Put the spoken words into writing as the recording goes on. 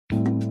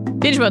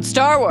Binge Mode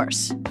Star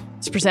Wars.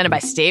 It's presented by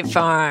State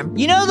Farm.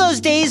 You know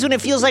those days when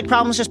it feels like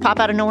problems just pop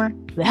out of nowhere?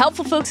 The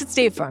helpful folks at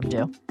State Farm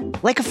do.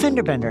 Like a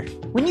fender bender,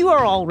 when you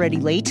are already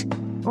late.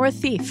 Or a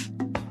thief,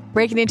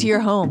 breaking into your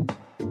home,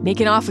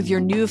 making off with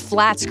your new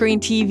flat-screen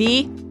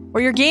TV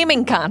or your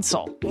gaming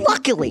console.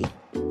 Luckily,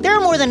 there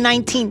are more than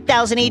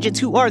 19,000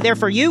 agents who are there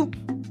for you.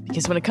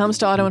 Because when it comes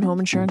to auto and home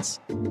insurance,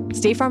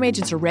 State Farm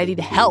agents are ready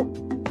to help.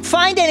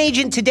 Find an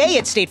agent today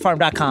at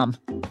statefarm.com.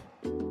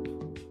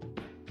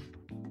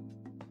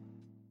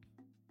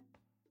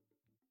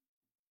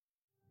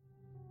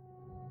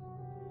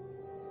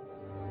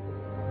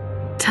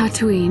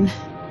 Tatooine,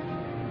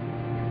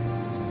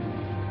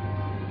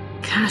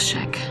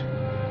 Kashyyyk,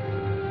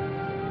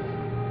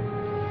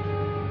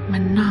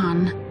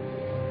 Manaan,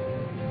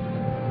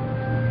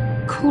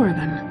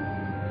 Korriban.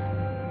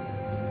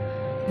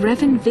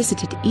 Revan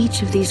visited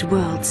each of these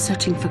worlds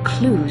searching for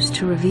clues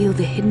to reveal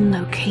the hidden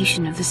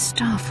location of the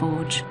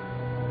Starforge.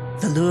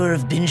 The lure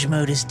of binge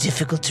mode is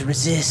difficult to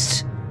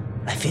resist.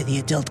 I fear the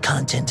adult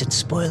content and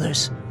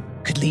spoilers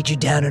could lead you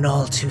down an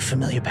all too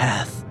familiar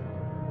path.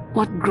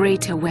 What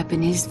greater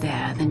weapon is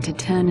there than to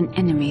turn an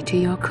enemy to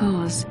your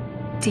cause,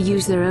 to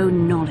use their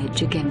own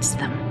knowledge against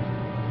them?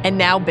 And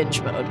now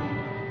Binge Mode.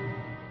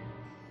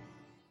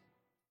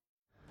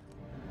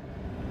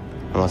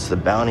 What's the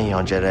bounty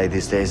on Jedi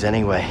these days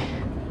anyway?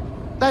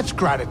 That's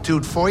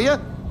gratitude for you.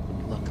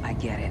 Look, I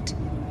get it.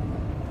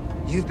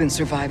 You've been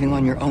surviving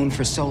on your own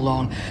for so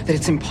long that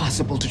it's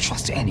impossible to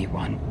trust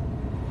anyone.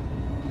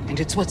 And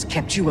it's what's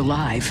kept you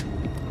alive.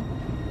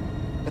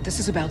 But this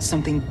is about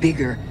something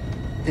bigger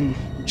than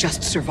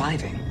just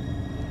surviving.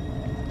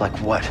 Like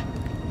what?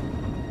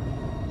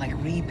 Like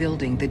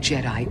rebuilding the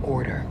Jedi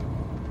Order.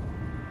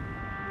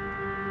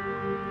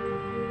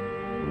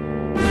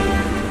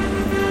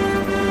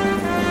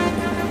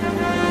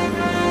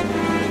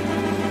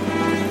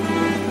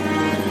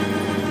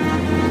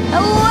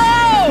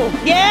 Hello!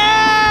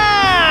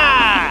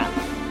 Yeah!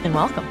 And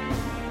welcome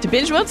to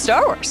Binge Mode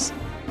Star Wars.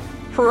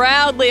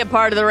 Proudly a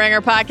part of the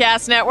Ringer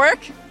Podcast Network.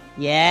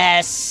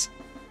 Yes.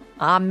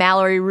 I'm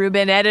Mallory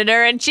Rubin,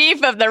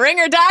 editor-in-chief of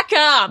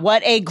TheRinger.com.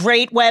 What a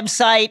great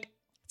website.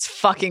 It's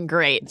fucking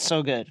great. It's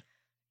so good.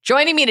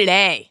 Joining me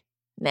today,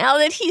 now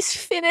that he's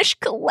finished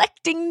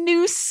collecting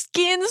new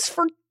skins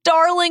for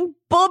darling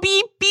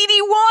Bubby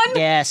BD1.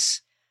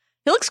 Yes.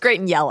 He looks great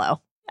in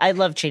yellow. I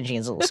love changing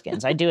his little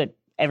skins. I do it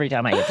every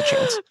time I get the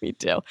chance. Me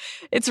too.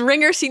 It's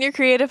Ringer Senior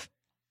Creative,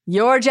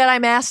 your Jedi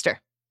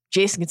Master,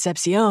 Jason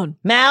Concepcion.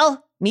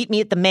 Mal, meet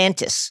me at the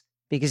Mantis,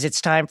 because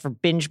it's time for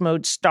Binge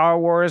Mode Star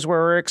Wars, where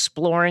we're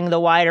exploring the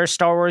wider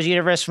Star Wars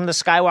universe from the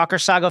Skywalker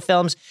Saga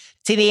films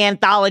to the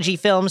anthology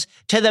films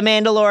to The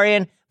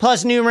Mandalorian,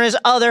 plus numerous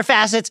other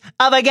facets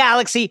of a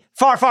galaxy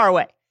far, far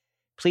away.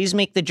 Please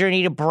make the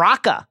journey to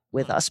Bracca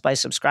with us by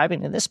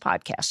subscribing to this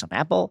podcast on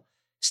Apple,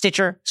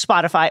 Stitcher,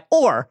 Spotify,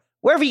 or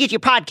wherever you get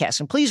your podcasts.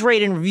 And please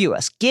rate and review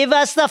us. Give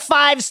us the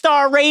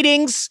 5-star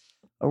ratings,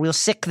 or we'll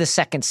sick the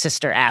second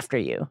sister after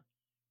you.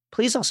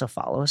 Please also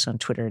follow us on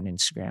Twitter and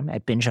Instagram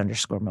at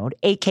binge_mode,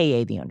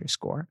 aka the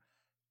 _.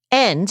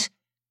 And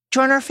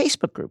join our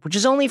Facebook group, which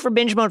is only for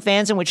Binge Mode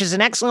fans and which is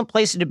an excellent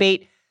place to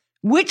debate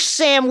which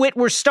Sam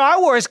Witwer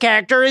Star Wars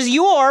character is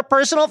your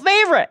personal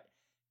favorite.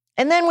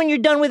 And then when you're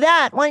done with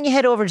that, why don't you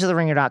head over to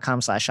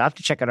theringer.com/shop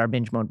to check out our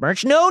Binge Mode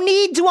merch. No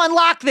need to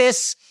unlock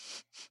this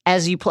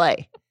as you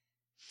play.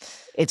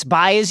 It's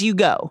buy as you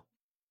go.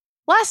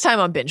 Last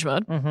time on Binge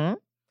Mode,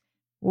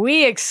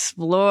 we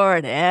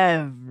explored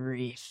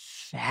every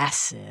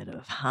facet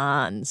of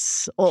Han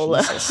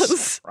Solo's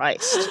Jesus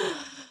Christ.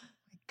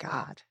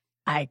 God.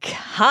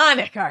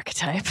 iconic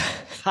archetype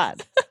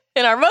God.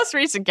 in our most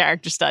recent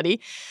character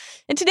study.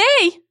 And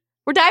today,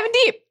 we're diving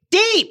deep.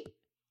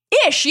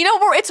 Deep-ish. You know,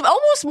 it's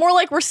almost more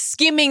like we're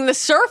skimming the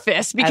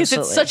surface because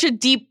Absolutely. it's such a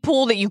deep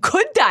pool that you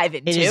could dive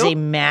into. It is a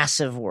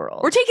massive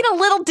world. We're taking a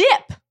little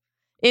dip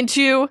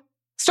into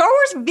Star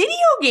Wars video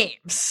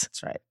games.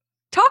 That's right.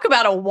 Talk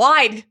about a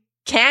wide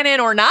canon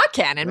or not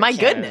canon. My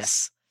canon.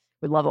 goodness.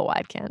 We love a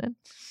wide canon.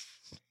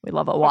 We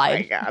love a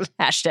wide God.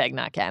 hashtag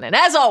not canon.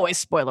 As always,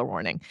 spoiler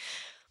warning.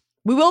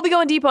 We will be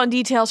going deep on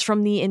details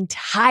from the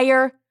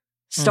entire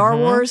Star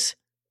Wars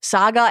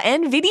saga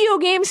and video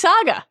game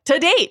saga to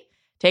date,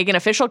 taking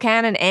official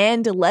canon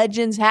and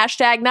Legends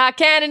hashtag not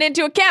canon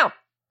into account.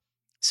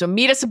 So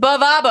meet us above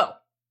Abo,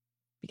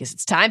 because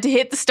it's time to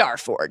hit the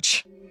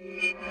Starforge.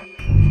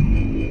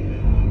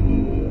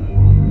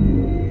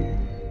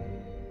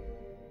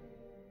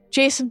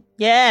 Jason,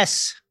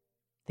 Yes.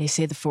 they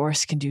say the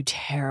Force can do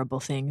terrible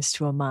things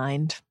to a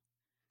mind,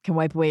 can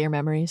wipe away your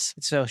memories,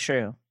 It's so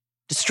true.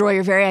 destroy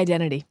your very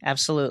identity.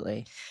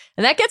 Absolutely.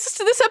 And that gets us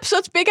to this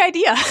episode's big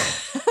idea.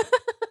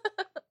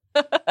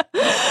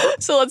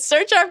 So let's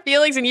search our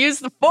feelings and use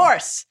the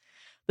Force.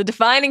 The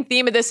defining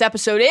theme of this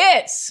episode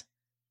is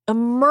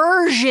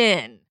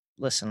immersion.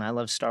 Listen, I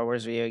love Star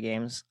Wars video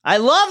games. I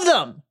love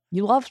them.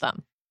 You love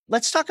them.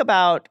 Let's talk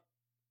about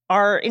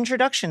our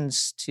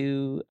introductions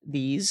to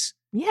these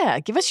Yeah,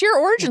 give us your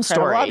origin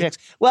incredible story. objects.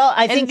 Well,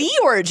 I think And the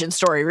origin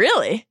story,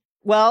 really.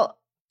 well,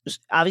 was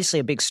obviously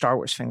a big Star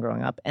Wars fan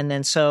growing up. And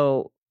then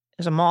so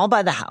there's a mall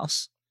by the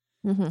house.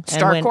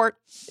 Starcourt.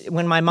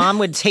 When my mom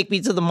would take me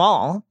to the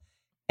mall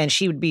and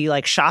she would be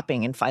like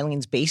shopping in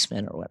Filene's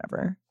basement or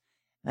whatever,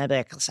 I'd be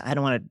like, I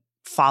don't want to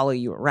follow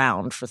you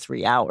around for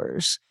 3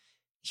 hours.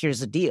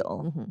 Here's the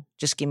deal.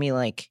 Just give me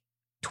like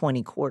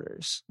 20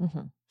 quarters,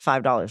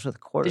 $5 worth of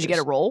quarters. Did you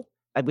get a roll?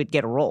 I would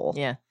get a roll.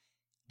 Yeah.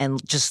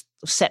 And just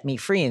set me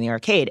free in the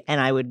arcade. And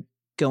I would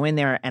go in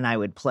there and I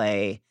would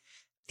play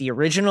the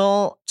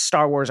original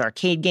Star Wars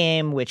arcade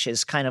game, which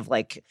is kind of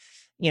like,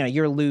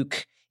 you're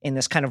Luke in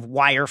this kind of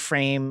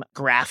wireframe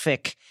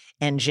graphic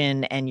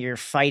engine and you're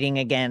fighting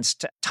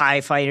against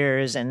TIE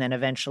fighters. And then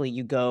eventually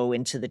you go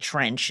into the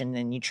trench and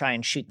then you try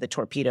and shoot the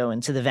torpedo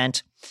into the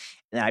vent.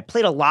 And I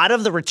played a lot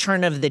of the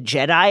Return of the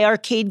Jedi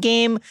arcade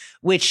game,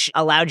 which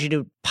allowed you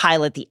to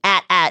pilot the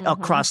AT-AT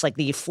across like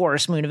the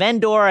forest moon of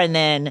Endor. And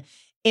then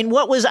in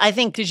what was, I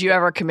think... Did you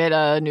ever commit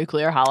a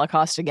nuclear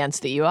holocaust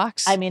against the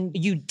Ewoks? I mean,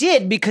 you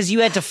did because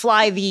you had to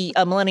fly the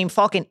Millennium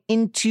Falcon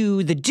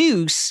into the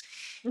Deuce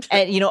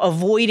and,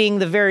 avoiding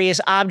the various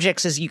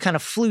objects as you kind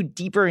of flew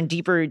deeper and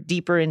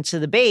deeper into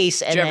the base.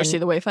 Did you ever see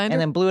the Wayfinder?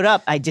 And then blew it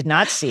up. I did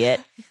not see it.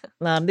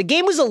 The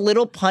game was a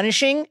little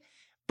punishing,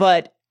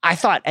 but I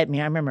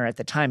remember at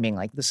the time being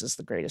like, this is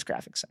the greatest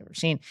graphics I've ever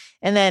seen.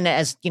 And then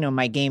as,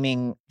 my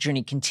gaming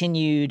journey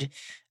continued,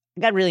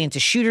 I got really into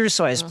shooters.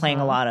 So I was playing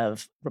a lot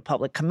of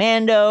Republic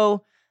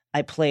Commando.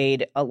 I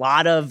played a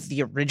lot of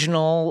the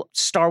original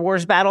Star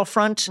Wars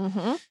Battlefront,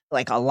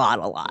 like a lot.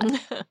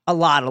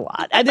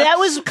 And that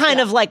was kind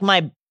of like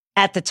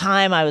at the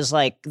time I was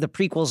like, the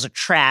prequels are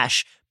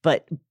trash,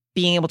 but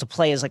being able to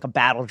play as like a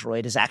battle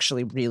droid is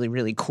actually really,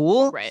 really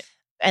cool. Right.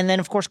 And then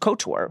of course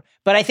KOTOR.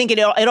 But I think it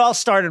all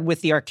started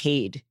with the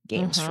arcade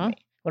games for me.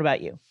 What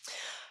about you?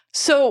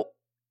 So,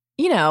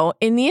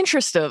 in the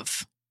interest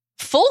of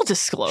full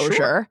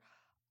disclosure,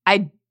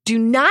 I do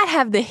not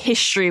have the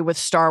history with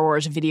Star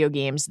Wars video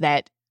games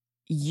that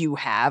you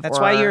have. That's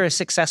why you're a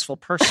successful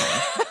person.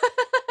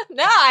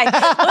 No,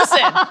 listen,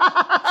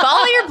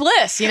 follow your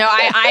bliss.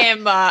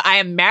 I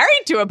am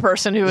married to a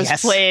person who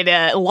has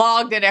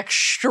logged an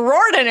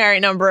extraordinary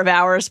number of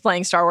hours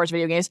playing Star Wars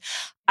video games.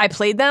 I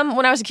played them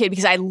when I was a kid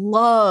because I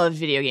loved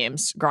video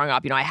games growing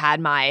up. I had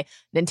my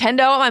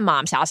Nintendo at my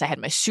mom's house. I had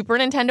my Super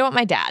Nintendo at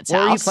my dad's house.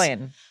 What were you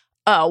playing?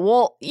 Oh,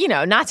 well,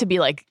 not to be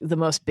like the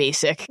most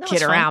basic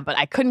kid around, but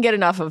I couldn't get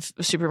enough of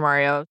Super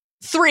Mario.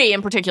 3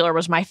 in particular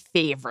was my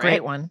favorite.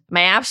 Great one.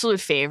 My absolute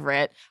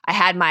favorite. I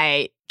had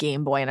my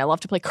Game Boy and I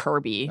loved to play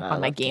Kirby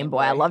on my Game Boy.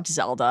 I loved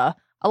Zelda.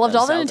 I loved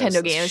all the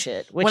Nintendo games.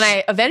 When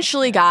I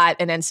eventually got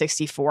an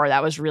N64,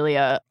 that was really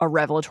a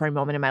revelatory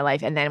moment in my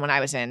life. And then when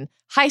I was in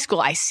high school,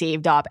 I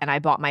saved up and I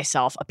bought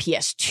myself a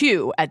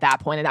PS2 at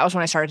that point. And that was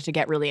when I started to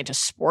get really into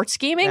sports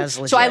gaming.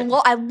 So I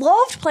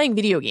loved playing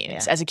video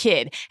games as a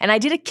kid. And I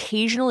did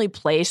occasionally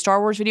play Star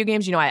Wars video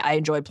games. I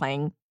enjoyed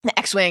playing the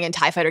X-Wing and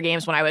TIE Fighter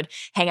games when I would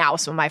hang out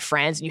with some of my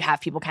friends and you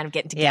have people kind of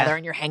getting together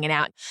and you're hanging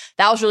out.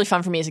 That was really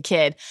fun for me as a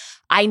kid.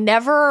 I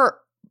never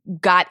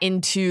got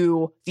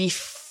into the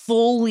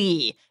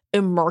fully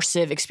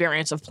immersive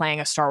experience of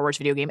playing a Star Wars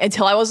video game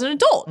until I was an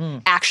adult,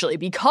 actually,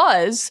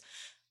 because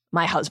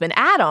my husband,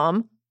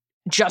 Adam,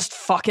 just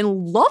fucking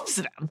loves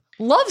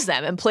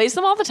them and plays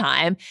them all the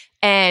time.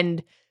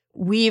 And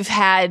we've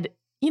had,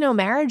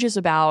 marriage is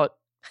about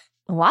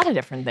a lot of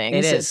different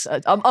things. It is.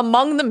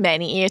 Among the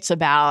many, it's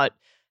about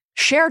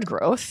shared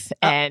growth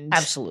and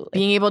absolutely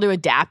being able to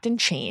adapt and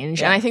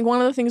change. And I think one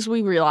of the things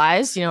we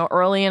realized,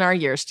 early in our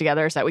years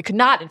together is that we could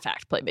not, in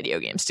fact, play video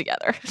games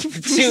together.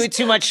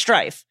 Too much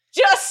strife.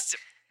 Just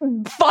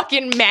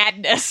fucking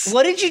madness.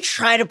 What did you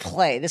try to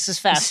play? This is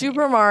fascinating.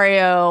 Super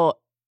Mario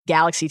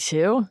Galaxy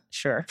 2.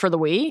 Sure. For the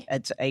Wii.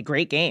 It's a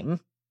great game.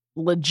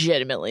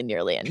 Legitimately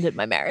nearly ended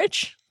my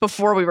marriage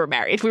before we were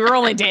married. We were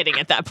only dating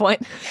at that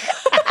point.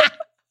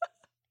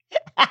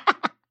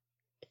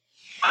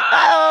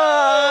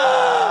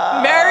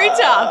 Very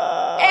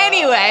tough.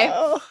 Anyway,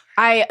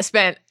 I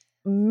spent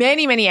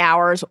many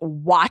hours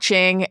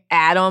watching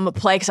Adam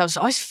play because I was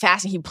always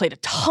fascinated. He played a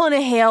ton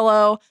of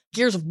Halo,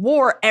 Gears of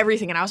War,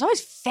 everything. And I was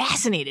always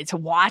fascinated to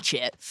watch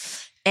it.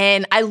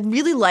 And I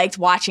really liked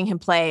watching him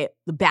play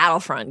the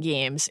Battlefront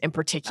games in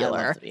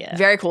particular.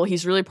 Very cool.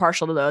 He's really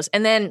partial to those.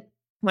 And then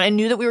when I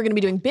knew that we were going to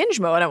be doing binge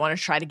mode, I wanted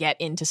to try to get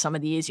into some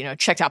of these,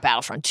 checked out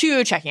Battlefront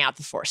 2, checking out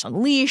The Force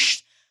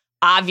Unleashed.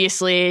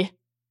 Obviously,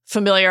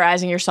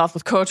 familiarizing yourself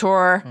with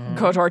KOTOR.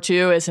 KOTOR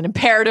 2 is an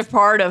imperative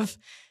part of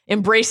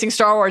embracing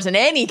Star Wars in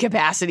any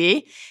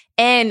capacity.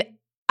 And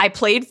I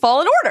played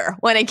Fallen Order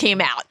when it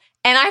came out.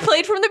 And I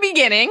played from the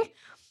beginning.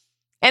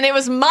 And it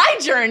was my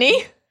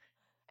journey.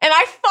 And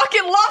I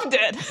fucking loved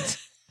it.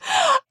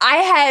 I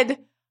had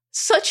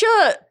such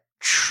a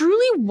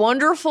truly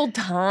wonderful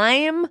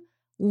time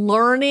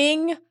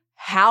learning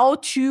how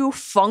to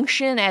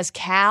function as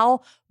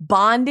Cal,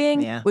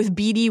 bonding with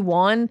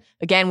BD-1.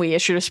 Again, we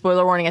issued a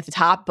spoiler warning at the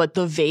top, but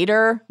the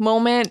Vader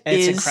moment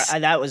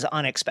that was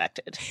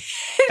unexpected.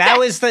 that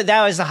was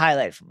the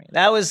highlight for me.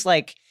 That was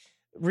like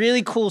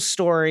really cool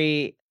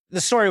story.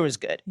 The story was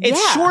good. It's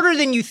Yeah. shorter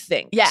than you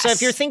think. Yes. So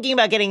if you're thinking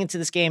about getting into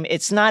this game,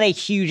 it's not a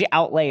huge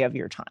outlay of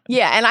your time.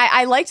 Yeah, and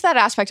I liked that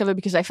aspect of it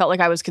because I felt like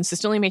I was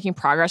consistently making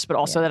progress, but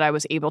also that I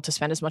was able to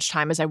spend as much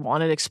time as I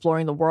wanted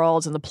exploring the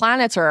worlds. And the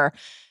planets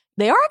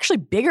they are actually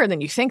bigger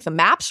than you think. The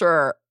maps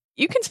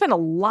you can spend a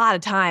lot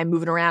of time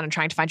moving around and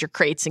trying to find your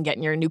crates and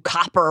getting your new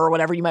copper or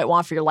whatever you might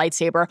want for your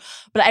lightsaber.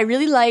 But I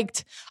really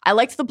liked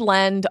the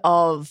blend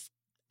of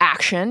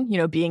action,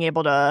 being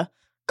able to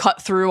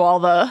cut through all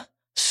the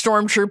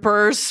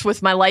stormtroopers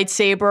with my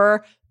lightsaber,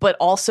 but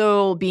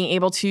also being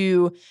able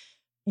to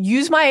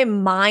use my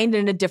mind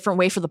in a different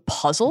way for the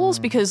puzzles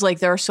because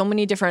there are so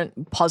many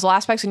different puzzle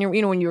aspects and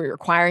when you're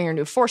acquiring your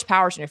new force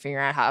powers and you're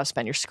figuring out how to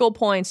spend your skill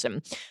points,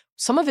 and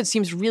some of it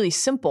seems really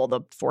simple,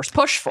 the force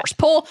push, force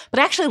pull, but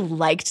I actually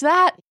liked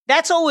that.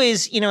 That's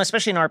always,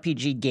 especially an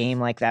RPG game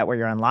like that where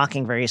you're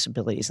unlocking various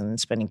abilities and then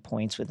spending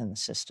points within the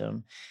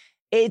system.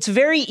 It's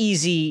very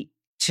easy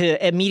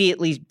to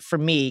immediately, for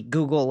me,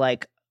 Google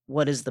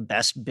what is the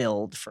best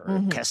build for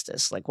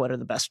Kestis? What are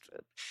the best?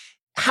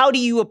 How do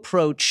you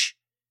approach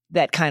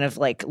that kind of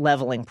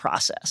leveling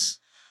process?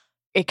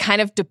 It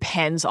kind of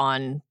depends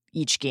on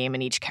each game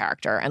and each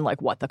character and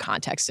what the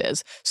context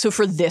is. So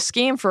for this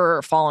game,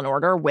 for Fallen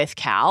Order with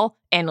Cal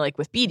and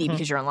with BD,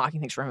 because you're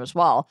unlocking things for him as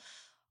well,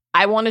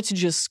 I wanted to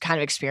just kind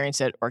of experience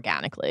it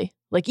organically.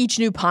 Each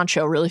new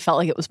poncho really felt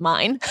like it was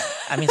mine.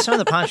 I mean, some of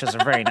the ponchos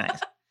are very nice.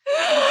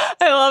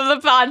 I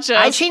love the ponchos.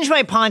 I change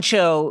my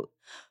poncho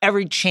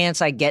every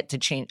chance I get to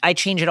change. I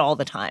change it all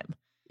the time.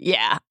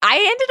 Yeah. I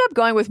ended up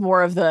going with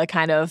more of the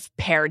kind of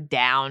pared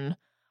down.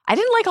 I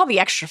didn't like all the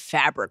extra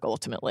fabric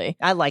ultimately.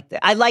 I like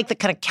that. I like the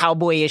kind of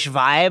cowboyish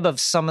vibe of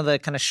some of the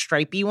kind of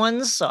stripy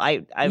ones. So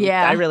I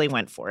really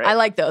went for it. I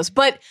like those.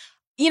 But,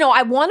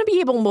 I want to be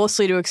able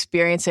mostly to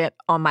experience it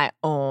on my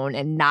own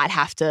and not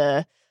have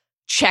to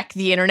check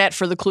the internet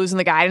for the clues and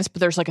the guidance,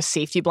 but there's a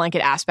safety blanket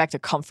aspect, a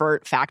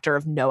comfort factor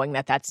of knowing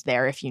that that's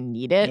there if you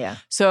need it. Yeah.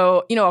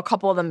 So, a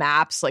couple of the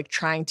maps,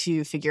 trying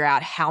to figure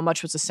out how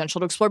much was essential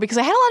to explore, because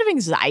I had a lot of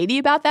anxiety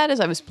about that as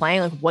I was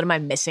playing. What am I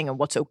missing and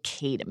what's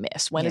okay to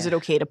miss? When is it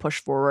okay to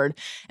push forward?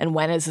 And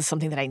when is this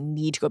something that I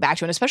need to go back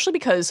to? And especially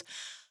because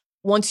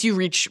once you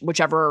reach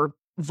whichever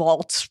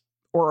vault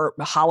or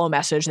hollow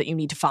message that you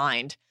need to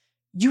find,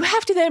 you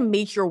have to then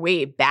make your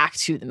way back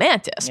to the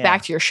Mantis,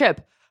 back to your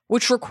ship,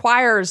 which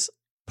requires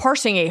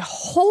parsing a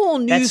whole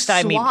new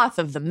swath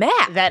of the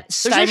map. That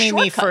stymied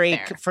me for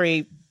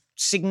a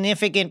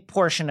significant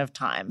portion of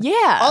time.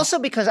 Yeah. Also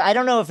because I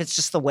don't know if it's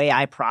just the way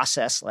I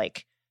process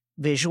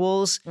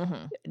visuals.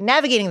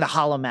 Navigating the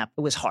hollow map,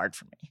 it was hard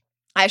for me.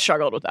 I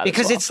struggled with that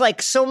because as well.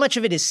 it's so much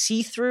of it is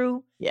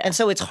see-through. Yeah. And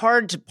so it's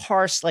hard to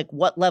parse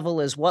what level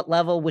is what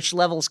level, which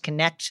levels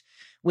connect,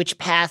 which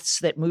paths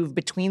that move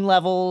between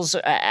levels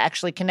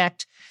actually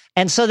connect.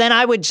 And so then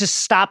I would just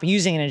stop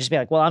using it and just be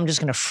well, I'm just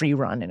going to free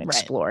run and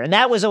explore. Right. And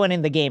that was when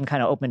in the game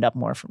kind of opened up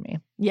more for me.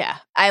 Yeah.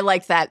 I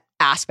like that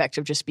aspect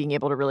of just being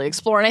able to really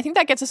explore. And I think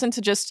that gets us into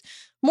just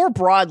more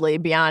broadly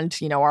beyond,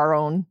 our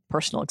own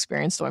personal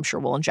experience. So I'm sure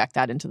we'll inject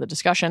that into the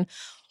discussion.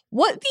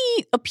 What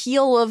the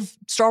appeal of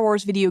Star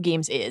Wars video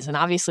games is. And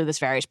obviously this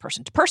varies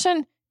person to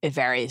person. It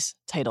varies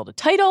title to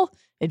title.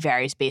 It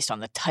varies based on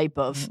the type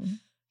of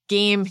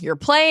game you're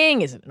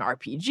playing. Is it an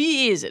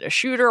RPG? Is it a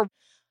shooter?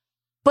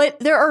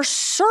 But there are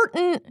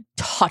certain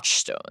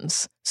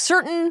touchstones,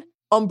 certain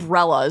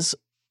umbrellas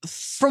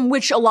from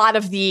which a lot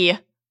of the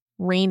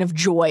rain of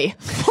joy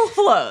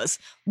flows.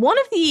 One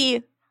of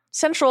the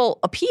central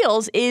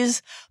appeals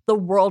is the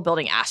world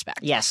building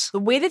aspect. Yes. The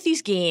way that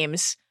these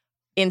games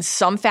in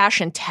some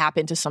fashion tap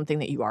into something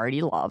that you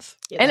already love.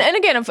 Yeah. And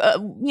again,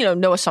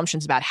 no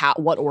assumptions about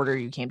what order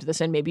you came to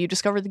this in. Maybe you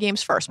discovered the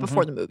games first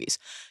before the movies.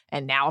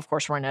 And now, of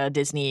course, we're in a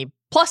Disney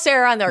Plus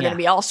era, and there are going to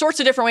be all sorts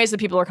of different ways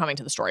that people are coming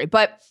to the story.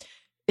 But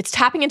it's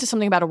tapping into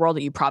something about a world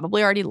that you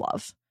probably already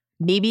love.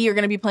 Maybe you're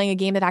going to be playing a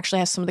game that actually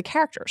has some of the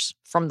characters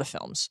from the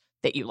films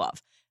that you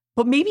love.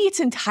 But maybe it's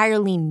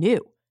entirely new,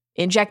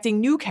 injecting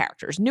new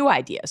characters, new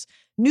ideas,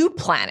 new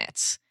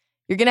planets.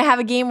 You're going to have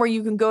a game where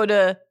you can go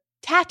to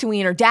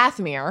Tatooine or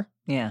Dathomir.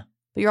 Yeah.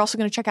 But you're also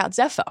going to check out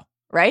Zepho,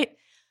 right?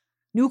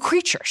 New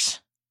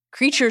creatures.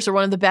 Creatures are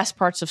one of the best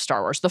parts of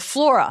Star Wars. The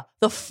flora,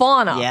 the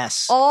fauna.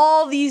 Yes.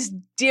 All these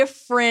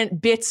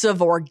different bits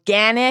of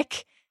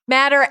organic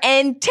matter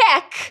and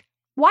tech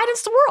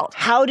widens the world.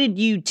 How did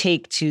you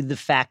take to the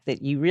fact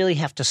that you really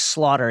have to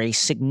slaughter a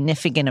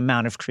significant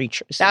amount of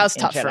creatures? That was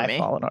in tough Jedi for me.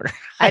 Fallen Order.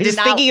 I was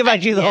thinking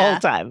about you the whole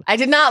time. I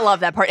did not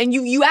love that part. And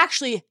you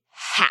actually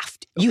have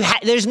to.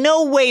 There's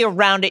no way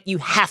around it. You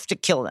have to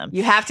kill them.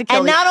 You have to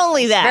kill them. And not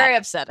only that. It's very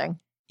upsetting.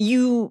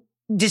 You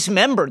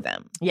dismember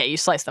them. Yeah, you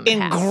slice them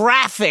in half.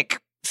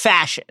 Graphic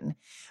fashion,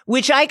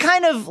 which I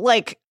kind of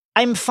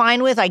I'm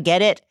fine with. I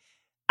get it.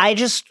 I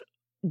just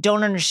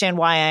don't understand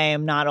why I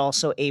am not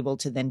also able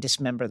to then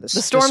dismember the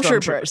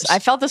stormtroopers. I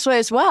felt this way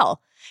as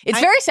well. It's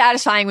very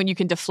satisfying when you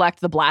can deflect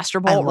the blaster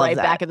bolt right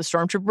back at the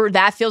stormtrooper.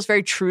 That feels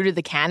very true to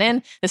the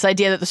canon. This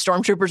idea that the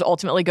stormtroopers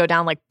ultimately go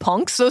down like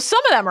punks. So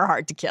some of them are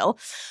hard to kill.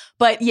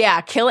 But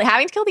yeah,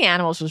 having to kill the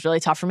animals was really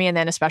tough for me. And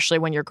then especially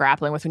when you're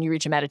grappling with when you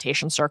reach a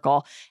meditation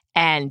circle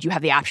and you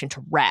have the option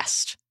to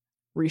rest,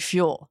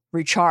 refuel,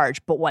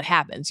 recharge. But what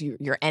happens?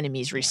 Your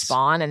enemies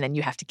respawn, and then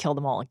you have to kill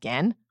them all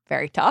again.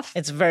 Very tough.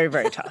 It's very,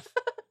 very tough.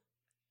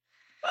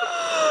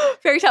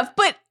 Very tough.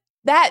 But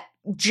that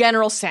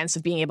general sense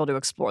of being able to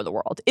explore the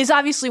world is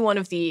obviously one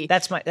of the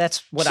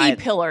key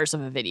pillars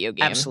of a video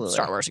game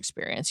Star Wars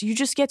experience. You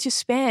just get to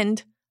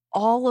spend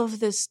all of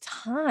this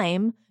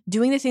time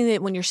doing the thing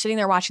that when you're sitting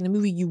there watching the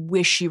movie, you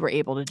wish you were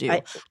able to do.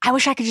 I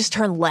wish I could just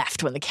turn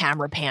left when the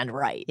camera panned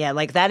right. Yeah,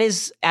 like that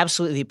is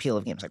absolutely the appeal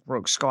of games like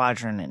Rogue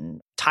Squadron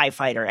and TIE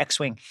Fighter,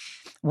 X-Wing.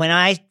 When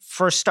I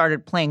first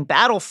started playing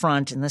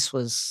Battlefront, and this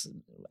was,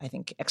 I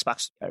think,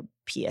 Xbox or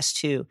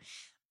PS2,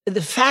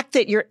 the fact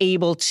that you're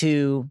able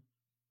to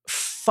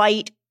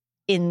fight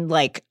in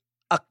like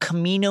a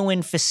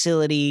Kaminoan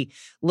facility,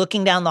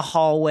 looking down the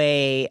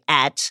hallway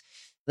at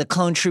the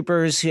clone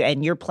troopers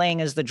and you're playing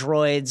as the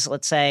droids,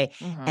 let's say,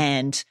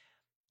 and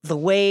the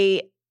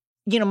way,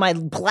 my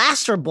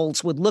blaster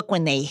bolts would look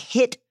when they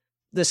hit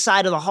the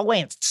side of the hallway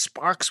and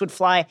sparks would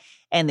fly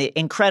and the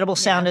incredible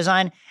sound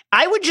design,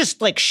 I would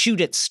just like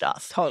shoot at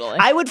stuff. Totally.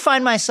 I would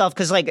find myself,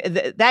 because like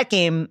that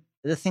game,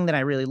 the thing that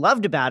I really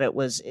loved about it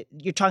was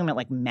you're talking about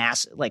like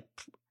massive, like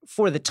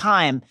for the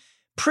time,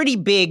 pretty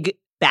big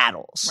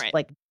battles,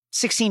 like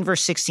 16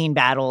 versus 16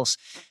 battles.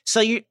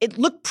 So it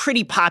looked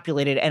pretty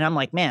populated. And I'm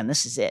like, man,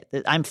 this is it.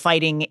 I'm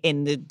fighting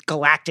in the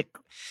galactic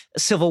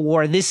civil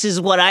war. This is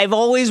what I've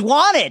always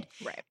wanted.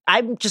 Right.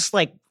 I'm just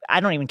like, I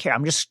don't even care.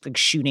 I'm just like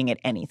shooting at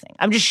anything.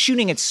 I'm just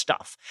shooting at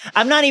stuff.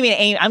 I'm not even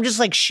aiming. I'm just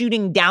like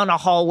shooting down a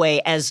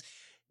hallway as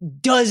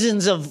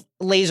dozens of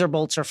laser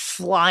bolts are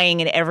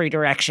flying in every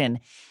direction.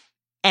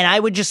 And I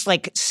would just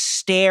like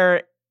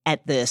stare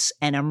at this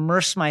and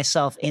immerse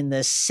myself in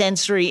the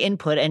sensory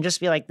input and just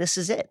be like, this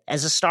is it.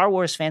 As a Star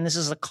Wars fan, this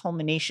is a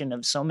culmination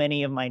of so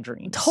many of my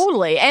dreams.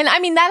 Totally. And I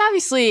mean, that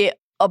obviously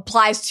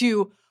applies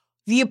to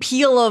the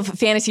appeal of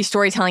fantasy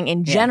storytelling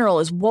in general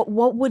is what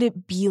would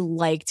it be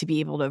like to be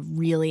able to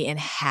really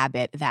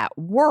inhabit that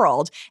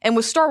world? And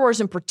with Star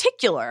Wars in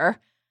particular,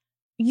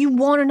 you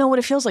want to know what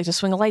it feels like to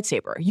swing a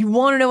lightsaber. You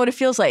want to know what it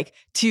feels like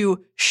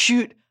to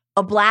shoot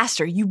a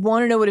blaster. You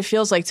want to know what it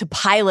feels like to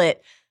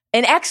pilot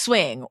an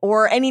X-Wing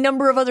or any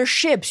number of other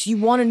ships. You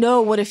want to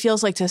know what it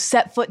feels like to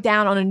set foot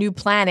down on a new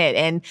planet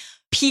and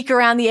peek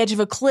around the edge of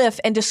a cliff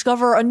and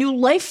discover a new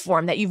life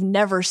form that you've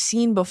never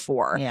seen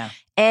before. Yeah.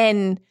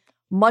 And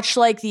much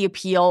like the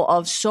appeal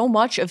of so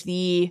much of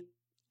the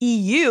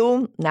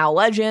EU, now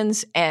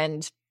Legends,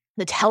 and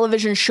the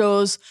television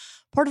shows,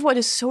 part of what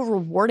is so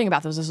rewarding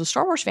about those as a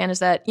Star Wars fan is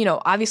that,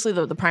 obviously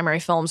the primary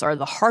films are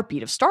the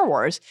heartbeat of Star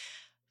Wars,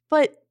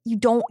 but you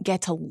don't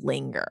get to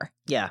linger.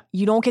 Yeah.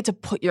 You don't get to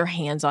put your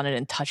hands on it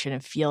and touch it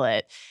and feel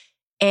it.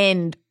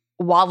 And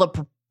while the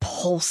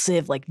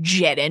propulsive, like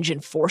jet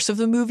engine force of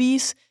the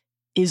movies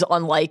is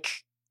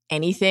unlike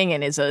anything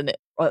and is a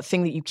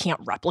thing that you can't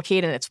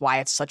replicate, and it's why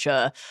it's such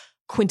a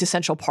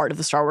quintessential part of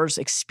the Star Wars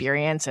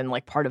experience and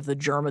like part of the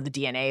germ of the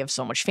DNA of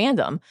so much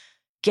fandom,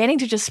 getting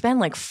to just spend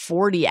like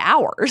 40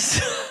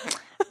 hours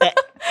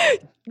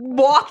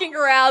walking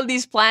around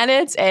these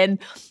planets and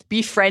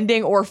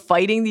befriending or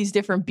fighting these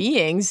different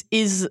beings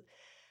is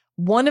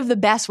one of the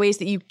best ways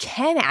that you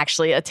can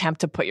actually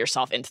attempt to put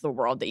yourself into the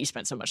world that you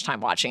spent so much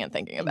time watching and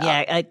thinking about.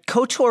 Yeah,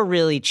 KOTOR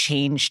really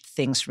changed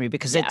things for me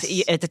because at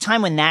the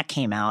time when that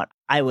came out,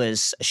 I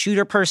was a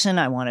shooter person.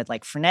 I wanted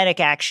like frenetic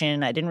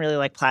action. I didn't really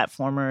like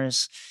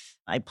platformers.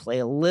 I play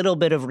a little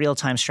bit of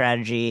real-time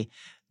strategy,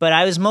 but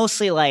I was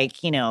mostly like,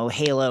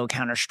 Halo,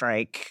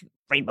 Counter-Strike,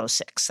 Rainbow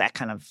Six, that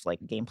kind of like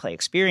gameplay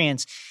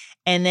experience.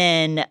 And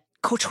then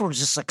KOTOR was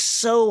just like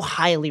so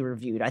highly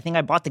reviewed. I think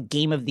I bought the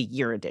Game of the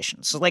Year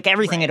edition. So like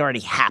everything had already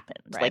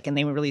happened. Right. Like, and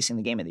they were releasing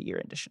the Game of the Year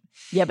edition.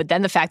 Yeah, but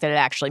then the fact that it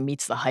actually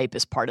meets the hype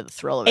is part of the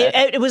thrill of it.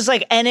 It was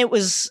like, and it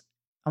was,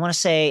 I want to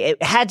say,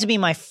 it had to be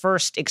my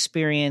first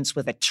experience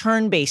with a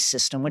turn-based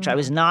system, which I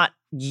was not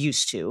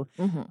used to.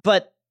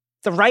 But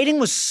the writing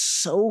was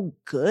so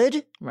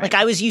good. Right. Like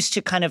I was used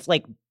to kind of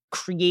like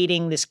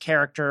creating this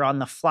character on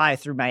the fly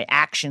through my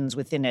actions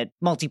within a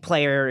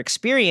multiplayer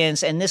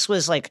experience. And this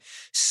was like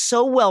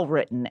so well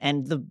written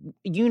and the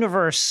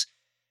universe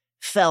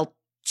felt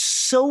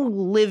so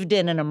lived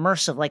in and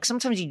immersive. Like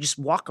sometimes you just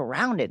walk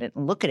around it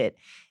and look at it.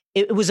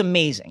 It was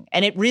amazing.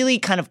 And it really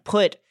kind of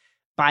put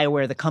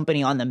BioWare, the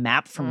company, on the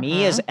map for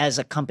me as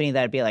a company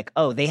that would be like,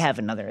 oh, they have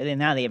now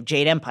they have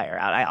Jade Empire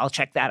out. I'll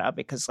check that out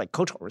because like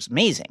KOTOR was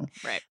amazing.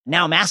 Right.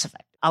 Now Mass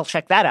Effect. I'll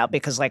check that out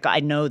because like I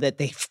know that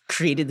they've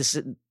created this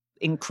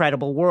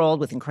incredible world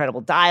with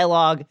incredible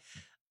dialogue.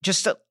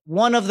 Just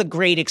one of the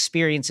great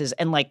experiences.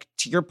 And like,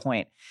 to your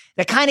point,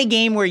 the kind of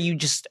game where you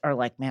just are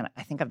like, man,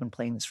 I think I've been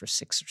playing this for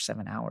 6 or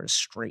 7 hours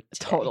straight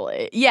today.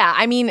 Totally. Yeah.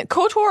 I mean,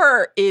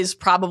 KOTOR is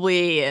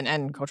probably,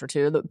 and KOTOR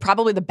 2,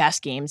 probably the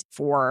best games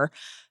for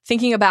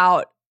thinking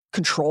about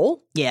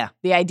control. Yeah.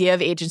 The idea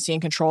of agency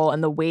and control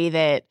and the way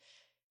that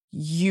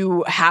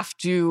you have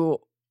to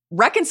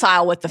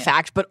reconcile with the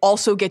fact, but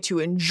also get to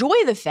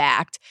enjoy the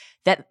fact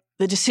that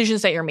the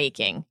decisions that you're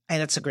making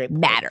that's a great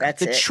point. matter. That's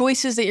the it.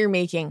 choices that you're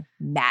making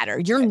matter.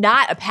 You're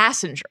not a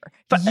passenger.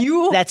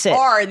 You that's it.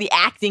 are the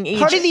acting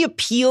agent. Part of the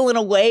appeal, in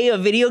a way,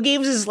 of video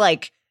games is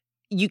like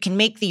you can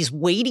make these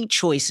weighty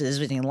choices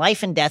between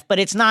life and death, but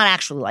it's not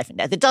actually life and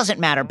death. It doesn't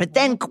matter. But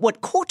then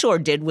what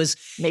KOTOR did was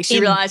makes you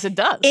realize it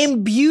does.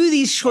 Imbue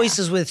these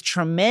choices with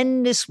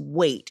tremendous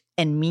weight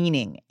and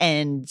meaning.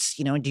 And,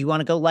 do you want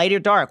to go light or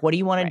dark? What do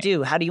you want to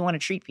do? How do you want to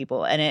treat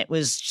people? And it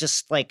was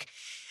just like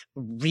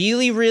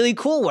really, really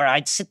cool where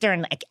I'd sit there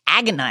and like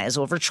agonize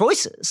over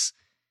choices.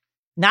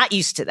 Not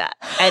used to that.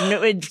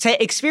 And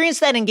to experience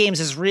that in games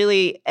is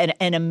really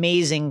an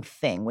amazing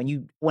thing.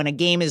 When a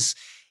game is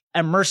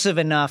immersive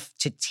enough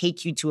to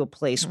take you to a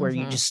place where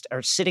you just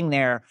are sitting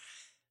there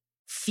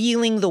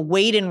feeling the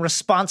weight and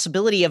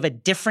responsibility of a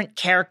different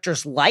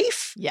character's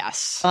life.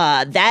 Yes.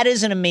 That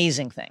is an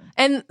amazing thing.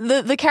 And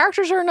the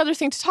characters are another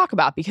thing to talk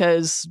about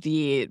because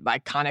the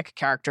iconic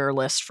character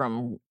list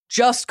from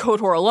just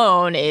KOTOR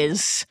alone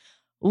is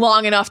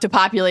long enough to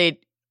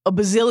populate a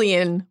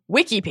bazillion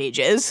wiki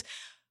pages,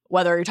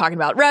 whether you're talking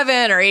about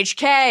Revin or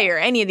HK or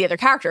any of the other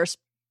characters.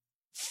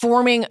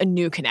 Forming a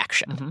new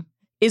connection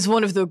is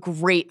one of the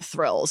great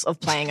thrills of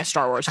playing a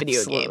Star Wars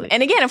video game.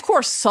 And again, of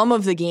course, some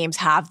of the games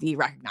have the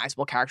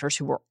recognizable characters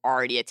who were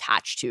already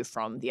attached to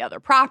from the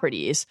other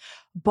properties.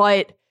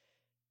 But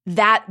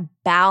that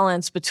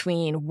balance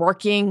between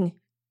working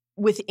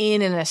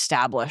within an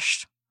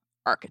established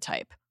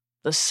archetype,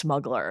 the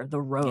smuggler, the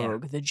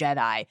rogue, the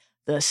Jedi,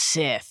 the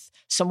Sith,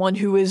 someone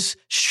who is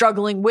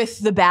struggling with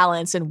the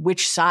balance and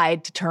which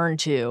side to turn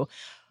to,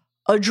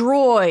 a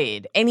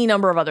droid, any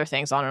number of other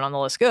things, on and on the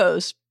list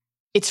goes.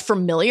 It's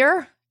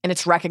familiar and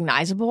it's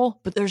recognizable,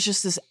 but there's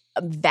just this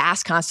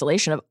vast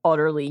constellation of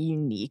utterly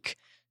unique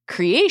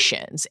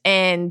creations.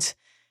 And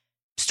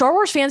Star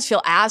Wars fans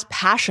feel as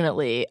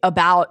passionately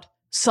about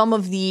some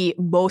of the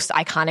most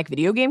iconic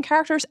video game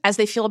characters as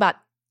they feel about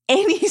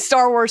any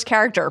Star Wars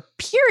character,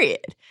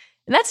 period.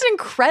 And that's an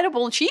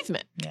incredible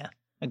achievement. Yeah,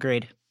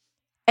 agreed.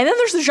 And then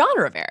there's the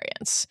genre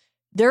variance.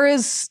 There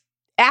is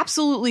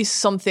absolutely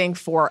something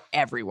for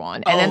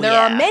everyone. And then there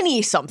are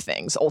many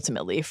somethings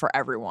ultimately for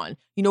everyone.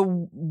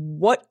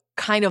 What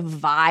kind of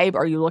vibe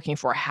are you looking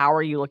for? How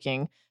are you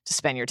looking to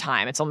spend your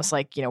time? It's almost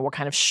like, what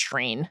kind of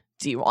strain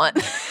do you want?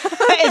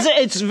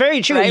 It's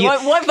very true. Right?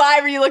 What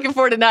vibe are you looking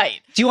for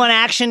tonight? Do you want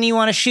action? You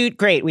want to shoot?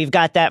 Great, we've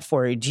got that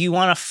for you. Do you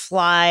want to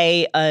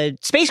fly a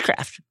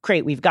spacecraft?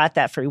 Great, we've got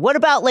that for you. What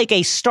about like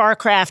a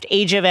StarCraft,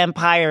 Age of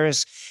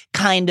Empires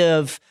kind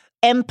of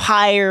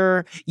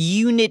empire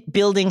unit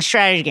building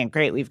strategy game?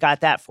 Great, we've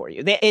got that for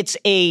you. It's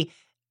a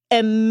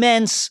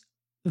immense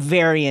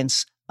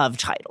variance of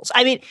titles.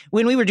 I mean,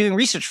 when we were doing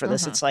research for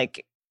this, it's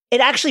like,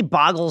 it actually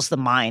boggles the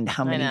mind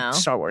how many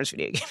Star Wars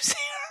video games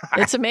there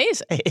are. It's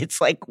amazing.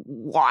 It's like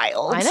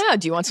wild. I know.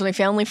 Do you want something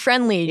family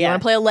friendly? Do you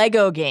want to play a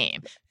Lego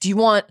game? Do you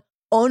want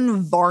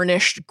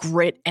unvarnished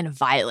grit and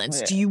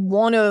violence? Do you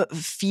want to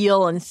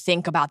feel and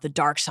think about the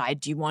dark side?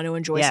 Do you want to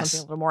enjoy something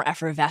a little more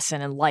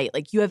effervescent and light?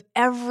 Like, you have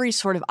every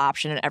sort of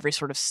option and every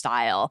sort of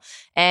style.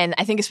 And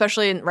I think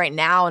especially right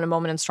now, in a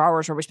moment in Star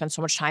Wars where we spend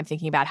so much time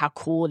thinking about how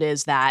cool it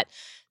is that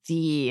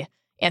the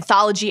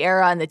anthology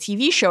era and the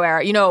TV show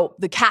era,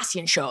 the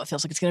Cassian show, it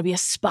feels like it's going to be a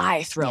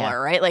spy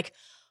thriller, right? Like,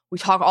 we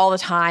talk all the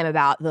time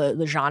about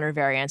the genre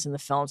variants in the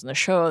films and the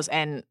shows,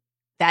 and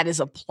that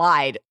is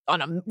applied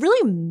on a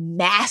really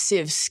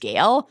massive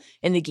scale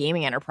in the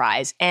gaming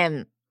enterprise.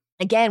 And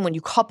again, when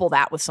you couple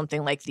that with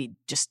something like the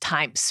just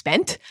time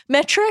spent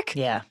metric,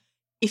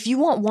 if you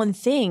want one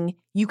thing,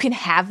 you can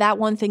have that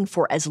one thing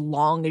for as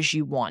long as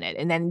you want it.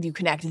 And then you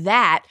connect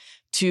that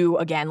to,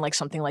 again, like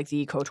something like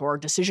the KOTOR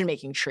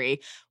decision-making tree.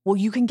 Well,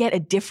 you can get a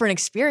different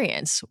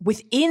experience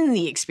within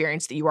the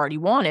experience that you already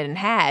wanted and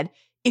had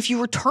if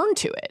you return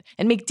to it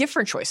and make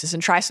different choices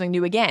and try something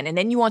new again. And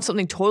then you want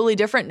something totally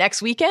different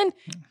next weekend,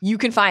 you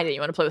can find it.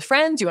 You want to play with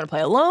friends? Do you want to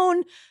play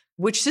alone?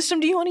 Which system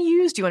do you want to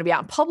use? Do you want to be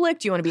out in public?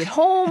 Do you want to be at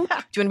home? Do you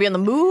want to be on the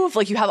move?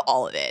 Like, you have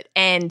all of it.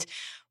 And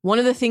one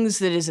of the things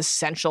that is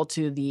essential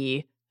to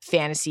the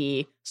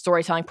fantasy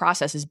storytelling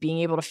process is being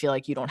able to feel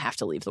like you don't have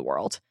to leave the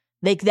world.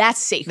 Like, that's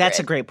sacred. That's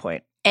a great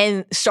point.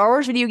 And Star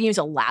Wars video games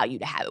allow you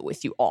to have it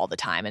with you all the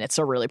time. And it's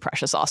a really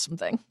precious, awesome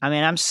thing. I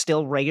mean, I'm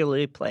still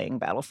regularly playing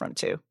Battlefront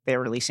 2. They're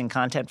releasing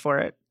content for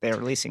it. They're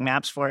releasing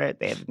maps for it.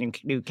 They have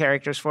new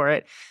characters for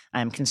it.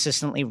 I'm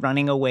consistently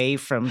running away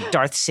from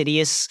Darth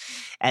Sidious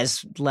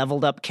as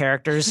leveled up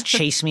characters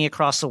chase me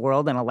across the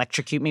world and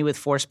electrocute me with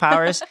force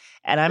powers.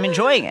 And I'm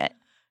enjoying it.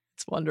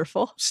 It's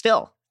wonderful.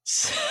 Still.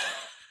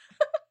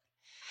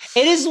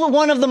 It is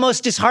one of the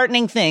most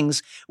disheartening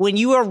things when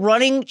you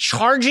are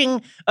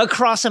charging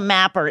across a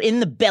map or in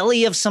the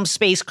belly of some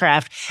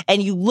spacecraft,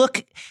 and you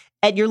look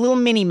at your little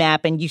mini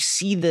map and you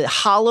see the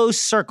hollow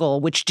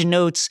circle, which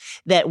denotes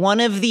that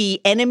one of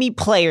the enemy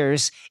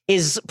players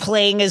is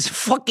playing as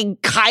fucking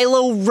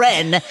Kylo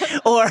Ren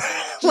or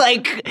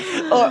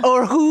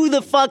or who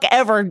the fuck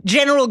ever,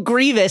 General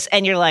Grievous,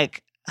 and you're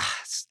like,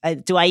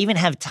 do I even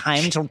have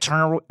time to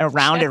turn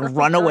around and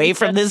run away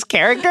from this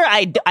character?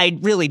 I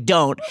really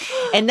don't.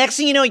 And next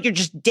thing you know, you're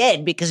just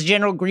dead because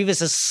General Grievous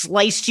has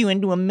sliced you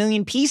into a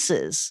million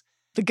pieces.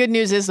 The good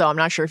news is, though, I'm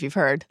not sure if you've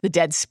heard, the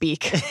dead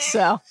speak.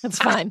 So that's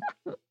fine.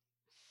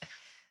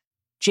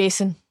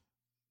 Jason,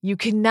 you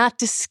cannot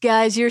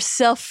disguise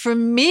yourself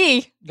from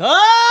me.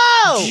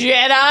 Oh!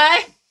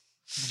 Jedi.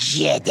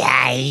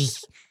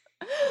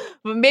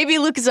 But maybe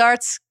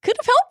LucasArts could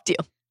have helped you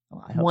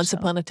once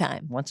upon a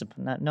time.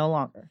 No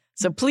longer.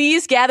 So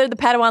please gather the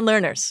Padawan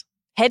learners.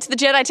 Head to the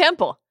Jedi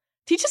Temple.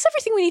 Teach us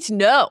everything we need to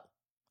know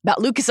about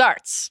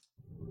LucasArts.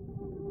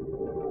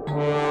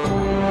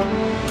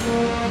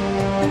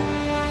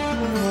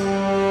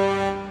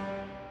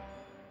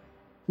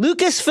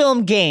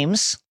 Lucasfilm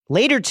Games,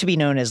 later to be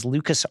known as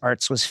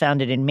LucasArts, was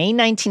founded in May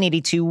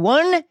 1982,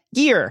 1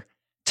 year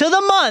to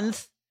the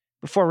month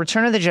before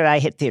Return of the Jedi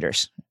hit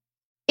theaters.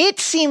 It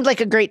seemed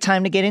like a great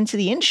time to get into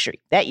the industry.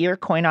 That year,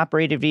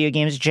 coin-operated video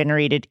games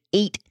generated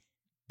 $8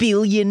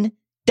 billion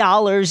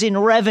in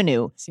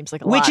revenue. Seems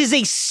like a lot. Which is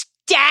a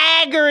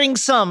staggering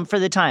sum for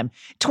the time.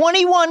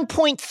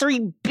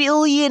 $21.3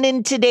 billion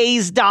in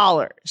today's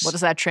dollars. What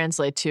does that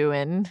translate to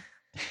in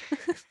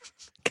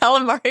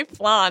calamari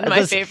flan,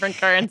 my favorite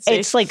currency?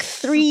 It's like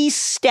 3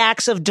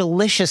 stacks of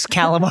delicious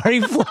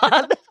calamari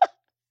flan.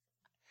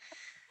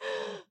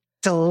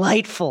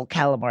 Delightful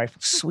calamari.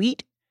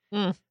 Sweet.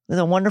 With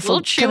a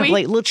wonderful kind of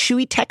like little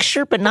chewy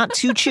texture, but not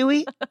too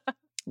chewy.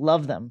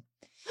 Love them.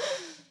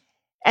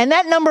 And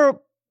that number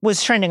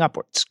was trending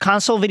upwards.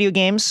 Console video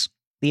games,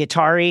 the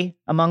Atari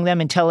among them,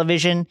 and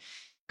television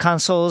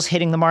consoles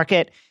hitting the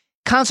market.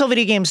 Console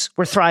video games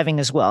were thriving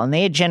as well, and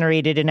they had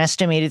generated an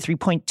estimated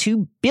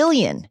 $3.2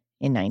 billion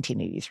in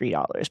 1983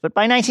 dollars. But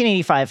by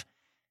 1985,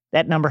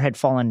 that number had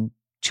fallen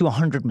to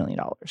 $100 million.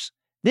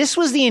 This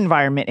was the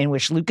environment in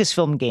which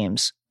Lucasfilm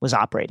Games was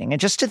operating.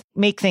 And just to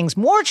make things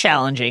more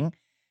challenging,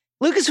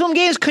 Lucasfilm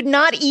Games could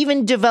not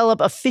even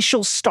develop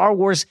official Star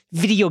Wars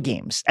video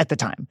games at the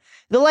time.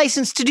 The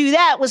license to do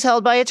that was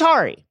held by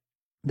Atari.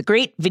 The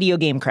great video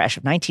game crash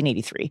of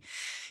 1983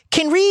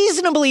 can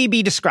reasonably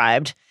be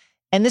described,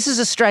 and this is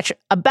a stretch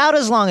about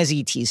as long as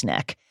E.T.'s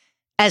neck,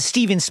 as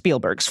Steven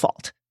Spielberg's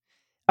fault.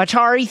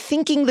 Atari,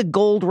 thinking the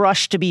gold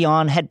rush to be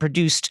on, had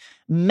produced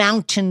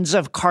mountains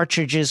of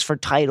cartridges for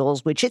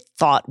titles which it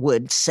thought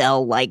would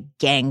sell like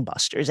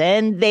gangbusters,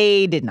 and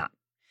they did not.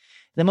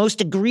 The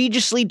most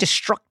egregiously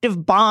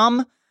destructive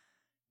bomb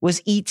was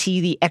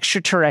E.T. the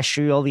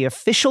Extraterrestrial, the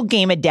official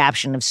game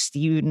adaptation of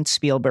Steven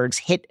Spielberg's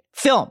hit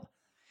film.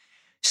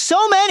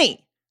 So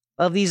many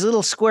of these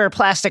little square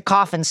plastic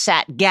coffins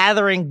sat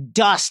gathering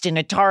dust in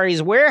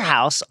Atari's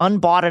warehouse,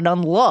 unbought and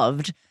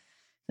unloved,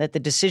 that the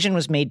decision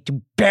was made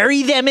to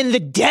bury them in the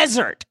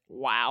desert.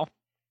 Wow.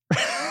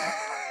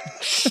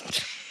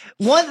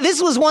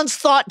 This was once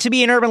thought to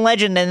be an urban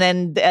legend, and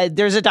then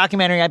there's a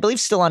documentary, I believe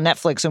still on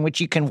Netflix, in which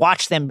you can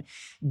watch them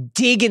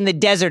dig in the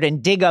desert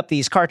and dig up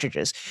these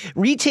cartridges.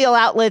 Retail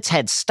outlets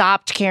had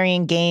stopped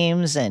carrying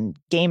games and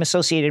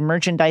game-associated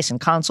merchandise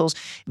and consoles.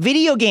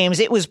 Video games,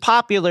 it was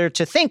popular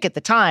to think at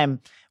the time,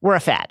 were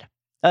a fad,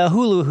 a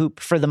hula hoop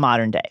for the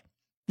modern day.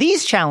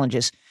 These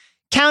challenges,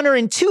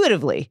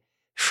 counterintuitively,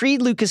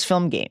 freed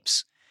Lucasfilm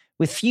Games.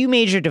 With few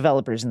major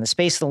developers in the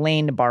space, the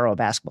lane, to borrow a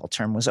basketball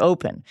term, was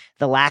open.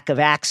 The lack of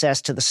access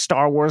to the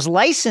Star Wars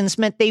license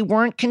meant they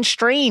weren't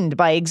constrained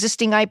by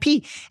existing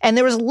IP, and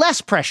there was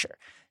less pressure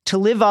to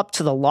live up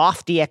to the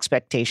lofty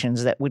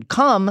expectations that would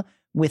come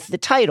with the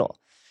title.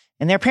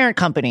 And their parent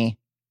company,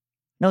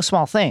 no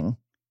small thing,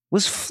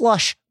 was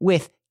flush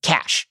with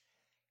cash.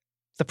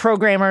 The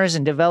programmers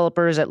and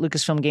developers at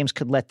Lucasfilm Games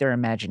could let their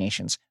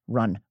imaginations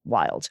run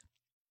wild.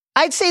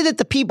 I'd say that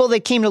the people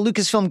that came to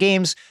Lucasfilm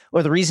Games,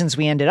 or the reasons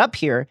we ended up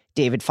here,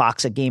 David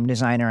Fox, a game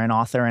designer and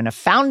author and a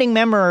founding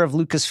member of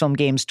Lucasfilm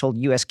Games, told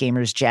US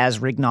gamers Jazz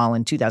Rignall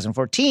in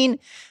 2014,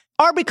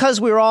 are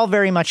because we were all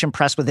very much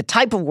impressed with the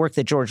type of work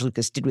that George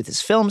Lucas did with his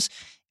films,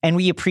 and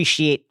we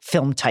appreciate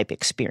film-type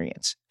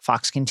experience.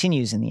 Fox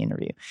continues in the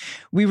interview.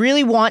 We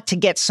really want to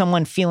get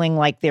someone feeling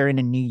like they're in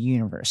a new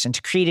universe and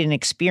to create an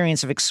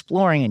experience of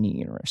exploring a new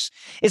universe.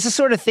 It's the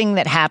sort of thing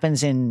that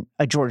happens in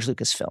a George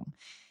Lucas film.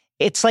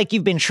 It's like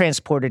you've been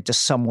transported to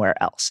somewhere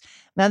else.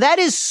 Now, that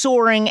is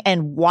soaring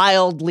and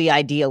wildly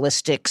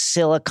idealistic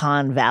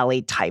Silicon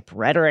Valley type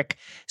rhetoric.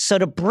 So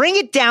to bring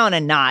it down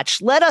a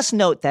notch, let us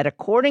note that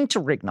according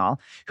to Rignall,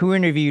 who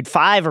interviewed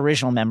 5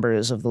 original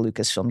members of the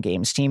Lucasfilm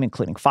Games team,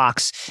 including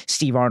Fox,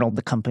 Steve Arnold,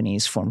 the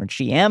company's former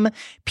GM,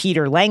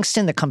 Peter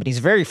Langston, the company's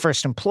very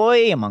first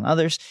employee, among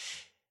others,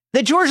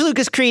 that George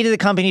Lucas created the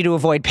company to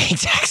avoid paying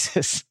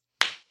taxes.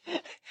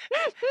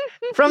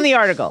 From the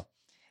article,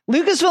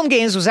 Lucasfilm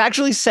Games was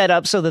actually set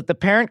up so that the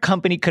parent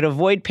company could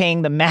avoid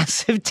paying the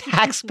massive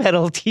tax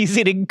penalties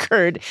it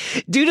incurred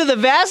due to the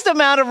vast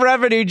amount of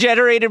revenue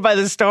generated by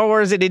the Star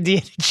Wars and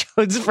Indiana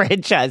Jones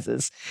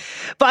franchises.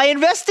 By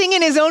investing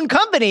in his own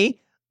company,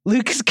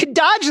 Lucas could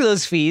dodge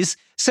those fees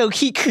So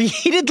he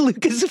created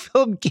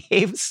Lucasfilm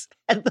Games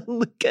and the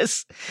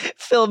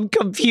Lucasfilm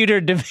Computer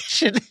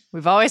Division.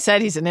 We've always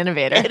said he's an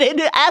innovator. An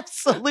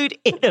absolute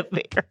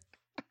innovator.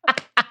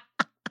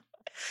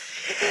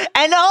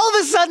 And all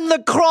of a sudden,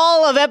 the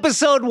crawl of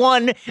episode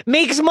 1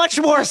 makes much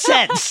more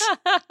sense.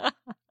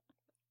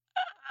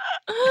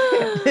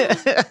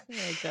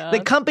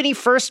 The company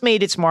first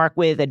made its mark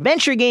with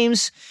adventure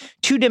games,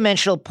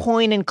 two-dimensional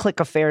point-and-click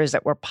affairs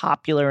that were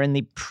popular in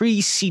the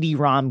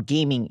pre-CD-ROM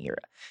gaming era.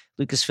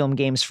 Lucasfilm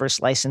Games' first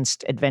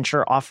licensed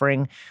adventure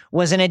offering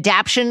was an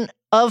adaptation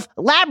of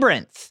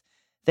Labyrinth,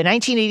 the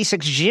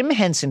 1986 Jim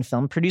Henson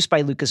film produced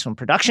by Lucasfilm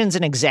Productions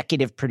and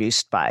executive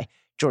produced by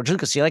George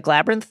Lucas. Do you like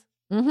Labyrinth?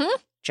 Mm-hmm.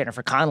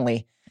 Jennifer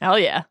Connelly. Hell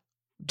yeah.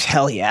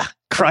 Hell yeah.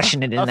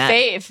 Crushing it in that.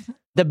 Fave.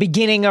 The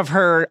beginning of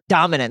her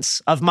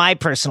dominance of my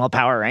personal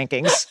power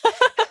rankings.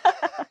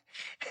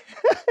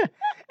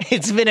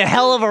 It's been a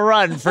hell of a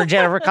run for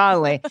Jennifer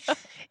Connelly.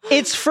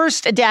 Its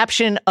first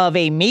adaptation of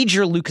a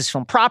major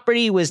Lucasfilm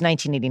property was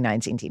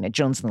 1989's Indiana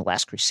Jones and the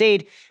Last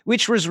Crusade,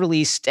 which was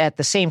released at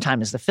the same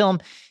time as the film.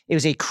 It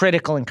was a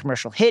critical and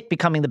commercial hit,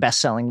 becoming the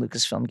best-selling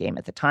Lucasfilm game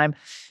at the time.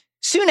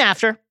 Soon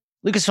after,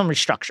 Lucasfilm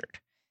restructured,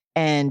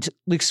 and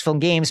Lucasfilm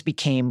Games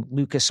became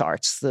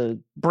LucasArts, the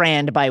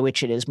brand by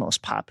which it is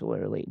most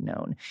popularly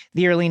known.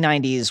 The early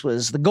 90s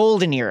was the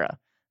golden era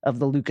of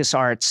the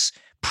LucasArts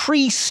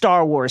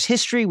pre-Star Wars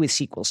history, with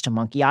sequels to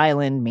Monkey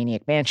Island,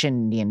 Maniac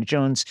Mansion, Indiana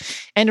Jones,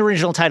 and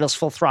original titles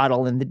Full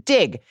Throttle and The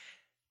Dig.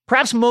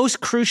 Perhaps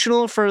most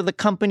crucial for the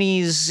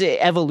company's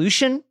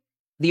evolution,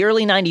 the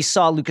early 90s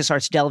saw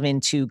LucasArts delve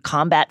into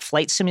combat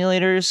flight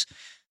simulators,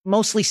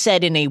 mostly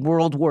set in a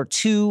World War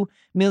II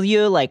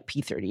milieu like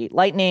P-38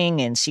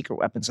 Lightning and Secret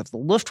Weapons of the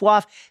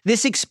Luftwaffe.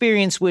 This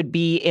experience would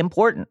be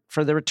important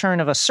for the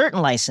return of a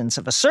certain license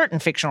of a certain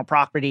fictional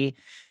property,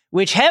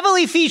 which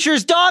heavily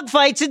features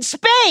dogfights in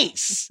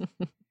space.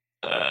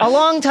 A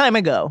long time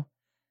ago,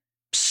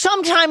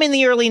 sometime in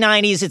the early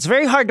 90s, it's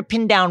very hard to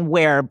pin down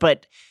where,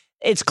 but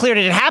it's clear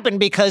that it happened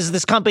because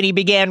this company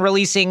began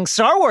releasing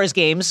Star Wars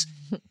games.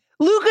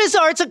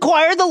 LucasArts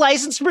acquired the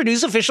license to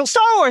produce official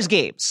Star Wars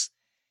games.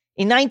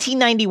 In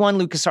 1991,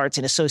 LucasArts,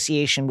 in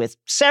association with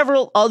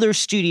several other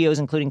studios,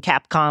 including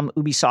Capcom,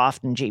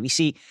 Ubisoft, and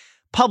JVC,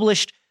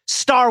 published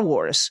Star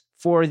Wars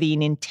for the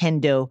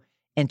Nintendo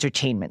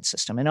Entertainment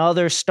System, and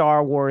other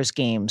Star Wars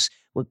games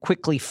would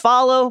quickly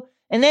follow.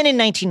 And then in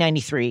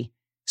 1993,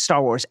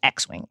 Star Wars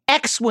X-Wing.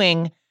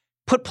 X-Wing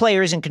put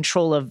players in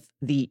control of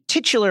the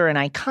titular and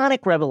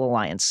iconic Rebel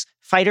Alliance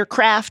fighter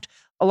craft,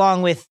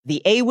 along with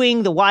the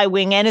A-Wing, the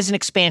Y-Wing, and as an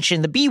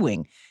expansion, the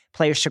B-Wing.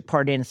 Players took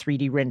part in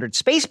 3D rendered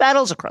space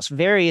battles across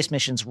various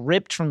missions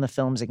ripped from the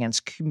films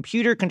against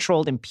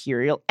computer-controlled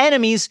Imperial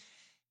enemies.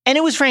 And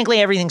it was frankly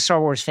everything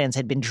Star Wars fans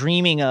had been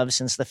dreaming of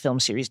since the film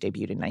series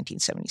debuted in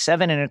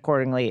 1977, and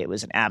accordingly, it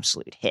was an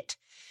absolute hit.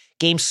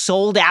 Game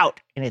sold out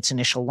in its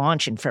initial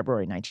launch in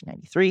February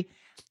 1993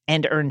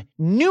 and earned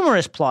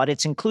numerous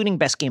plaudits, including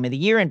Best Game of the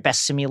Year and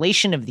Best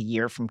Simulation of the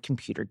Year from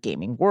Computer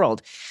Gaming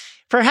World.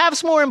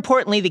 Perhaps more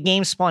importantly, the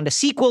game spawned a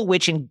sequel,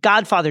 which in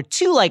Godfather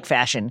 2-like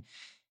fashion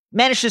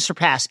managed to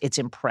surpass its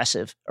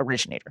impressive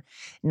originator.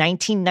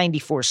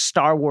 1994's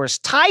Star Wars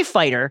TIE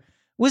Fighter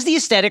was the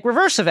aesthetic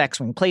reverse of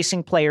X-Wing,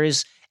 placing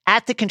players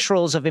at the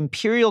controls of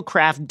Imperial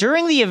craft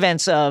during the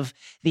events of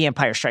The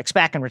Empire Strikes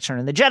Back and Return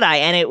of the Jedi,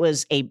 and it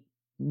was a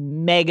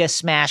mega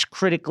smash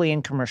critically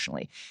and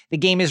commercially. The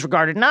game is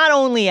regarded not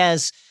only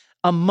as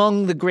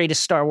among the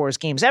greatest Star Wars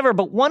games ever,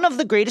 but one of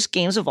the greatest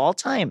games of all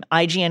time.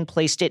 IGN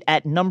placed it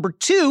at number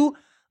 2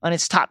 on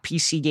its top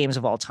PC games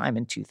of all time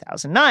in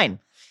 2009.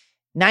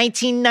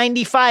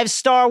 1995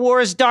 Star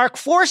Wars Dark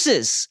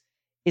Forces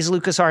is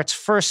LucasArts'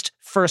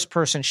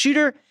 first-person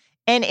shooter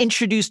and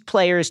introduced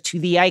players to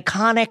the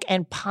iconic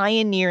and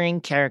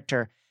pioneering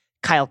character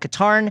Kyle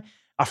Katarn,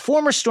 a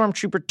former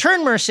stormtrooper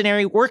turned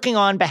mercenary working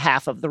on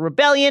behalf of the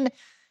rebellion.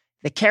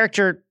 The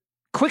character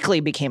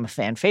quickly became a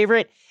fan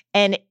favorite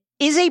and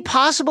is a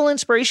possible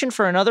inspiration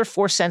for another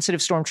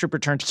Force-sensitive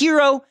stormtrooper turned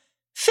hero,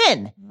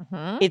 Finn.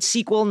 Its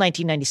sequel,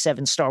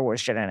 1997 Star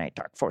Wars Jedi Knight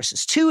Dark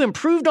Forces 2,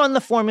 improved on the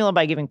formula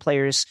by giving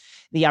players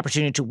the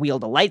opportunity to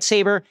wield a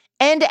lightsaber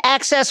and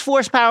access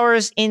Force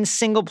powers in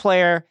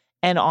single-player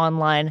and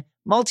online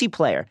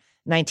multiplayer.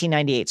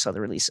 1998 saw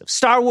the release of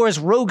Star Wars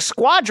Rogue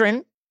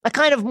Squadron, a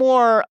kind of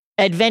more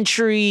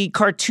adventure-y,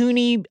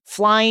 cartoony,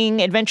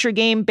 flying adventure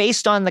game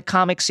based on the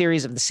comic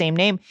series of the same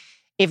name.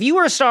 If you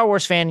were a Star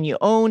Wars fan and you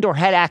owned or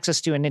had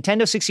access to a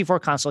Nintendo 64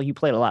 console, you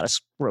played a lot of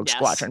Rogue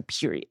Squadron,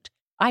 period.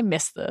 I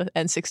miss the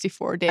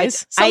N64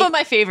 days. Some of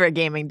my favorite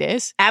gaming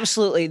days.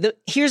 Absolutely.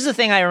 Here's the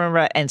thing I remember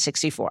at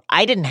N64.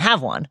 I didn't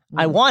have one.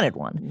 I wanted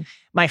one.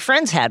 My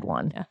friends had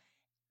one. Yeah.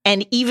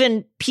 And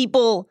even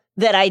people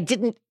that I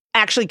didn't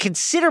actually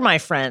consider my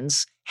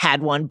friends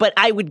had one, but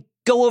I would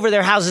go over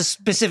their houses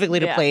specifically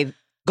to play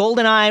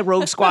GoldenEye,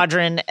 Rogue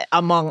Squadron,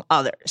 among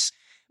others.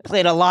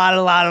 Played a lot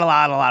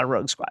of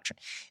Rogue Squadron.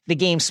 The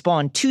game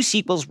spawned 2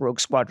 sequels, Rogue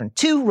Squadron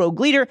 2,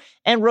 Rogue Leader,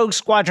 and Rogue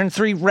Squadron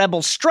 3,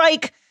 Rebel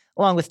Strike.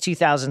 along with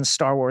 2000's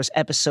Star Wars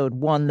Episode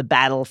 1, The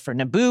Battle for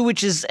Naboo,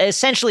 which is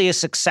essentially a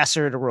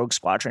successor to Rogue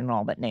Squadron in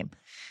all but name.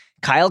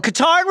 Kyle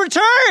Katarn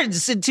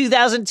returns in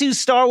 2002's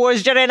Star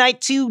Wars Jedi Knight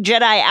 2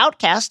 Jedi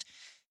Outcast,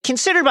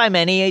 considered by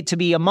many to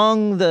be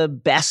among the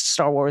best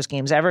Star Wars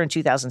games ever. In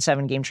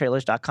 2007,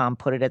 GameTrailers.com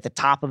put it at the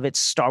top of its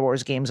Star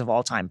Wars games of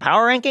all time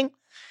power ranking.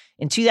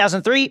 In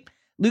 2003,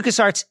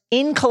 LucasArts,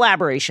 in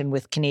collaboration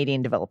with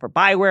Canadian developer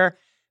BioWare,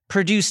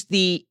 produced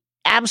the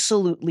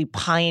absolutely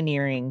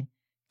pioneering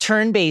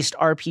turn-based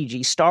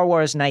RPG Star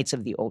Wars Knights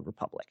of the Old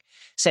Republic.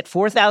 Set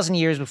 4,000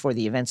 years before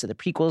the events of the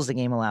prequels, the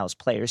game allows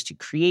players to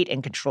create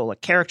and control a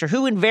character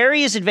who, in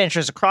various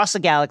adventures across the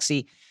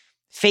galaxy,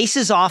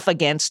 faces off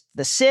against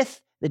the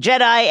Sith, the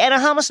Jedi, and a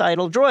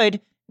homicidal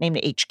droid named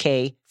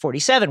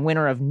HK-47,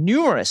 winner of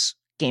numerous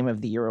Game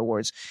of the Year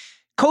awards.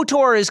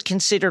 KOTOR is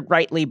considered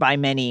rightly by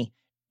many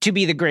to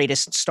be the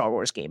greatest Star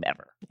Wars game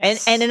ever.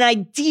 Yes. And an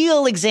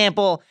ideal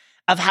example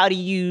of how to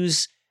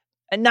use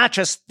not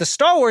just the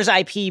Star Wars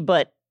IP,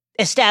 but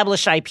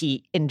established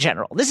IP in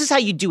general. This is how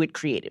you do it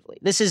creatively.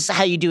 This is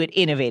how you do it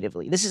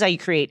innovatively. This is how you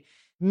create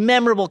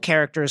memorable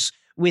characters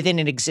within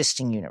an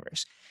existing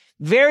universe.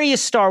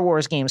 Various Star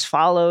Wars games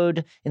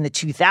followed in the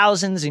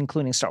 2000s,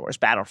 including Star Wars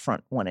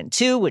Battlefront 1 and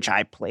 2, which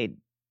I played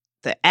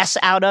the shit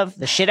out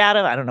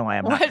of. I don't know why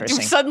I'm not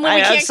cursing. Suddenly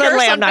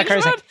I'm not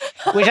cursing.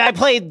 Which I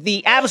played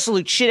the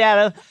absolute shit out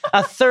of.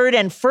 A third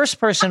and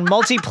first-person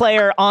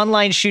multiplayer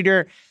online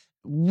shooter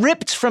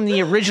ripped from the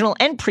original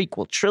and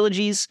prequel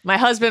trilogies. My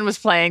husband was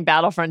playing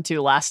Battlefront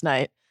 2 last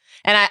night,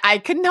 and I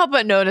couldn't help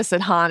but notice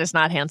that Han is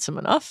not handsome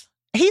enough.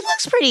 He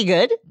looks pretty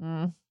good.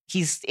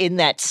 He's in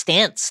that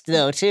stance,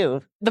 though,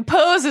 too. The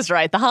pose is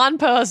right. The Han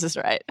pose is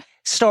right.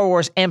 Star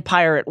Wars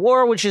Empire at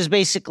War, which is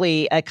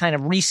basically a kind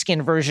of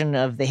reskin version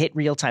of the hit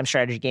real-time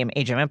strategy game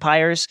Age of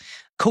Empires,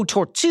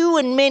 KOTOR 2,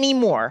 and many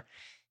more.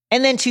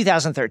 And then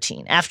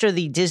 2013, after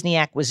the Disney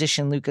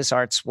acquisition,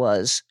 LucasArts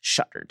was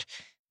shuttered,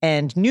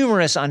 and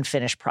numerous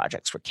unfinished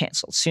projects were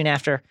canceled. Soon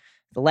after,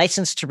 the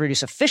license to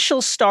produce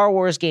official Star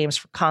Wars games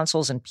for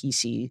consoles and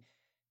PC,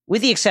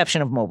 with the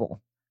exception of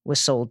mobile, was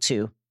sold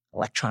to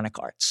Electronic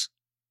Arts,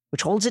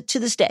 which holds it to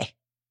this day.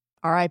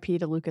 R.I.P.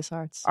 to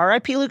LucasArts.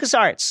 R.I.P.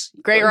 LucasArts.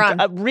 Great run.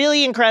 A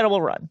really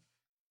incredible run.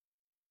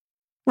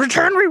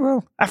 Return we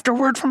will, after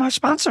word from our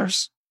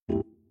sponsors.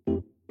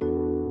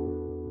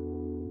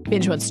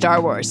 Binge Mode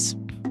Star Wars.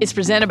 It's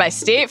presented by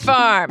State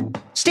Farm.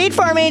 State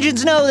Farm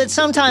agents know that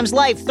sometimes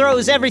life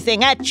throws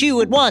everything at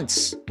you at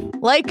once.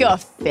 Like a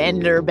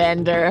fender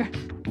bender.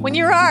 When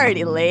you're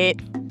already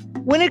late.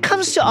 When it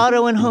comes to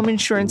auto and home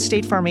insurance,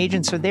 State Farm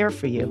agents are there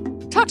for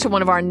you. Talk to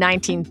one of our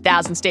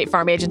 19,000 State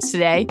Farm agents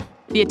today,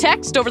 via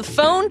text, over the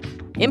phone,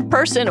 in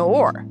person,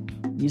 or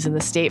using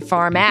the State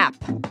Farm app.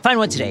 Find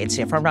one today at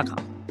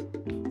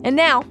statefarm.com. And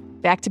now,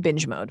 back to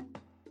Binge Mode.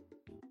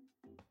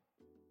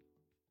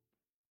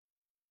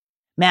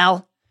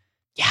 Mal,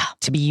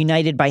 to be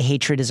united by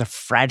hatred is a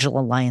fragile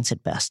alliance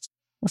at best.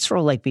 Let's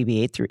roll like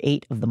BB-8 through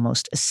 8 of the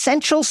most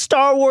essential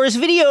Star Wars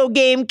video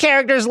game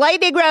characters,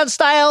 lightning round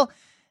style,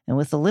 and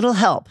with a little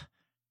help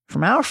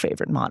from our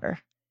favorite modder,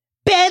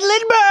 Ben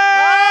Lindbergh!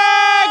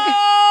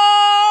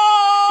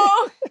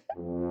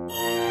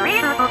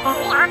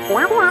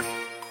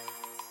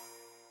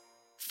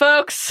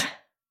 Folks,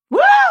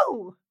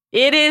 woo!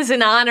 It is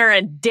an honor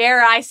and,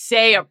 dare I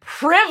say, a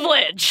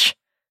privilege.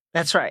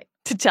 That's right.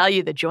 To tell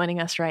you that joining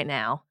us right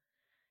now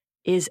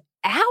is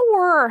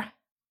I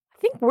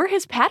think we're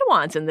his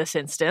Padawans in this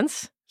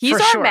instance. He's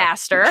For our sure.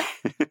 master.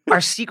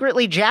 Our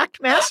secretly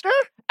jacked master?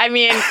 I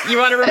mean, you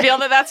want to reveal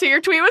that that's who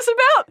your tweet was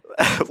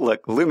about?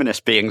 Look, luminous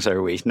beings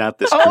are we, not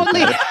this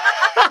only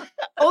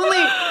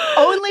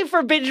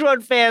for Binge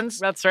Mode fans.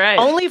 That's right.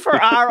 Only for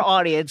our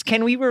audience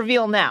can we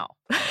reveal now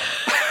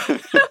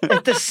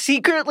that the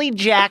secretly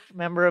jacked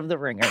member of the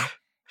Ringer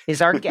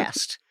is our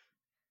guest,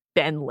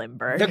 Ben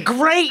Lindbergh. the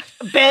great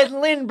Ben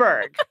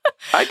Lindbergh.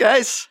 Hi,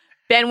 guys.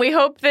 Ben, we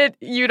hope that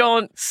you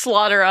don't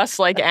slaughter us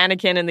like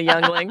Anakin and the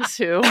younglings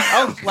who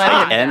let him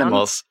down.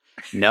 Animals.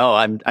 No,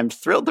 I'm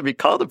thrilled to be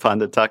called upon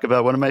to talk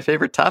about one of my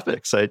favorite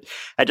topics. I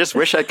just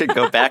wish I could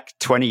go back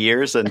 20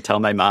 years and tell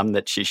my mom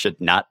that she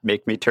should not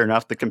make me turn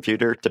off the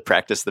computer to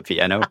practice the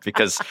piano,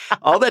 because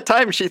all that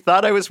time she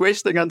thought I was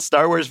wasting on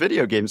Star Wars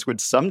video games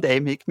would someday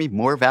make me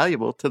more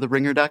valuable to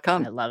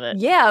theringer.com. I love it.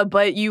 Yeah,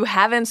 but you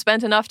haven't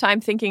spent enough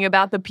time thinking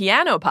about the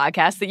piano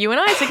podcast that you and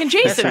Isaac and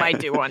Jason might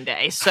do one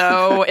day.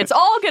 So it's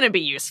all going to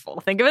be useful.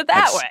 Think of it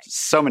that way.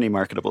 So many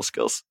marketable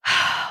skills.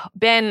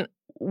 Ben,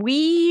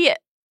 we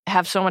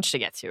have so much to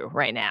get to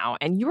right now,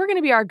 and you are going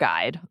to be our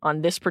guide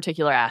on this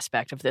particular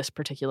aspect of this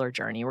particular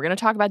journey. We're going to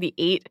talk about the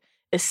 8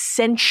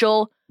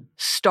 essential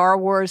Star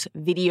Wars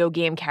video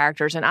game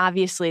characters, and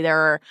obviously there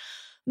are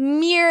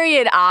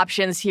myriad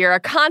options here, a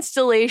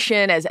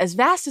constellation as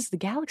vast as the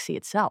galaxy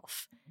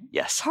itself.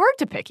 Yes. It's hard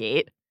to pick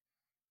 8.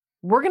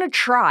 We're going to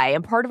try,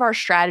 and part of our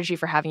strategy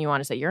for having you on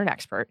is that you're an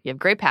expert. You have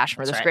great passion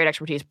for this, great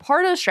expertise.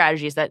 Part of the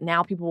strategy is that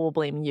now people will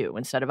blame you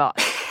instead of us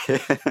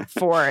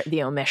for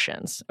the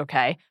omissions,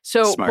 okay?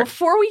 So Smart.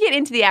 Before we get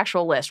into the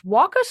actual list,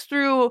 walk us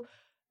through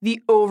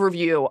the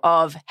overview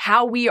of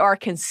how we are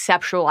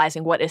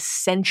conceptualizing what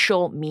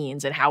essential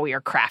means and how we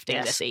are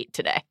crafting this 8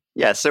 today.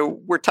 Yeah, so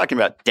we're talking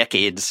about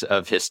decades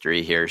of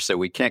history here, so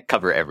we can't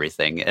cover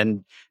everything.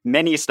 And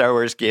many Star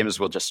Wars games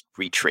will just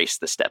retrace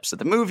the steps of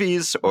the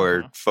movies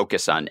or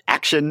focus on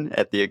action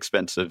at the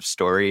expense of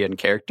story and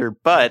character.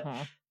 But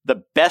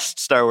the best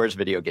Star Wars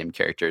video game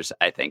characters,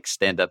 I think,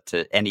 stand up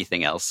to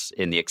anything else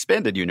in the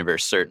expanded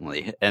universe,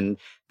 certainly. And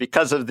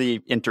because of the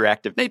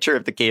interactive nature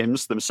of the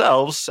games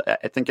themselves,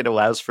 I think it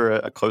allows for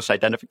a close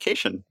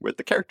identification with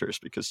the characters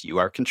because you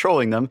are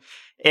controlling them,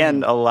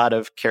 and a lot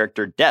of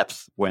character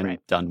depth when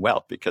done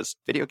well, because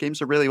video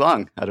games are really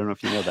long. I don't know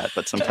if you know that,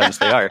 but sometimes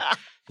they are.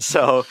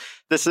 So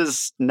this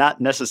is not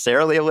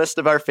necessarily a list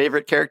of our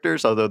favorite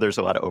characters, although there's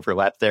a lot of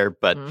overlap there.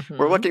 But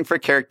we're looking for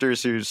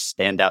characters who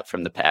stand out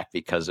from the pack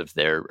because of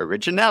their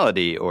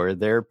originality or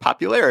their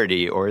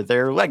popularity or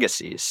their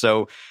legacy.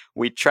 So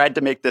we tried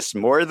to make this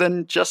more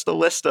than just a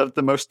list of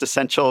the most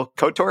essential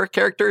KOTOR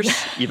characters,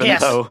 even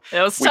though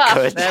it was we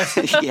tough.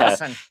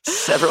 could.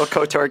 Several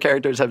KOTOR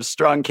characters have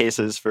strong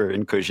cases for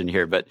inclusion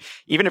here. But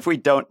even if we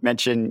don't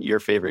mention your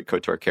favorite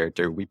KOTOR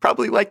character, we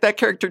probably like that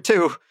character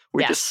too.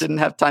 We just didn't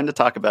have time to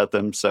talk about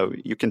them, so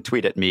you can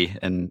tweet at me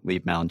and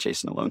leave Mal and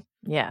Jason alone.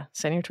 Yeah,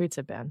 send your tweets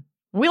at Ben.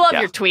 We love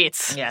your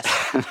tweets. Yes.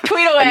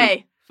 Tweet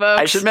away,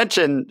 folks. I should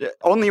mention,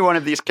 only one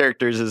of these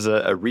characters is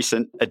a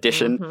recent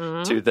addition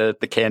to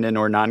the canon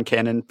or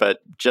non-canon,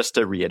 but just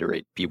to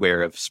reiterate,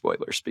 beware of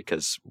spoilers,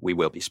 because we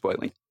will be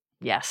spoiling.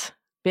 Yes.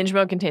 Binge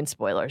mode contains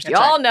spoilers. That's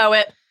Y'all know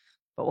it,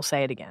 but we'll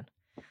say it again.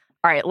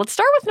 All right, let's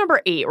start with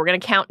number 8. We're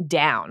going to count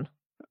down.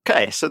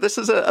 Okay, so this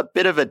is a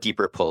bit of a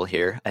deeper pull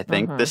here, I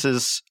think.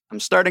 I'm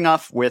starting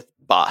off with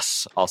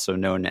Boss, also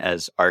known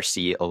as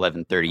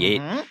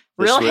RC-1138.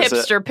 Real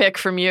hipster pick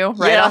from you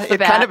right off the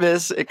bat.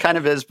 It kind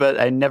of is, but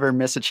I never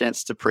miss a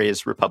chance to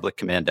praise Republic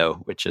Commando,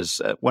 which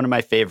is one of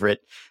my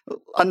favorite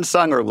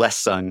unsung or less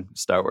sung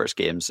Star Wars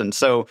games. And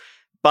so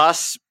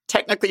Boss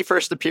technically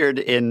first appeared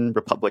in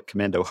Republic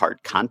Commando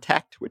Hard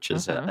Contact, which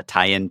is a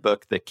tie-in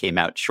book that came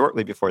out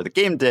shortly before the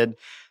game did.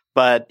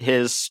 But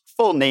his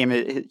full name,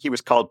 he was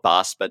called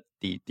Boss, but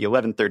the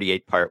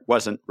 1138 part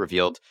wasn't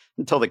revealed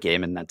until the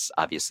game, and that's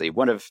obviously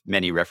one of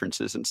many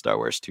references in Star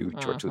Wars to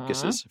George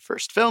Lucas's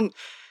first film.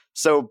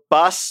 So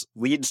Boss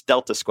leads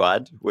Delta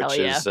Squad, which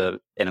is an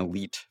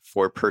elite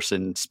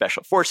 4-person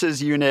special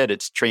forces unit.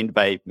 It's trained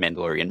by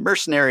Mandalorian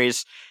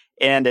mercenaries,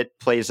 and it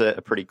plays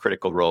a pretty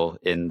critical role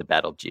in the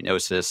Battle of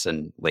Geonosis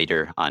and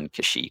later on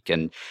Kashyyyk.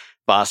 And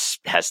Boss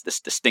has this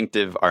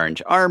distinctive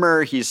orange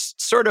armor. He's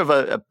sort of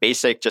a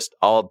basic, just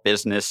all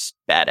business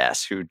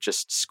badass who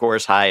just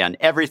scores high on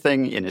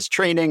everything in his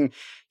training.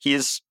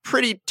 He's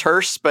pretty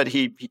terse, but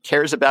he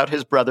cares about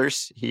his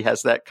brothers. He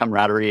has that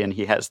camaraderie and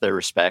he has their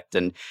respect.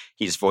 And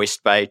he's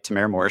voiced by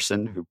Tamara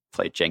Morrison, who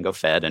played Jango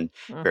Fett and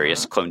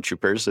various clone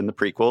troopers in the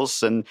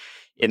prequels. And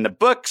in the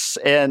books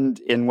and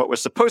in what was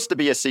supposed to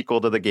be a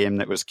sequel to the game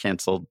that was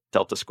canceled,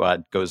 Delta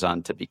Squad goes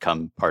on to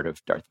become part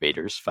of Darth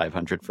Vader's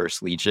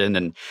 501st Legion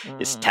and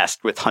is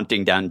tasked with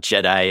hunting down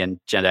Jedi and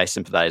Jedi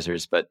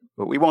sympathizers. But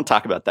we won't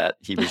talk about that.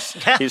 He was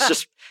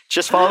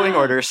just following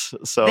orders,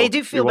 so they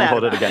do feel we won't bad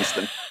hold it against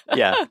him.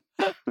 Yeah.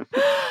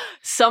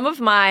 Some of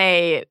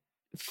my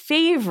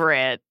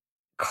favorite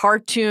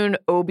cartoon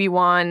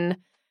Obi-Wan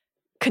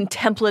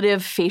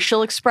contemplative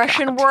facial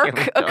expression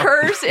work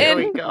occurs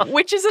in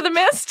Witches of the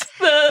Mist,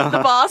 the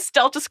Boss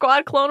Delta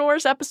Squad Clone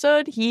Wars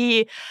episode.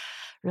 He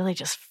really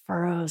just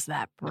furrows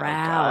that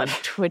brow and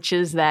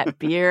twitches that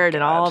beard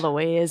in all the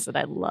ways that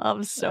I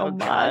love so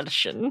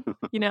much. And,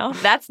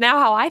 that's now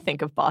how I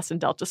think of Boss and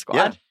Delta Squad.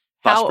 Yeah.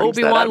 How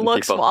Obi-Wan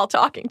looks while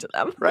talking to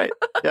them. Right.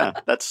 Yeah,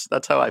 that's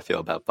how I feel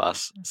about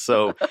Boss.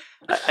 So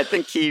I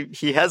think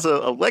he has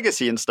a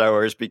legacy in Star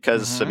Wars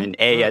because,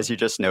 as you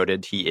just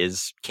noted, he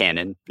is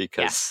canon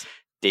because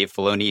Dave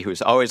Filoni,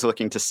 who's always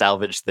looking to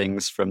salvage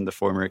things from the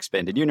former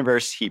expanded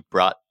universe, he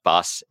brought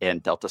Boss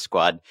and Delta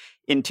Squad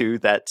into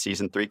that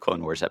Season 3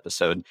 Clone Wars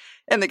episode.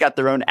 And they got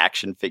their own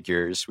action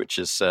figures, which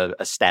is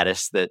a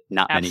status that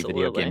not many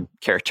video game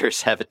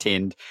characters have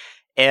attained.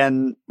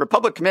 And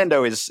Republic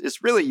Commando is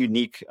really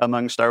unique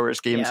among Star Wars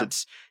games. Yeah.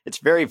 It's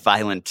very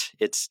violent.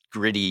 It's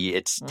gritty.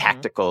 It's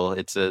tactical.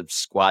 It's a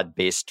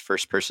squad-based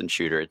first-person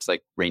shooter. It's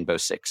like Rainbow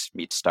Six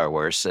meets Star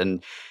Wars.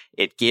 And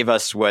it gave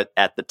us what,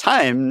 at the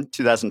time,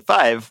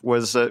 2005,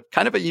 was a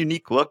kind of a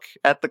unique look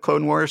at the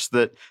Clone Wars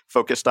that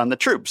focused on the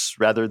troops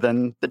rather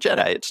than the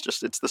Jedi.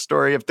 It's the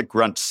story of the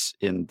grunts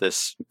in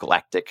this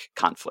galactic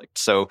conflict.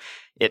 So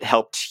it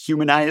helped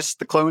humanize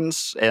the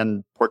clones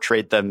and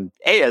portrayed them,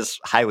 A, as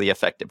highly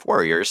effective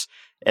warriors,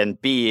 and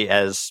B,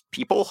 as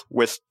people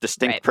with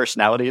distinct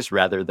personalities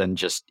rather than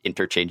just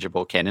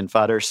interchangeable cannon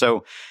fodder.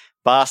 So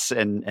Boss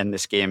and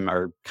this game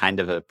are kind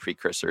of a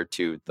precursor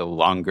to the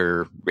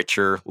longer,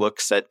 richer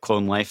looks at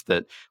clone life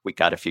that we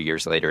got a few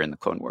years later in the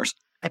Clone Wars.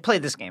 I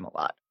played this game a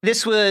lot.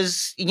 This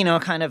was,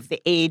 kind of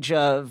the age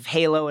of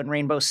Halo and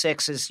Rainbow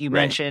Six, as you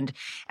mentioned.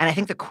 And I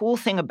think the cool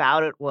thing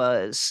about it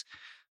was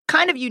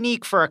kind of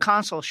unique for a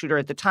console shooter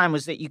at the time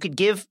was that you could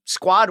give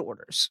squad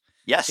orders.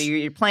 Yes. So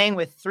you're playing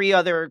with 3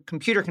 other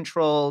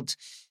computer-controlled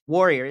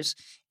warriors,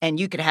 and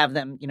you could have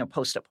them,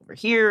 post up over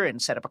here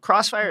and set up a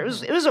crossfire.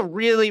 It was a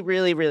really,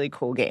 really, really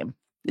cool game.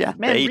 Yeah,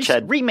 Man, they each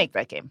had remake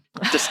that game.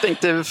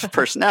 distinctive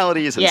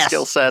personalities and Yes.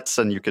 skill sets,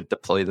 and you could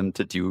deploy them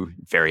to do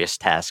various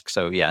tasks.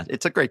 So yeah,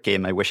 it's a great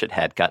game. I wish it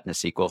had gotten a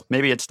sequel.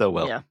 Maybe it still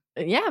will. Yeah.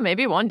 Yeah,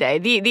 maybe one day.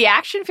 The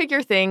action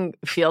figure thing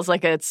feels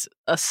like it's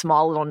a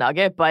small little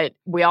nugget, but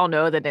we all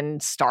know that in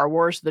Star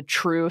Wars, the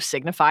true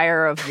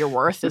signifier of your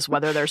worth is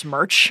whether there's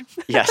merch.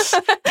 Yes.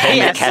 Can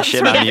they cash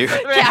in on you?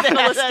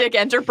 Capitalistic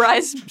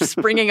enterprise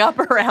springing up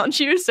around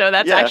you. So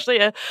that's actually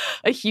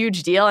a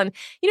huge deal. And,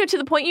 to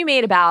the point you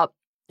made about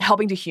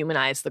helping to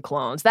humanize the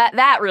clones,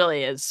 that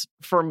really is,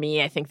 for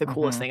me, I think the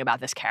coolest thing about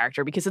this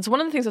character, because it's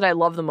one of the things that I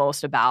love the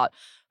most about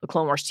the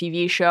Clone Wars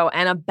TV show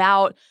and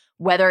about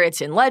whether it's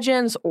in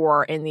Legends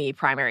or in the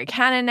primary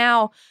canon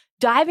now,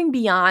 diving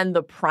beyond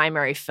the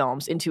primary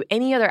films into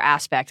any other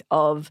aspect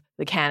of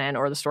the canon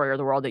or the story or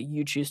the world that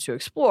you choose to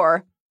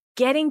explore,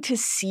 getting to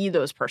see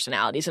those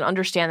personalities and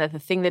understand that the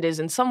thing that is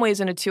in some ways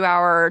in a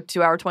 2-hour,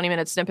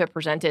 20-minute snippet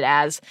presented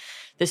as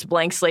this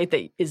blank slate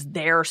that is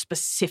there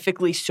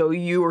specifically so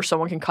you or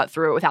someone can cut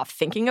through it without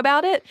thinking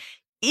about it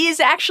is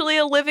actually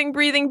a living,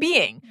 breathing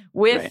being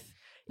with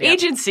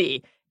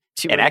agency.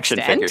 And action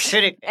figures.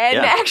 And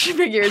action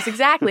figures,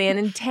 exactly, and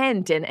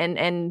intent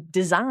and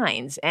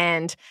designs.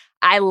 And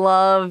I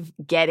love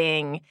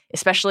getting,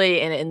 especially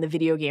in the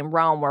video game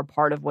realm, where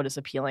part of what is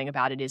appealing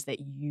about it is that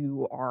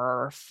you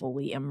are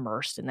fully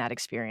immersed in that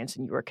experience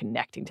and you are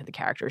connecting to the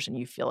characters and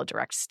you feel a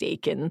direct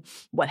stake in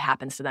what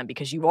happens to them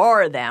because you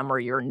are them or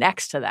you're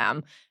next to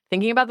them.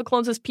 Thinking about the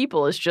clones as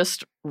people is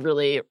just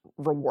really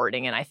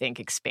rewarding and I think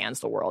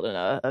expands the world in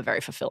a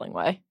very fulfilling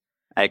way.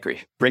 I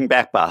agree. Bring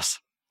back Boss.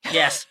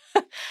 Yes.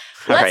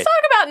 Let's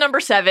talk about number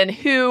 7,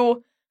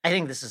 who... I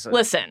think this is...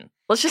 Listen,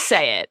 let's just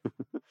say it.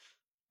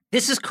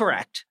 This is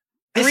correct.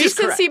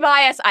 Recency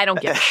bias, I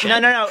don't give a shit.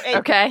 No.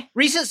 Okay?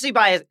 Recency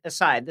bias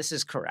aside, this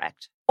is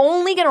correct.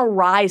 Only going to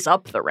rise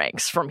up the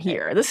ranks from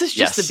here. This is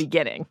just the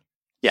beginning.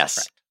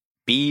 Yes.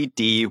 Correct.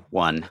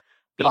 BD1.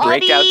 The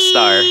breakout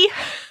star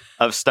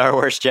of Star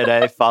Wars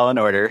Jedi Fallen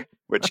Order,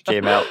 which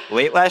came out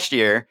late last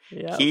year.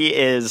 Yep. He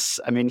is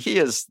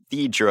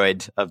the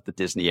droid of the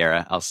Disney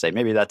era, I'll say.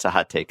 Maybe that's a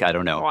hot take. I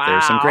don't know. Wow.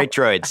 There's some great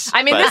droids.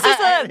 I mean,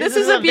 this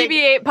is a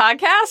BB-8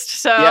 podcast,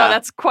 so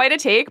that's quite a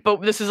take,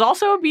 but this is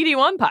also a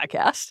BD1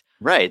 podcast.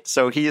 Right.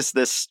 So he's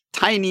this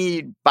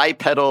tiny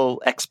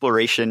bipedal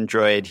exploration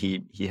droid.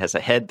 He has a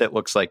head that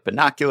looks like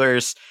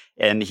binoculars,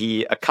 and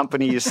he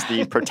accompanies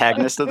the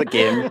protagonist of the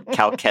game,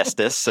 Cal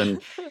Kestis,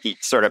 and he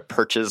sort of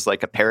perches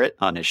like a parrot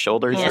on his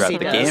shoulder throughout the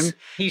game.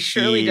 He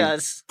surely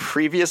does.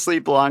 Previously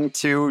belonged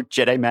to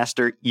Jedi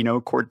Master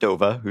Eno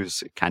Cordova,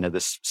 who's kind of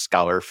this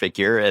scholar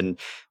figure, and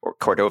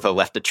Cordova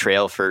left a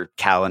trail for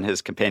Cal and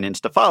his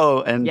companions to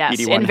follow, and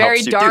BD1 in very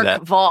helps you dark do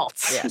that.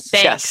 vaults. Yes.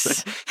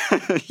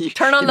 Thanks.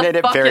 Turn on the made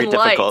it fucking very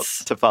difficult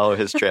lights. to follow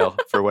his trail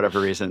for whatever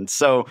reason.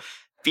 So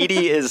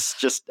BD is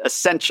just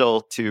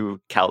essential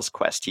to Cal's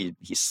quest. He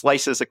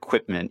slices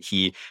equipment.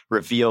 He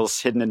reveals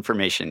hidden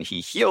information.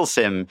 He heals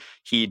him.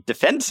 He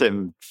defends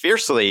him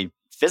fiercely.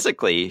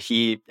 Physically,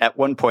 he, at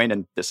one point,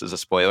 and this is a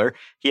spoiler,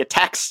 he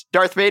attacks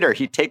Darth Vader.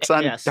 He takes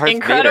on Darth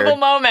Incredible Vader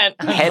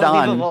moment. head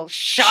on,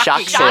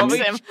 Shocks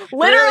him.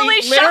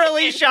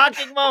 Literally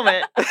shocking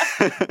moment.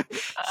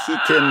 He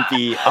can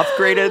be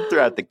upgraded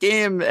throughout the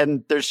game,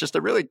 and there's just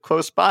a really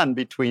close bond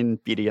between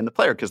BD and the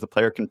player because the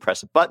player can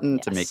press a button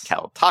to make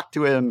Cal talk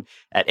to him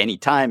at any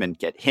time and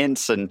get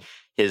hints, and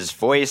his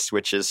voice,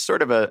 which is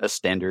sort of a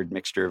standard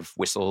mixture of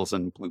whistles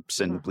and bloops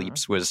and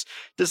bleeps, was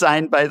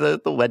designed by the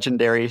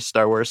legendary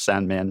Star Wars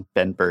sound man,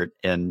 Ben Burt.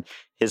 And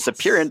his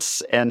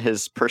appearance and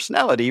his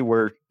personality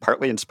were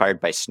partly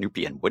inspired by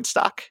Snoopy and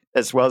Woodstock,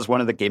 as well as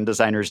one of the game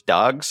designer's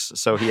dogs.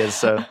 So he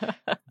has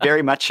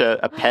very much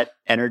a pet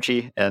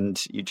energy,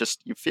 and you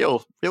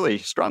feel really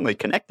strongly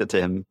connected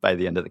to him by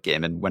the end of the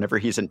game. And whenever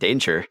he's in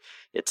danger,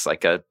 it's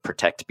like a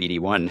protect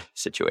BD1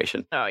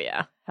 situation. Oh,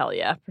 yeah. Hell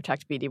yeah.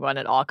 Protect BD1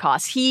 at all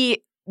costs.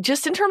 He,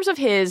 just in terms of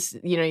his,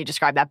 you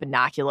described that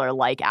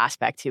binocular-like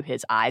aspect to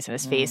his eyes and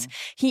his face.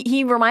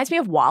 He reminds me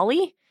of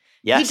Wall-E.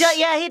 Yes.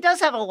 He does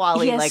have a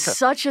Wall-E. He has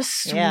such a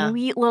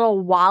sweet little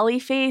Wall-E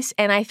face.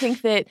 And I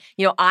think that,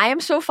 I am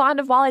so fond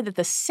of Wall-E that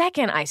the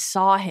second I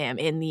saw him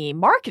in the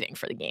marketing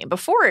for the game,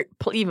 before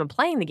even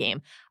playing the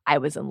game, I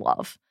was in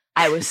love.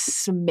 I was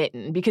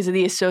smitten because of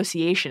the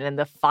association and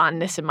the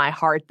fondness in my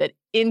heart that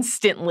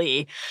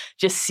instantly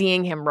just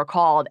seeing him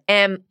recalled.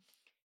 And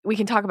we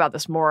can talk about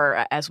this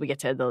more as we get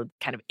to the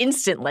kind of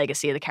instant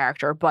legacy of the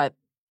character, but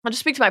I'll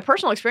just speak to my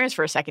personal experience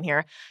for a second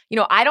here.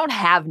 I don't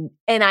have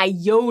an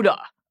iota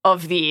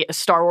of the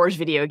Star Wars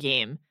video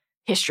game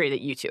history that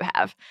you two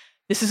have.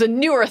 This is a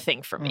newer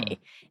thing for me.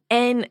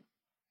 And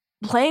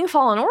playing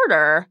Fallen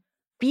Order,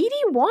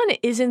 BD1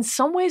 is in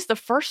some ways the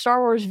first Star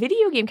Wars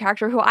video game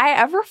character who I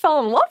ever fell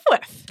in love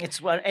with.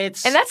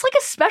 And that's like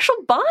a special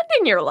bond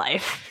in your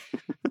life.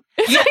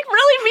 It's like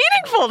really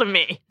meaningful to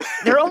me.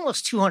 There are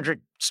almost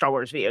 200 Star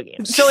Wars video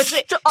games. So it's So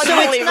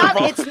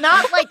it's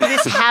not like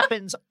this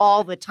happens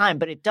all the time,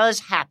 but it does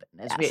happen,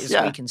 as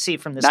we can see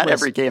from this Not list.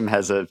 every game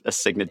has a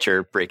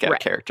signature breakout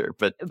character,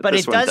 but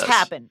it does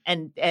happen,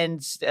 and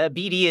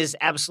BD is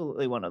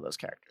absolutely one of those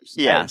characters.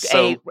 Yeah,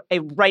 a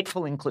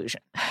rightful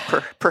inclusion.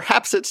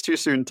 Perhaps it's too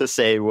soon to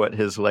say what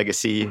his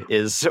legacy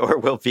is or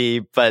will be,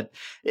 but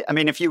I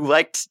mean, if you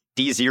liked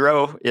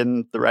D0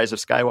 in The Rise of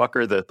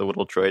Skywalker, the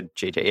little droid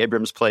J.J.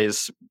 Abrams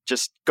plays,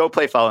 just go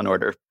play Fallen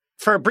Order.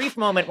 For a brief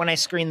moment when I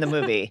screened the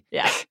movie,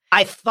 Yeah.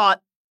 I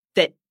thought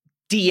that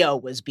Dio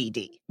was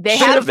BD. They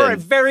Should have have for been. a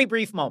very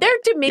brief moment.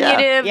 They're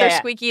diminutive, Yeah. they're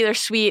squeaky, they're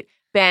sweet.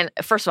 Ben,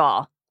 first of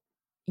all,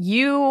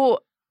 you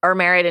are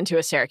married into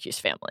a Syracuse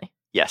family.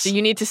 Yes. So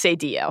you need to say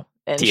Dio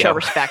and Dio. show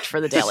respect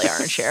for the Daily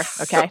Orange here.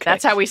 Okay?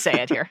 That's how we say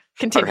it here.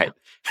 Continue.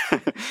 All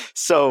right.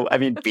 So, I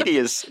mean, BD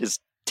is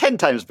 10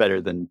 times better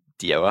than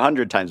Dio,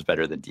 100 times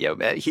better than Dio.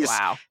 He's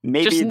Wow.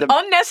 maybe Just the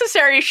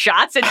unnecessary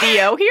shots at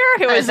Dio here,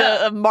 who is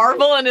a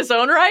marvel in his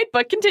own right,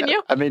 but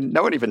continue. I mean,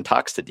 no one even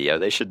talks to Dio.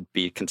 They should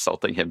be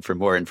consulting him for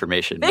more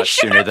information They much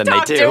should sooner have than they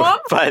talked to do. him.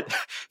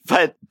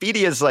 But BD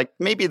is like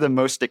maybe the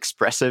most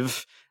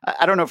expressive.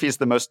 I don't know if he's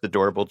the most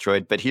adorable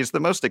droid, but he's the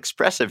most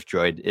expressive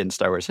droid in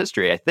Star Wars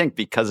history, I think,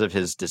 because of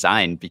his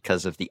design,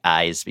 because of the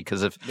eyes,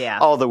 because of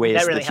all the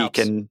ways that he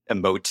can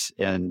emote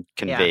and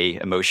convey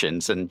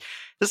emotions. And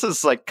this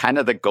is like kind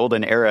of the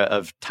golden era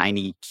of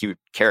tiny, cute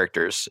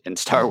characters in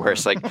Star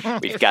Wars. Like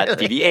we've got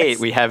BB-8,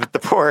 we have the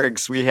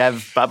Porgs, we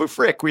have Babu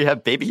Frick, we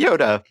have Baby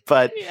Yoda,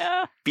 but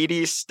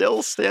BD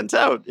still stands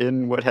out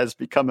in what has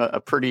become a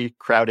pretty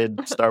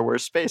crowded Star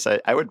Wars space.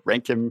 I would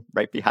rank him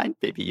right behind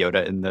Baby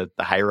Yoda in the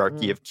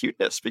hierarchy of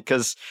cuteness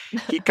because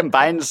he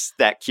combines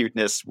that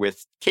cuteness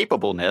with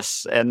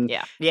capableness and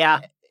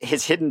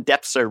his hidden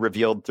depths are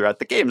revealed throughout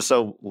the game.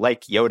 So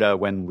like Yoda,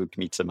 when Luke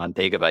meets him on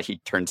Dagobah, he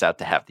turns out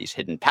to have these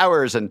hidden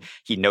powers and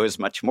he knows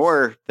much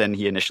more than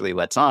he initially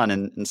lets on.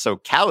 And so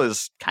Cal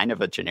is kind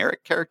of a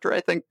generic character, I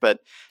think,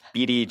 but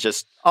BD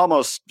just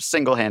almost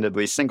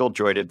single-handedly,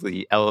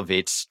 single-droidedly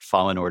elevates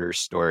Fallen Order's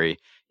story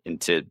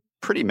into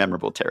pretty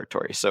memorable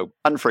territory. So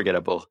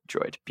unforgettable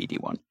droid,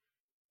 BD1.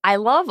 I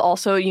love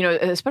also,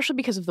 especially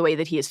because of the way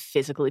that he is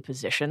physically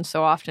positioned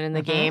so often in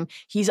the game.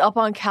 He's up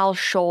on Cal's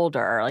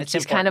shoulder. Like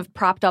he's kind of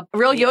propped up.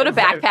 Real Yoda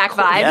backpack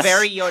vibes.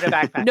 Very Yoda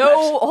backpack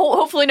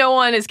Hopefully no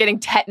one is getting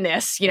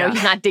tetanus.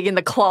 He's not digging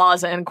the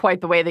claws in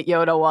quite the way that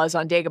Yoda was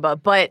on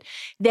Dagobah. But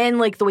then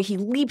like the way he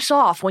leaps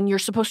off when you're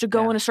supposed to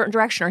go in a certain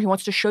direction or he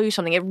wants to show you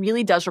something, it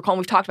really does recall, and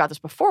we've talked about this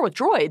before with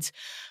droids,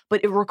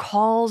 but it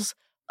recalls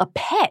a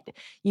pet,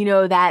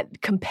 that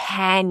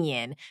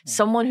companion,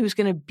 someone who's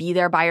going to be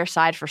there by your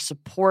side for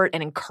support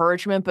and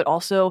encouragement, but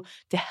also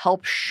to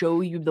help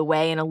show you the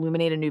way and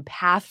illuminate a new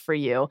path for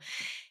you.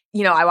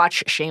 I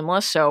watch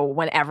Shameless, so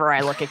whenever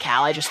I look at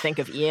Cal, I just think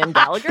of Ian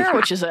Gallagher,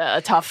 which is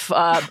a tough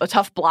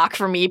block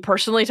for me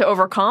personally to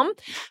overcome.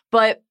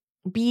 But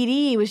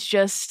BD was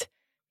just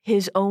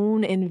his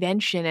own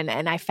invention.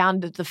 And I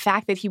found that the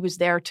fact that he was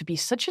there to be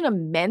such an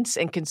immense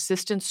and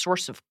consistent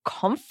source of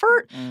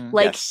comfort,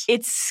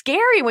 it's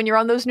scary when you're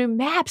on those new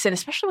maps. And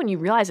especially when you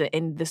realize it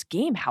in this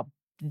game, how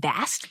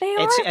vast they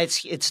are.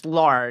 It's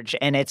large,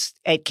 and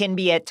it can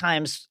be at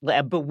times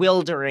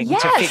bewildering to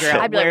Yes. figure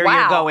out I'd be where like,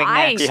 you're wow, going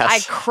next.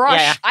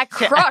 I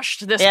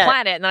crushed this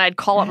planet, and then I'd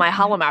call up my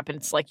holomap, and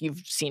it's like, you've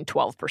seen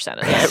 12%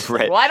 of this.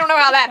 Right. Well, I don't know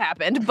how that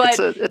happened, but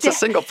it's a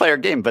single player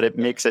game, but it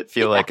makes it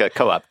feel like a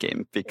co-op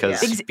game because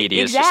BD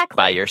is just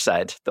by your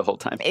side the whole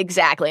time.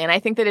 Exactly. And I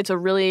think that it's a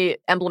really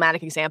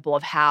emblematic example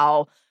of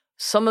how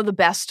some of the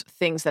best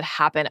things that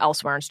happen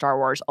elsewhere in Star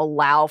Wars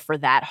allow for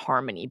that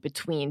harmony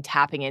between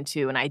tapping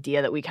into an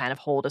idea that we kind of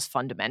hold as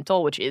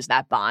fundamental, which is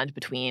that bond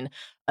between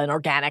an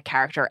organic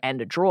character and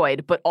a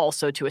droid, but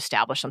also to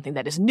establish something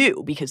that is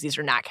new because these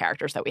are not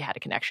characters that we had a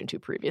connection to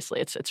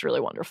previously. It's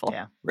really wonderful.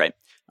 Yeah. Right.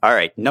 All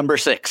right. Number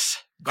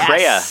 6,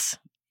 Yes. Kreia,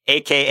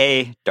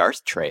 a.k.a.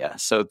 Darth Treya.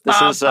 So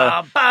this is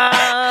a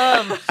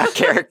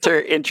character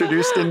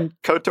introduced in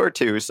KOTOR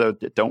 2, so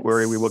don't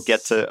worry, we will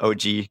get to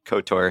OG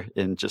KOTOR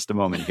in just a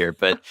moment here.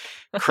 But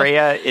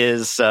Kreia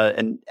is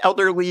an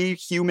elderly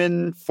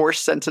human,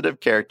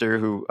 force-sensitive character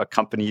who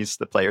accompanies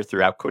the player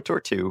throughout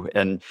KOTOR 2,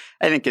 and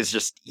I think is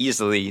just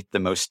easily the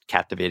most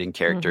captivating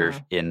character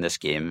in this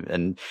game.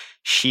 And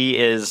she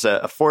is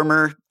a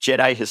former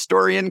Jedi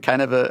historian,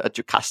 kind of a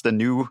Jocasta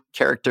Nu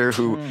character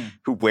who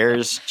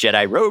wears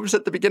Jedi robes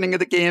at the beginning of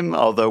the game,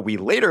 although we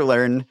later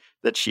learn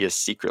that she is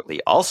secretly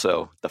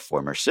also the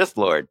former Sith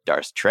Lord,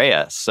 Darth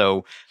Treya.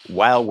 So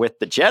while with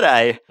the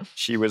Jedi,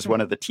 she was one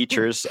of the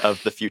teachers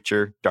of the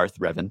future Darth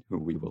Revan, who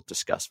we will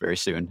discuss very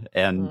soon.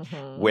 And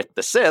with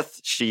the Sith,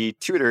 she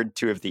tutored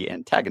two of the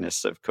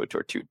antagonists of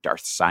KOTOR 2,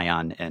 Darth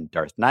Sion and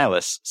Darth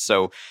Nihilus.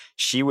 So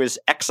she was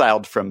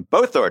exiled from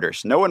both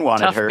orders. No one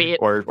wanted her,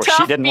 or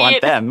she didn't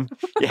want them.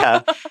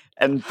 Yeah.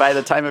 And by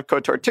the time of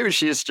KOTOR 2,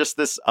 she is just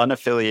this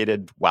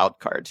unaffiliated wild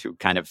card who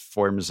kind of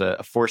forms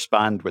a force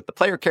bond with the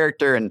player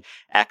character and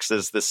acts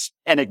as this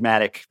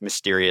enigmatic,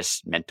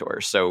 mysterious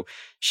mentor. So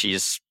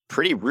she's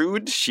pretty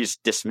rude. She's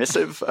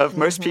dismissive of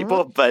most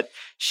people, but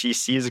she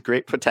sees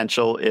great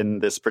potential in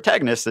this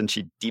protagonist and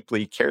she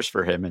deeply cares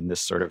for him in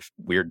this sort of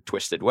weird,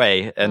 twisted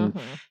way. And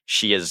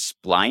she is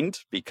blind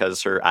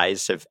because her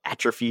eyes have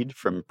atrophied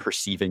from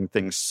perceiving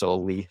things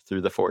solely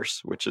through the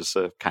Force, which is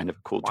a kind of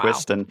a cool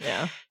twist. And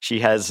she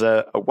has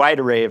a wide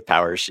array of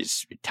powers.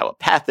 She's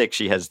telepathic.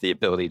 She has the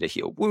ability to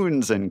heal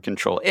wounds and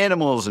control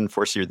animals and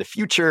foresee the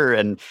future.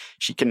 And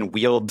she can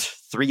wield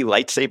 3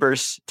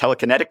 lightsabers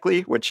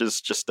telekinetically, which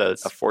is just a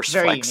Force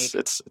Very flex. unique.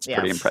 It's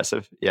pretty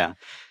impressive. Yeah.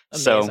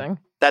 Amazing. So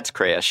that's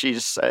Kreia.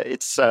 She's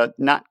it's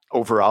not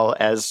overall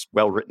as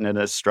well written and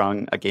as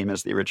strong a game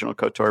as the original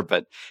KOTOR,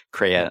 but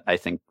Kreia, I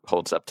think,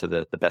 holds up to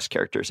the best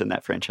characters in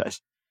that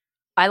franchise.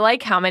 I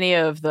like how many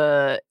of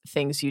the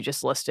things you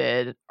just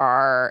listed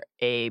are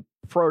a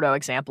proto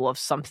example of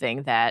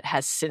something that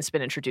has since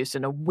been introduced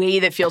in a way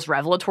that feels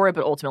revelatory,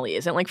 but ultimately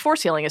isn't. Like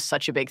Force healing is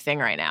such a big thing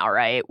right now,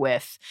 right?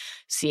 With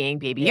seeing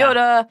Baby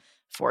Yoda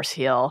Force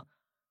heal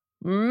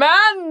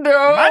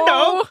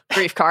Mando!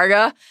 Grief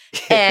Karga.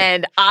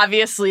 And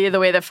obviously the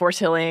way that Force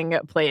healing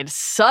played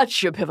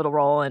such a pivotal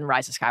role in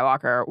Rise of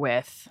Skywalker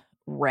with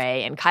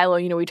Rey and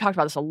Kylo. You know, we talked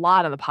about this a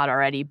lot on the pod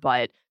already,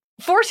 but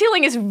Force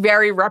healing is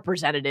very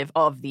representative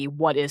of the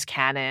what is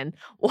canon,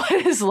 what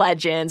is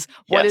Legends,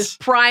 what is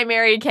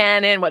primary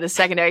canon, what is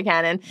secondary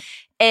canon,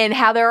 and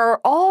how there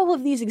are all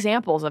of these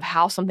examples of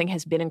how something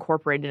has been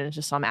incorporated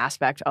into some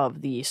aspect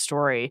of the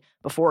story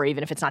before,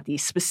 even if it's not the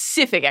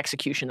specific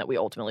execution that we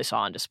ultimately saw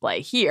on display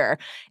here.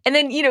 And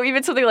then, you know,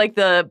 even something like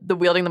the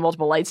wielding the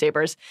multiple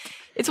lightsabers,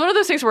 it's one of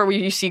those things where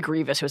you see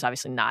Grievous, who is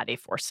obviously not a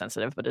Force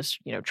sensitive, but is,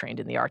 you know, trained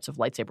in the arts of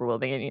lightsaber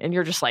wielding, and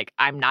you're just like,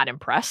 I'm not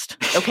impressed.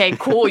 Okay,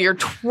 cool. You're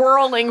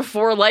twirling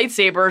 4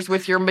 lightsabers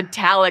with your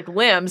metallic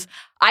limbs.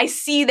 I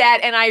see that,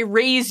 and I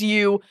raise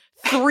you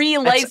 3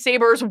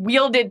 lightsabers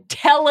wielded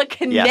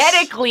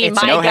telekinetically,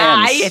 my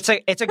guy.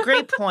 It's a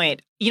great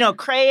point. You know,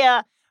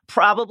 Kreia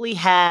probably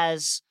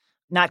has,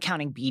 not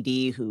counting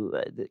BD, who,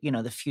 you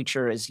know, the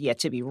future is yet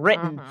to be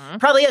written,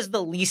 probably has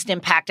the least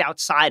impact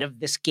outside of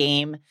this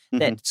game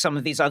that some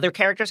of these other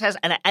characters has.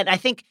 And I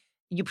think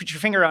you put your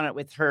finger on it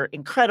with her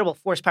incredible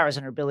Force powers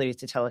and her ability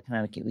to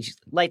telekinetically use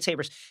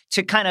lightsabers.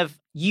 To kind of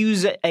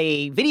use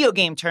a video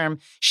game term,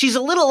 she's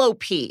a little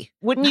OP.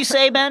 Wouldn't you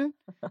say, Ben?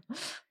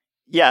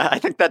 Yeah, I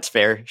think that's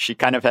fair. She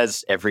kind of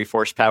has every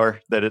Force power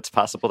that it's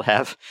possible to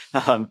have.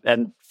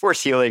 And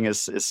Force healing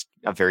is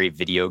a very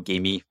video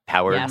gamey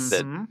power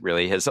that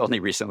really has only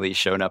recently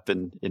shown up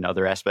in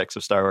other aspects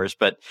of Star Wars.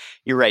 But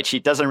you're right, she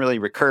doesn't really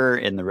recur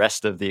in the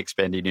rest of the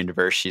expanded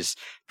universe. She's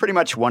pretty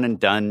much one and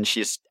done.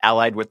 She's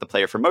allied with the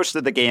player for most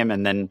of the game,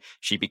 and then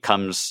she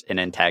becomes an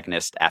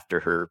antagonist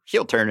after her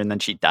heel turn, and then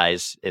she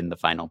dies in the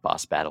final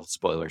boss battle.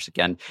 Spoilers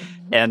again.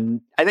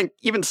 And I think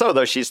even so,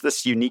 though, she's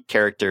this unique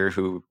character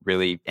who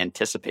really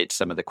anticipates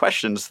some of the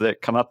questions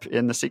that come up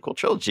in the sequel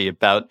trilogy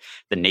about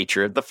the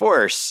nature of the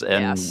Force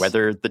and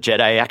whether the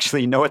Jedi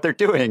actually know what they're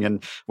doing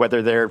and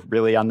whether they're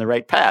really on the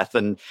right path.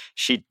 And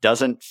she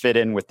doesn't fit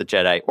in with the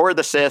Jedi or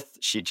the Sith.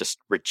 She just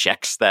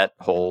rejects that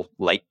whole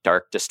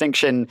light-dark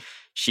distinction.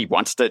 She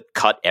wants to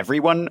cut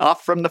everyone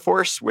off from the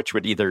Force, which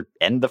would either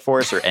end the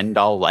Force or end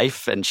all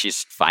life, and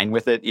she's fine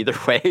with it either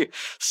way.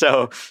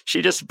 So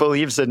she just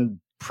believes in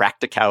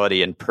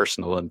practicality and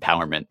personal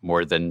empowerment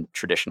more than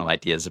traditional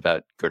ideas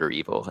about good or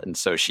evil. And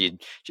so she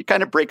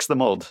kind of breaks the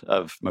mold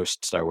of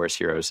most Star Wars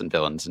heroes and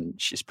villains,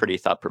 and she's pretty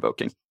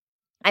thought-provoking.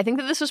 I think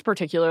that this is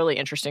particularly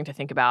interesting to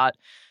think about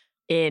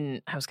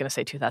in, I was going to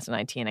say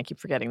 2019. I keep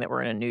forgetting that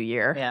we're in a new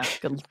year. Yeah.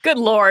 Good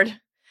Lord.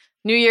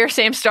 New year,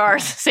 same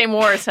stars, same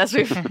wars, as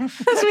we've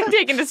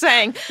taken to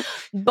saying.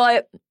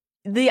 But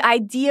the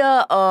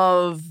idea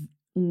of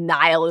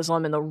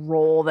nihilism and the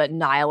role that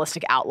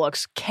nihilistic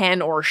outlooks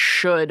can or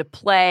should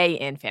play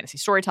in fantasy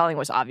storytelling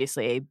was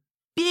obviously a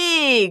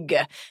big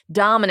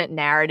dominant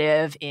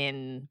narrative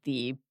in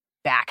the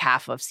back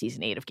half of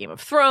season 8 of Game of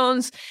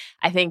Thrones.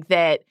 I think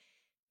that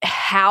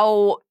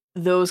how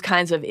those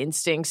kinds of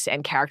instincts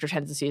and character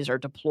tendencies are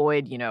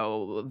deployed, you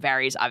know,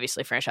 varies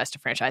obviously franchise to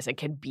franchise and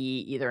can be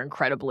either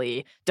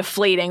incredibly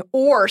deflating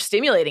or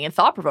stimulating and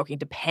thought-provoking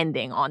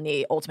depending on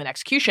the ultimate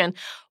execution.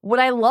 What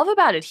I love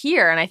about it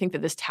here, and I think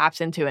that this taps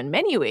into in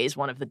many ways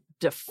one of the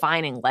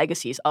defining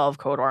legacies of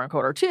KOTOR and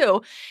KOTOR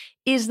 2,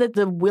 is that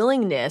the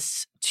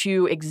willingness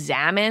to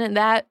examine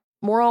that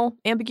moral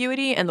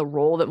ambiguity and the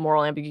role that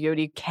moral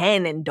ambiguity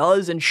can and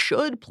does and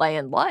should play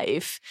in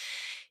life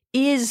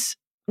is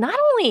not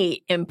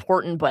only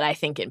important, but I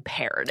think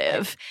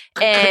imperative.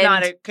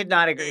 Could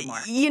not agree more.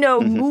 You know,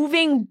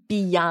 moving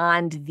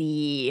beyond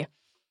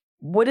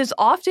what is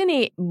often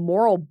a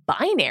moral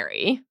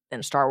binary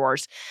in Star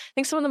Wars, I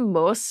think some of the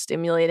most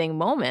stimulating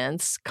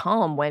moments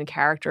come when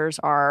characters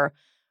are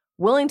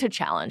willing to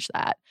challenge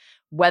that,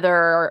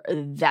 whether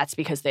that's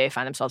because they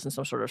find themselves in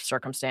some sort of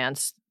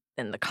circumstance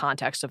in the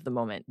context of the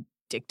moment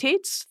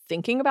dictates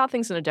thinking about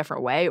things in a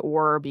different way,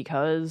 or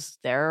because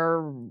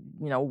they're,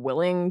 you know,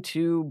 willing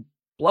to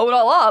blow it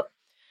all up,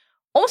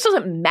 almost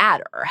doesn't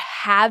matter.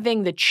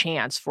 Having the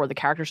chance for the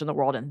characters in the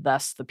world and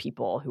thus the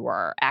people who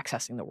are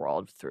accessing the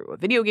world through a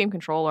video game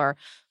controller,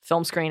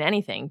 film screen,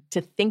 anything,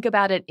 to think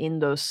about it in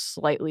those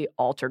slightly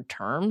altered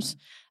terms,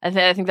 I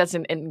think that's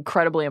an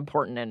incredibly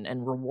important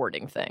and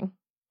rewarding thing.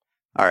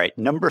 All right,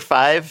 number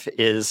 5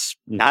 is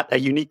not a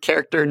unique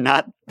character,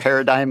 not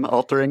paradigm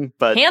altering,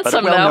 but a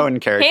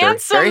well-known character.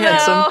 Very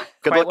handsome,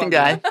 good-looking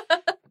guy.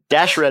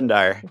 Dash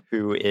Rendar,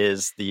 who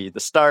is the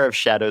star of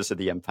Shadows of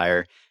the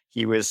Empire.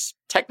 He was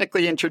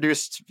technically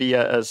introduced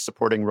via a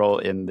supporting role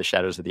in the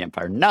Shadows of the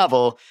Empire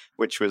novel,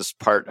 which was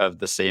part of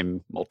the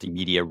same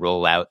multimedia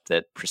rollout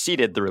that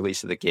preceded the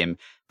release of the game.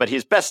 But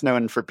he's best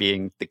known for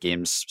being the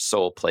game's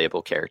sole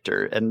playable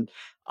character. And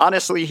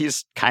honestly,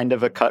 he's kind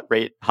of a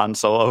cut-rate Han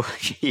Solo.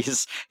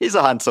 He's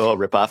a Han Solo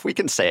ripoff. We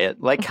can say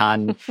it. Like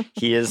Han,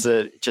 he is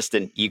just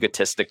an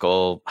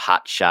egotistical,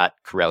 hotshot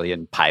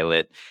Corellian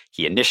pilot.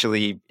 He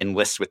initially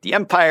enlists with the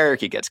Empire.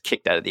 He gets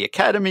kicked out of the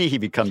Academy. He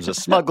becomes a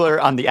smuggler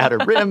on the Outer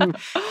Rim.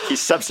 He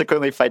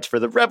subsequently fights for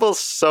the Rebels.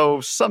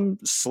 So some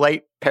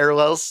slight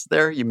parallels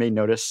there. You may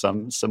notice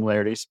some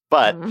similarities.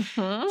 But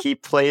he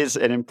plays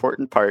an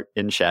important part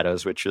in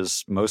Shadows, which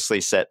is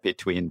mostly set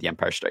between The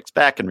Empire Strikes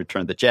Back and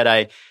Return of the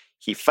Jedi.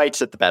 He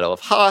fights at the Battle of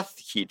Hoth.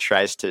 He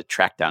tries to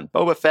track down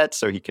Boba Fett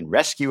so he can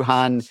rescue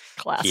Han.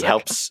 Classic. He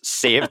helps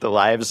save the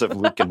lives of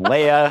Luke and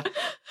Leia.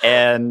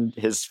 And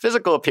his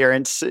physical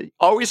appearance,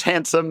 always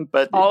handsome,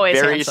 but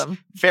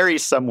very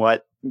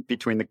somewhat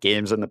between the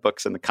games and the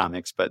books and the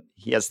comics. But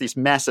he has these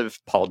massive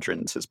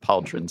pauldrons. His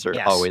pauldrons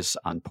are always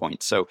on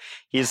point. So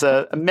he's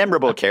a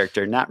memorable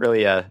character, not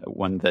really a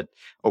one that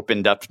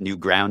opened up new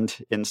ground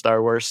in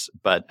Star Wars.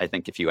 But I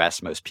think if you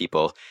ask most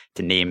people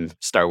to name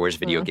Star Wars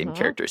video game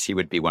characters, he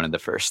would be one of the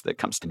first that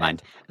comes to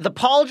mind. The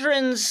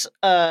pauldrons...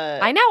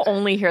 I now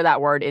only hear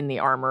that word in the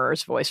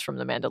Armorer's voice from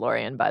The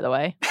Mandalorian, by the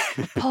way.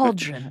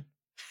 Pauldron.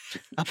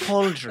 A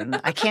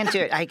pauldron. I can't do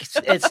it.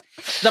 It's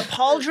the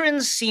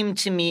pauldrons seemed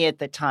to me at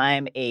the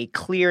time a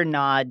clear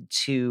nod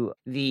to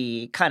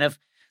the kind of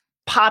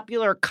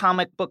popular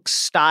comic book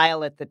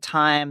style at the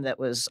time that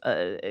was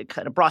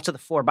kind of brought to the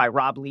fore by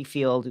Rob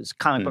Liefeld, who's a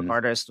comic book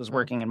artist, was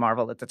working in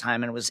Marvel at the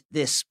time, and was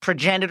this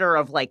progenitor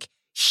of like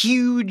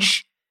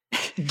huge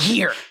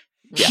gear,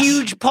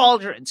 huge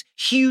pauldrons,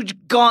 huge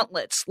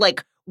gauntlets,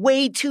 like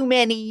way too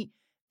many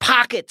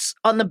pockets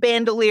on the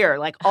bandolier,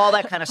 like all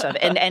that kind of stuff.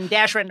 And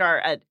Dash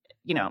Rendar,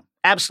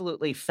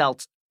 absolutely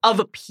felt of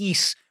a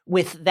piece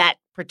with that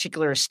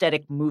particular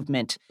aesthetic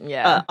movement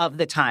of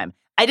the time.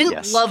 I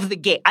didn't love the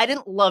game. I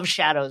didn't love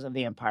Shadows of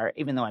the Empire,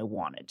 even though I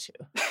wanted to.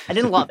 I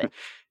didn't love it.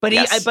 But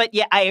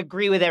I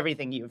agree with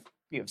everything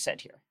you've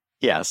said here.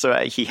 Yeah, so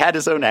he had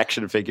his own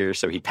action figure,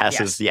 so he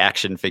passes the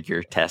action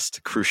figure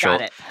test. Crucial.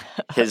 Got it.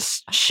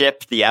 His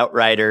ship, the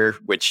Outrider,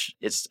 which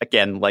is,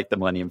 again, like the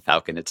Millennium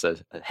Falcon, it's a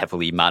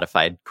heavily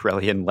modified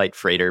Corellian light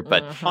freighter,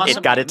 but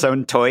it got its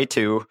own toy,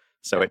 too,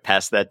 so it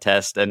passed that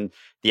test. And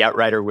the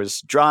Outrider was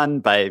drawn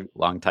by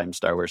longtime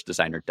Star Wars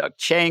designer Doug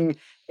Chiang,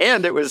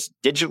 and it was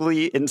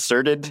digitally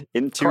inserted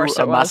into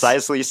a Mos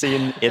Eisley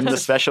scene in the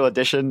special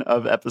edition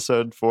of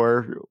Episode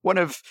 4. One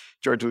of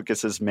George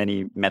Lucas's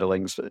many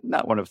meddlings,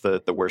 not one of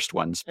the worst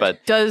ones.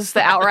 But does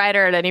the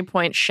Outrider at any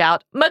point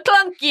shout,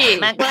 McClunky?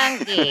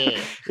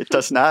 McClunky. It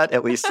does not,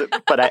 at least.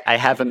 But I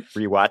haven't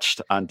rewatched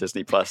on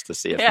Disney Plus to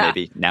see if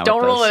maybe now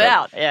Don't it does. rule it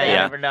out. Yeah, you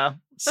never know.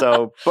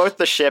 So both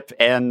the ship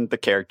and the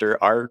character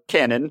are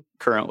canon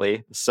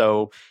currently.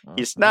 So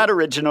he's not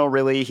original,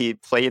 really. He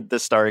played the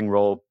starring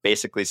role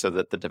basically so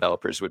that the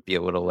developers would be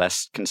a little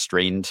less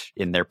constrained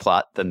in their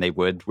plot than they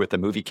would with a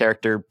movie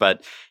character.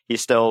 But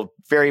he's still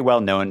very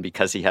well known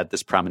because he had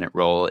this prominent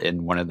role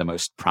in one of the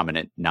most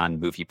prominent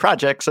non-movie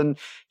projects. And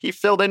he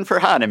filled in for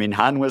Han. I mean,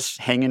 Han was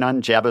hanging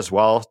on Jabba's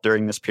wall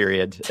during this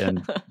period,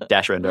 and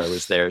Dash Rendar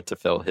was there to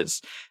fill his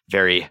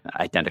very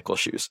identical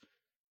shoes.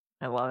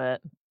 I love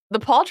it. The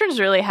pauldrons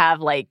really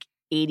have like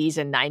 80s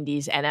and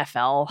 90s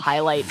NFL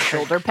highlight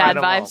shoulder pad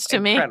vibes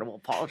to me.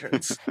 Incredible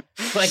pauldrons.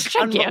 Like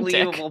Gigantic.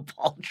 Unbelievable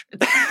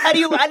pauldrons.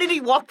 How did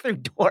he walk through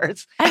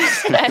doors?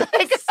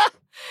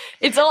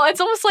 It's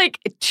almost like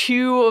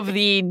two of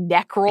the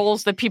neck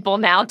rolls that people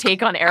now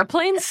take on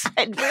airplanes.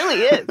 It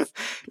really is.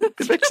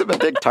 It makes him a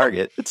big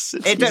target.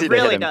 It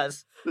really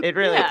does. It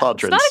really is.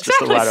 Pauldrons,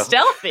 it's not exactly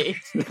stealthy.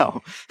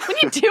 No. What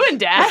are you doing,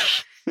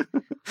 Dash?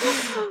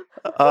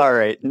 All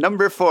right.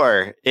 Number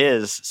 4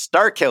 is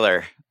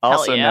Starkiller,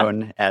 also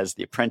known as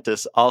The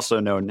Apprentice, also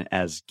known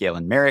as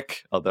Galen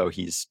Merrick, although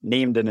he's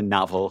named in a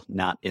novel,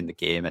 not in the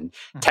game. And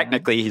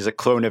technically, he's a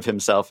clone of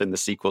himself in the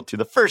sequel to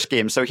the first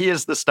game. So he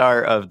is the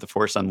star of The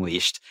Force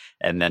Unleashed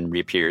and then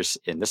reappears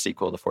in the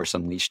sequel, The Force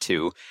Unleashed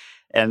 2.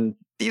 And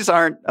these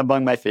aren't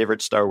among my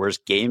favorite Star Wars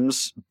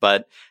games,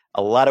 but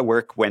a lot of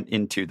work went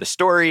into the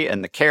story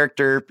and the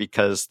character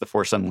because The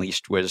Force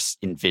Unleashed was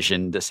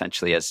envisioned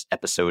essentially as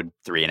episode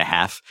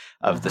 3.5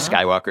 of the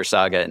Skywalker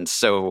saga. And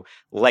so,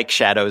 like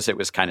Shadows, it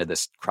was kind of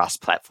this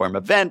cross-platform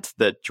event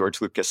that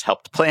George Lucas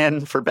helped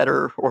plan, for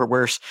better or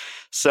worse.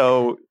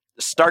 So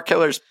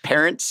Starkiller's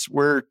parents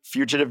were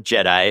fugitive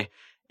Jedi,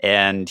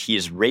 And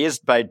he's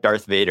raised by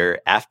Darth Vader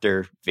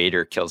after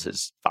Vader kills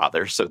his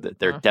father. So that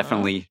there are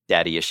definitely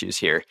daddy issues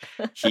here.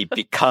 He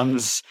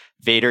becomes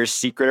Vader's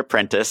secret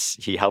apprentice.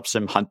 He helps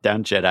him hunt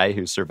down Jedi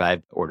who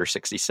survived Order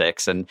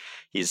 66. And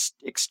he's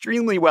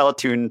extremely well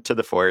attuned to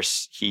the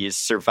Force. He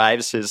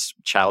survives his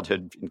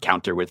childhood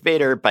encounter with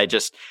Vader by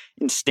just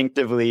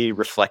instinctively,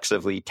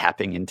 reflexively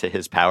tapping into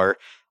his power.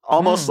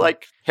 Almost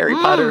like Harry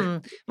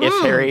Potter,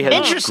 if Harry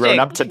had grown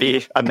up to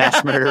be a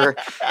mass murderer.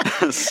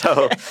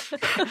 So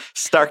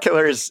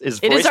Starkiller is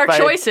voiced by... It is our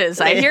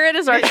choices. I hear it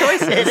as our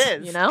choices. It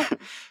is. You know?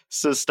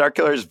 So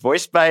Starkiller is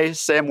voiced by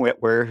Sam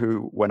Witwer,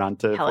 who went on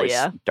to voice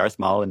Darth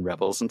Maul in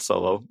Rebels and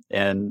Solo.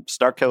 And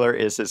Starkiller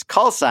is his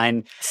call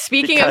sign.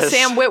 Speaking of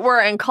Sam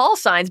Witwer and call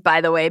signs,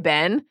 by the way,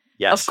 Ben...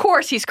 Yes. Of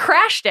course, he's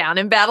Crashdown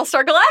in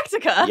Battlestar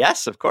Galactica.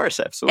 Yes, of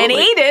course, absolutely.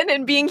 And Aiden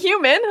in Being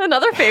Human,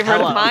 another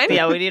favorite of mine.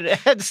 Yeah, we need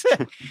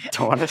to...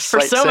 Don't want to for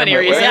so many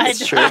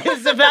reasons. I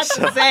was about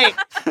to say,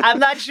 I'm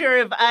not sure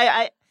if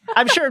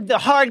I'm sure the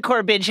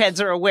hardcore binge heads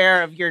are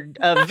aware of your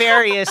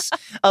various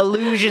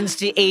allusions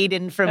to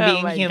Aiden from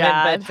Being Human,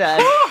 God.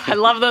 but I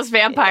love those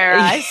vampire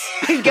eyes.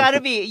 You've got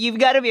to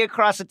be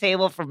across the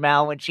table from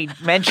Mal when she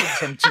mentions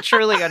him to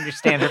truly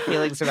understand her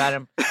feelings about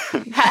him.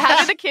 How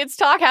do the kids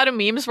talk? How do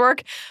memes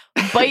work?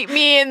 Bite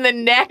me in the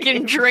neck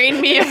and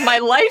drain me of my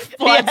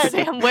lifeblood,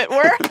 Sam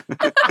Witwer.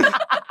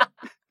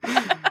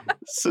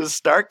 So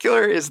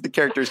Starkiller is the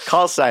character's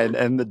call sign,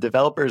 and the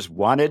developers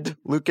wanted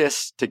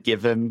Lucas to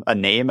give him a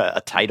name,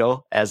 a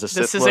title as a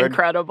Sith This is Lord.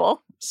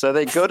 incredible. So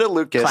they go to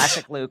Lucas.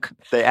 Classic Luke.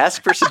 They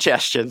ask for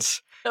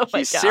suggestions. Oh my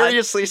He God.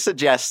 seriously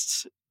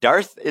suggests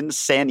Darth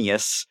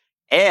Insanius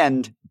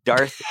and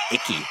Darth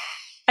Icky.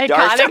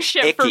 Iconic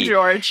shit Icky. from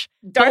George.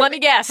 But let me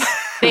guess.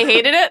 They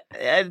hated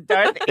it?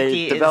 Darth The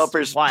Icky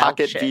developers is wild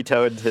pocket shit.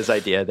 vetoed his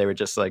idea. They were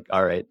just like,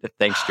 "All right,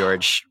 thanks,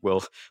 George.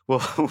 We'll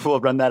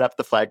run that up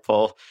the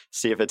flagpole,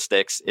 see if it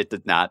sticks." It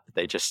did not.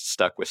 They just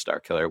stuck with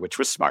Starkiller, which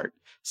was smart.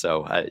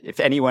 So if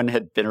anyone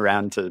had been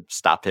around to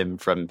stop him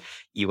from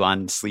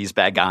Ewan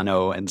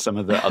Sleazebagano and some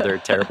of the other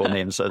terrible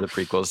names of the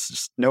prequels,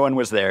 just no one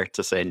was there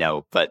to say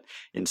no. But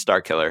in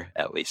Starkiller,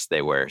 at least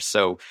they were.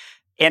 So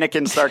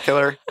Anakin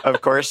Starkiller, of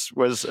course,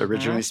 was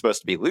originally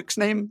supposed to be Luke's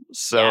name.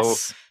 So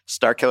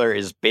Starkiller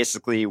is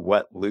basically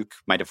what Luke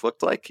might have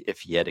looked like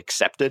if he had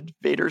accepted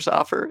Vader's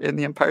offer in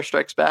The Empire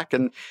Strikes Back.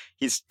 And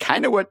he's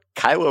kind of what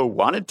Kylo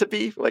wanted to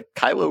be. Like,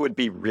 Kylo would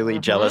be really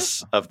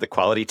jealous of the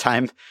quality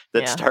time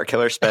that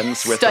Starkiller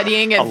spends with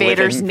studying at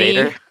Vader's knee.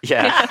 Vader.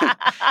 Yeah.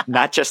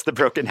 Not just the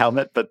broken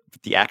helmet, but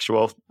the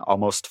actual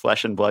almost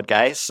flesh and blood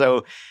guy.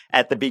 So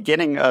at the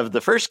beginning of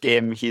the first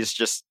game, he's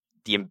just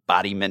the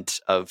embodiment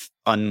of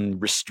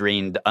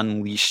unrestrained,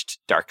 unleashed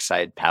dark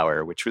side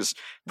power, which was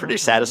pretty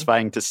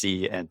satisfying to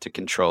see and to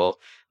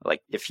control.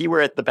 Like, if he were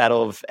at the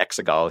Battle of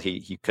Exegol,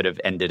 he could have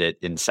ended it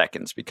in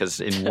seconds, because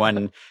in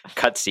one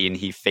cutscene,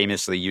 he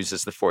famously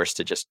uses the Force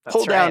to just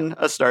pull down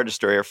a Star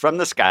Destroyer from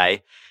the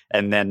sky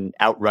and then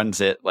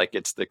outruns it like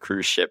it's the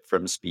cruise ship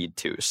from Speed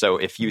 2. So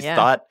if you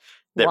thought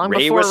that long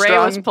Rey before was Rey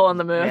strong, was pulling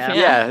the move.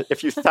 yeah,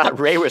 if you thought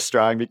Rey was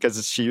strong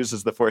because she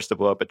uses the Force to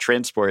blow up a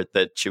transport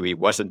that Chewie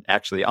wasn't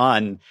actually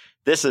on,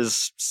 this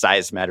is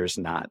size matters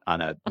not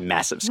on a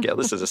massive scale.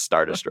 This is a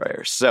Star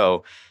Destroyer.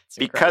 So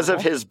because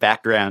of his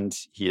background,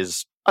 he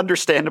is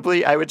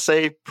understandably, I would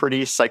say,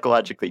 pretty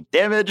psychologically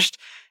damaged.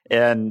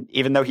 And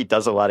even though he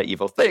does a lot of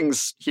evil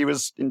things, he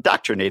was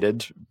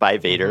indoctrinated by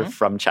Vader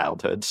from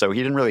childhood. So he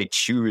didn't really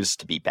choose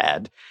to be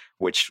bad,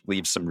 which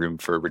leaves some room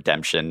for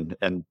redemption.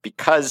 And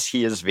because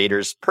he is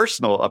Vader's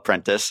personal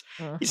apprentice,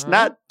 he's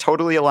not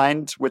totally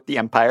aligned with the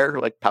Empire.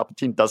 Like,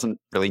 Palpatine doesn't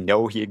really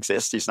know he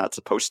exists. He's not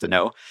supposed to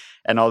know.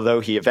 And although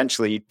he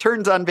eventually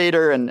turns on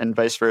Vader and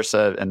vice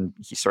versa, and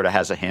he sort of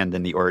has a hand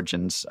in the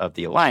origins of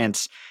the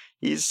Alliance,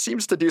 he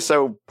seems to do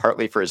so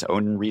partly for his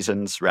own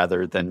reasons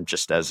rather than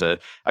just as a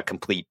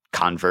complete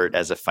convert,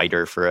 as a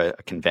fighter for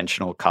a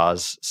conventional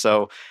cause.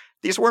 So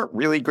these weren't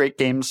really great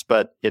games,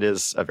 but it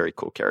is a very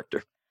cool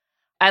character.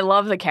 I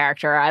love the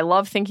character. I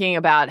love thinking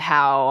about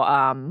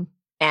how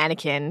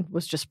Anakin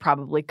was just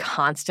probably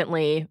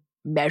constantly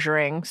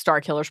measuring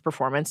Starkiller's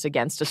performance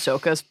against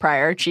Ahsoka's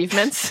prior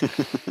achievements.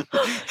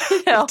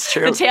 It's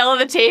true. The tail of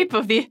the tape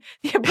of the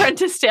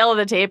apprentice tail of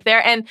the tape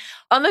there. And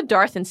on the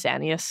Darth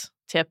Insanius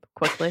tip,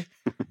 quickly.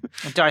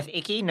 Darth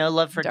Icky, no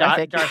love for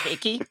Darth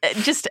Icky.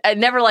 Just, I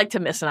never like to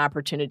miss an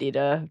opportunity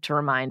to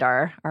remind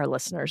our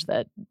listeners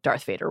that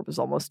Darth Vader was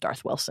almost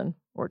Darth Wilson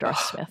or Darth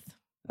Smith.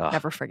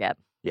 Never forget.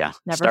 Yeah,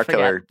 Never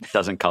Starkiller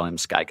doesn't call him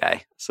Sky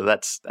Guy, so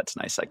that's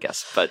nice, I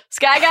guess. But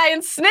Sky Guy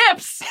and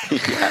Snips.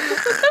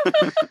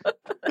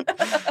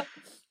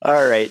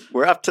 All right,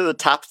 we're up to the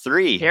top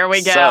 3. Here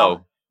we go.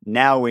 So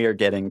now we are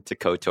getting to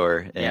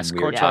KOTOR, and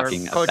we are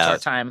talking KOTOR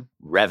about time.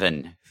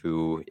 Revan,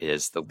 who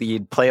is the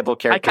lead playable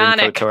character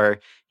Iconic. in KOTOR.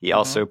 He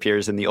also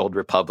appears in the Old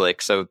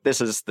Republic. So this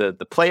is the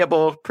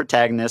playable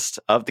protagonist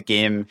of the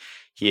game.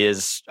 He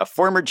is a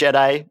former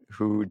Jedi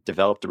who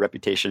developed a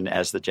reputation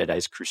as the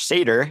Jedi's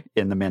crusader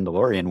in the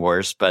Mandalorian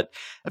Wars, but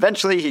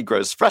eventually he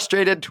grows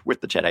frustrated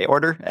with the Jedi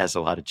Order, as a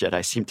lot of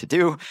Jedi seem to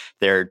do.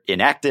 They're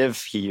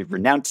inactive. He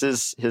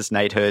renounces his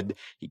knighthood.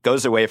 He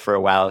goes away for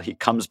a while. He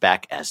comes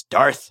back as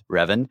Darth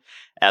Revan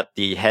at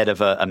the head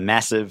of a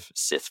massive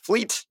Sith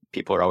fleet.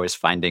 People are always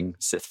finding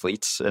Sith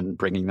fleets and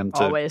bringing them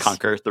to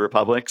conquer the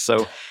Republic.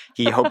 So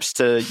he hopes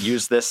to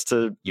use this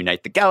to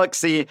unite the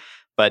galaxy.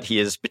 But he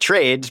is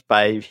betrayed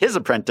by his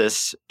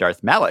apprentice,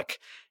 Darth Malak,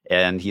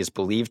 and he is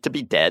believed to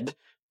be dead,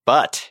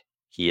 but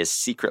he is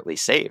secretly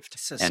saved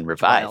and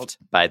revived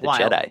by the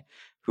Jedi,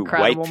 who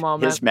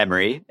wipe his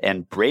memory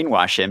and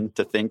brainwash him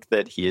to think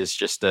that he is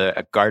just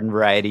a garden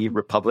variety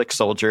Republic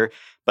soldier.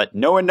 But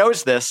no one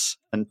knows this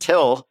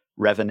until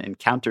Revan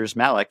encounters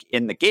Malak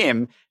in the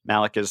game.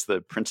 Malak is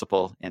the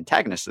principal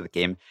antagonist of the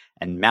game,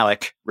 and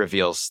Malak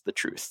reveals the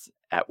truth,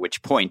 at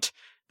which point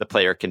the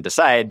player can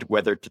decide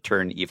whether to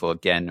turn evil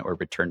again or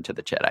return to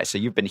the Jedi. So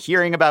you've been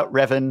hearing about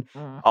Revan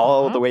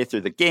all the way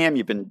through the game.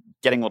 You've been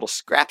getting little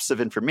scraps of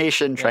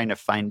information, trying to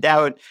find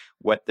out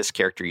what this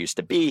character used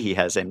to be. He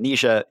has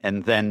amnesia,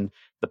 and then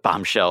the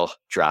bombshell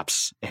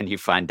drops, and you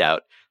find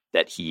out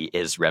that he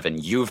is Revan.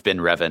 You've been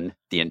Revan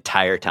the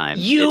entire time.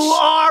 You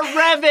are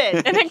Revan!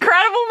 An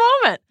incredible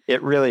moment.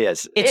 It really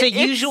is. It's a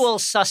usual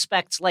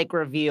suspects-like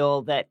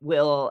reveal that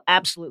will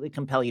absolutely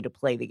compel you to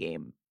play the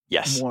game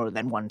more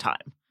than one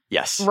time.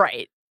 Yes.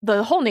 Right.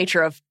 The whole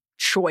nature of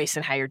choice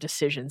and how your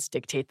decisions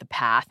dictate the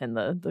path and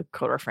the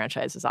KOTOR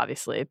franchise is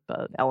obviously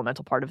an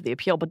elemental part of the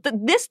appeal. But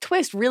this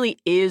twist really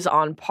is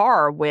on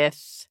par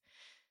with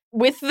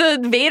the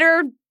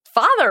Vader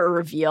father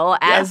reveal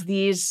as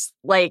these,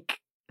 like,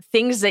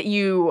 things that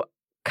you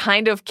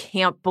kind of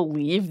can't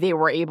believe they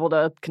were able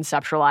to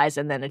conceptualize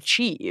and then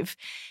achieve.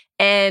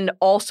 And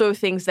also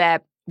things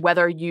that,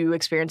 whether you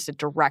experienced it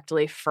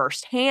directly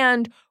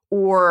firsthand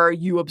or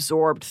you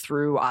absorbed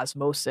through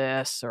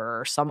osmosis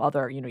or some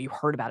other, you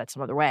heard about it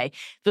some other way,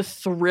 the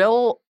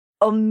thrill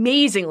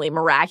amazingly,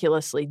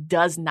 miraculously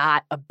does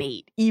not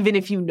abate, even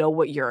if you know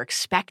what you're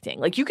expecting.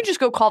 Like, you can just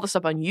go call this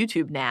up on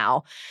YouTube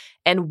now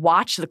and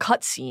watch the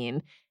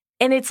cutscene,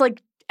 and it's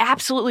like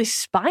absolutely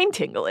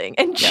spine-tingling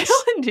and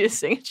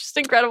chill-inducing. It's just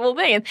an incredible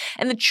thing.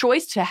 And the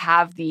choice to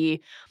have the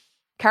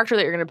character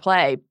that you're going to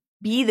play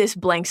be this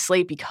blank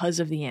slate because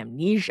of the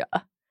amnesia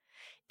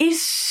is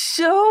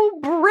so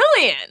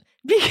brilliant,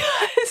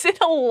 because it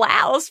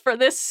allows for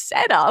this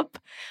setup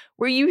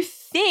where you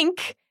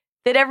think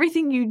that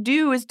everything you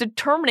do is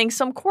determining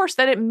some course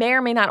that it may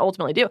or may not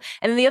ultimately do.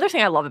 And then the other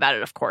thing I love about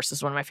it, of course,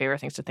 is one of my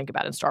favorite things to think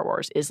about in Star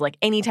Wars is, like,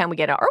 anytime we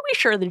get a, are we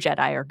sure the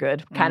Jedi are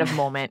good kind of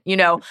moment,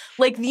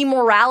 like the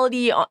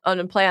morality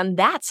on play on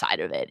that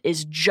side of it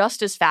is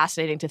just as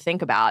fascinating to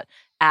think about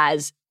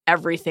as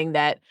everything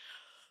that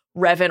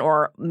Revan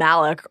or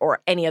Malak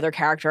or any other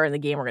character in the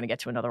game, we're going to get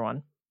to another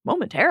one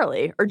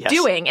momentarily, are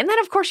doing. And then,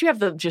 of course, you have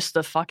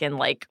the fucking,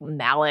 like,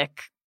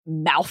 Malak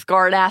mouth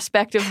guard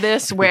aspect of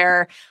this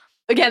where,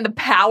 again, the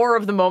power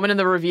of the moment in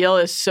the reveal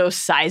is so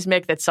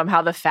seismic that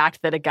somehow the fact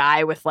that a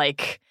guy with,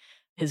 like,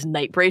 his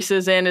night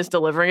braces in is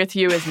delivering it to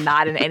you is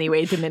not in any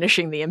way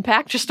diminishing the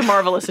impact. Just a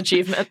marvelous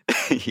achievement.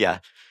 Yeah.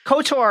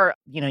 KOTOR,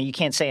 you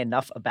can't say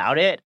enough about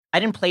it. I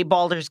didn't play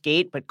Baldur's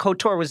Gate, but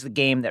KOTOR was the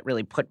game that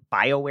really put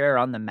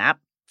BioWare on the map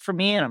for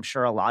me, and I'm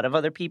sure a lot of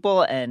other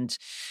people, and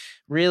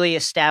really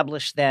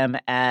established them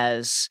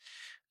as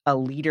a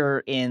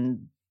leader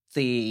in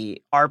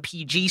the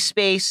RPG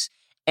space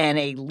and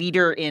a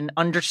leader in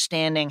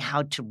understanding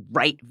how to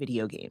write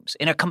video games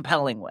in a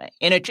compelling way,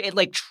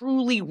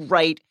 truly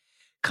write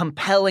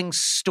compelling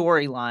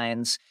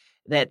storylines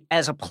that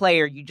as a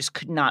player you just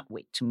could not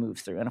wait to move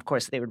through. And of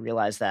course they would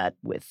realize that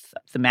with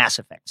the Mass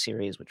Effect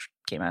series, which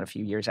came out a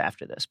few years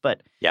after this.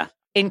 But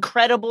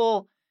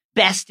incredible,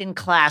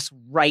 best-in-class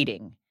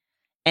writing.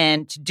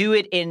 And to do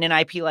it in an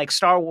IP like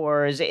Star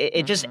Wars,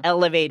 it just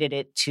elevated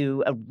it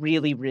to a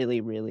really, really,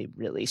 really,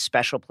 really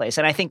special place.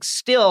 And I think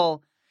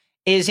still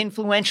is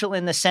influential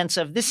in the sense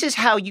of this is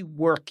how you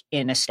work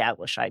in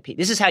established IP.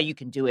 This is how you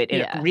can do it in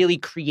a really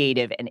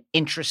creative and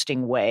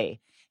interesting way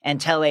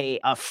and tell a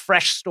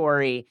fresh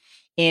story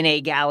in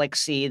a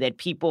galaxy that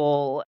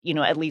people,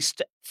 at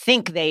least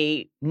think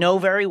they know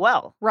very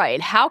well. Right.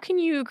 How can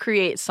you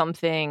create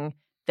something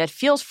that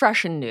feels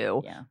fresh and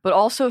new, but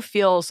also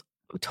feels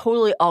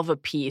totally of a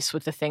piece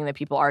with the thing that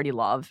people already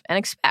love and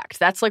expect?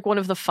 That's like one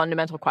of the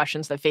fundamental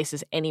questions that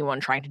faces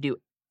anyone trying to do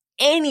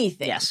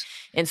anything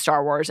in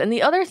Star Wars. And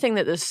the other thing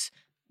that this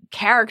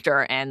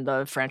character and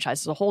the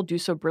franchise as a whole do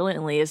so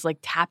brilliantly is, like,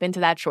 tap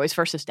into that choice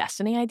versus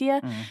destiny idea.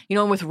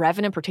 And with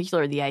Revan in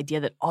particular, the idea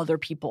that other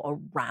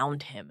people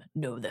around him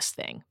know this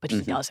thing, but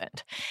he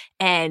doesn't.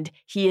 And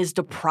he is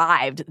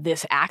deprived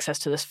this access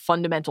to this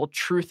fundamental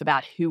truth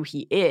about who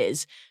he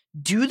is.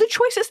 Do the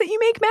choices that you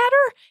make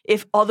matter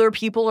if other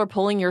people are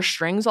pulling your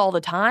strings all the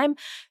time?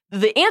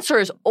 The answer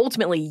is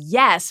ultimately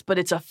yes, but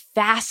it's a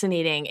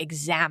fascinating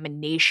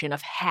examination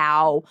of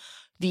how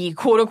the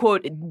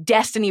quote-unquote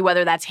destiny,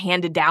 whether that's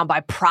handed down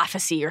by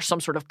prophecy or some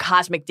sort of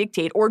cosmic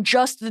dictate, or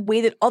just the way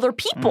that other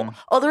people,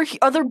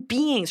 other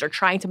beings are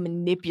trying to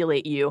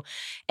manipulate you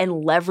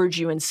and leverage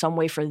you in some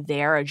way for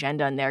their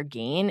agenda and their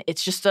gain.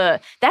 It's just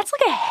that's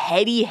like a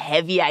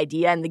heavy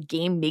idea, and the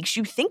game makes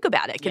you think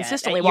about it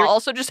consistently while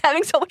also just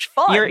having so much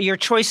fun. Your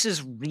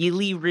choices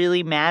really,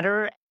 really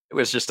matter. It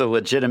was just a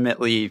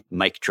legitimately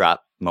mic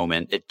drop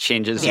moment. It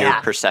changes your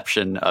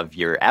perception of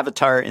your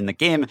avatar in the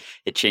game.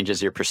 It changes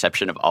your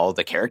perception of all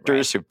the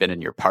characters who've been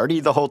in your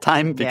party the whole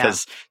time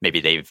because maybe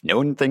they've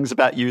known things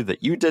about you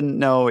that you didn't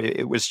know.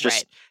 It was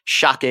just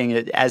shocking.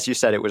 As you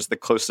said, it was the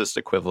closest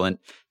equivalent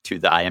to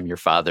the I Am Your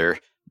Father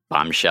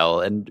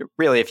bombshell. And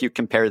really, if you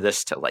compare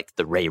this to like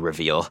the Rey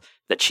reveal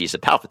that she's a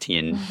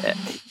Palpatine,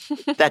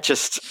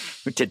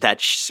 did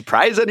that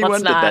surprise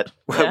anyone?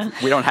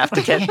 We don't have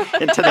to get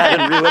into that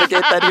and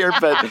relitigate that here,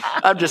 but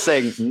I'm just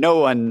saying no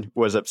one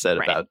was upset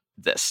about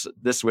this.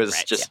 This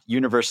was just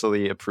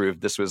universally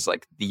approved. This was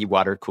like the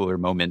water cooler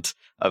moment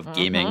of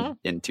gaming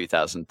in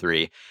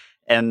 2003.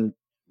 And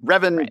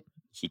Revan,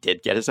 he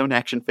did get his own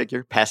action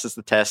figure, passes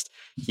the test.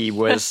 He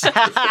was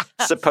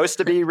supposed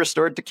to be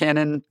restored to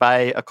canon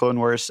by a Clone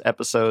Wars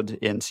episode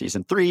in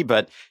season 3,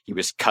 but he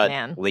was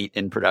cut late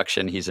in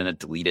production. He's in a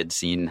deleted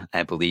scene,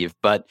 I believe.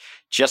 But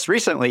just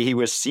recently, he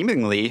was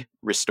seemingly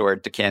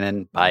restored to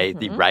canon by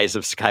the Rise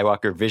of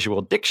Skywalker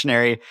visual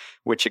dictionary,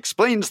 which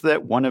explains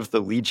that one of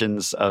the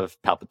legions of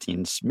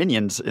Palpatine's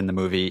minions in the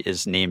movie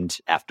is named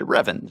after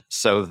Revan.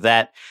 So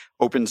that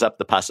opens up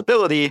the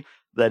possibility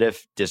that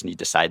if Disney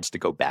decides to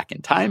go back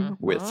in time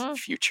with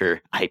future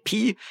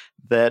IP,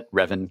 that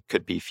Revan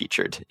could be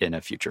featured in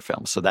a future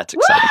film. So that's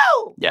exciting.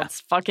 Woo! Yeah.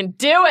 Let's fucking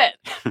do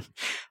it.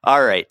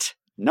 All right.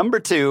 Number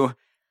 2,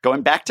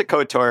 going back to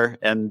KOTOR,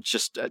 and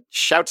just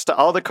shouts to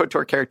all the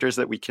KOTOR characters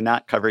that we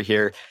cannot cover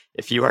here.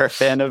 If you are a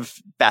fan of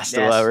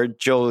Bastila or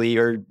Jolie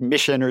or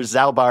Mission or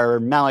Zalbar or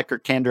Malik or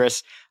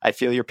Canderous, I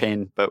feel your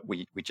pain, but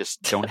we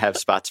just don't have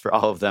spots for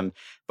all of them.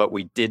 But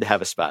we did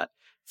have a spot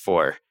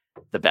for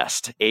the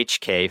best,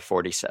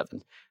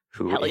 HK-47,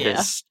 who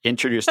is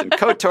introduced in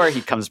KOTOR.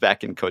 He comes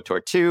back in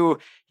KOTOR 2.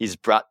 He's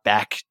brought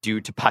back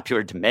due to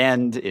popular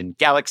demand in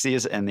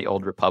Galaxies and the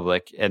Old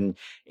Republic. And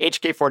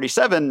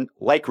HK-47,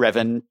 like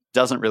Revan,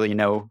 doesn't really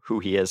know who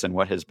he is and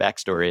what his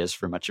backstory is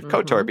for much of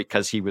KOTOR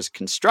because he was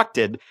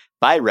constructed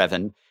by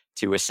Revan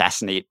to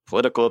assassinate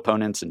political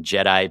opponents and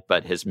Jedi,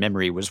 but his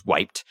memory was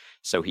wiped,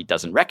 so he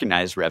doesn't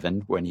recognize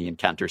Revan when he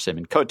encounters him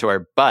in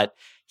KOTOR, but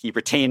he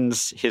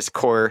retains his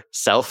core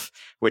self,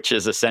 which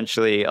is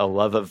essentially a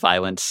love of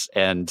violence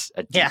and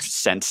a deep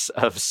sense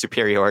of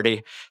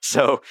superiority.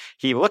 So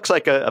he looks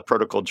like a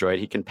protocol droid.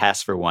 He can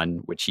pass for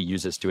one, which he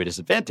uses to his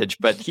advantage,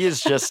 but he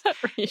is just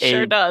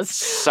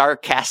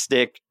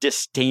sarcastic,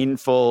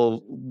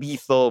 disdainful,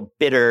 lethal,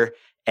 bitter,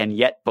 and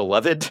yet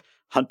beloved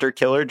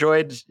hunter-killer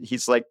droid.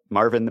 He's like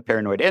Marvin the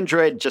paranoid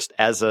android, just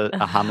as a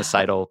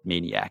homicidal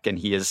maniac. And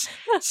he is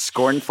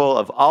scornful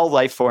of all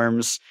life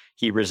forms.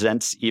 He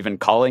resents even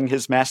calling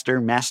his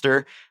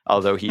master,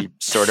 although he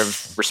sort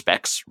of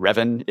respects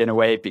Revan in a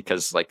way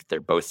because like they're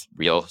both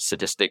real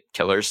sadistic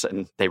killers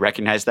and they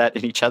recognize that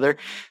in each other.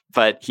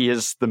 But he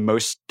is the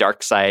most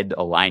dark side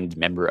aligned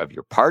member of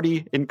your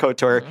party in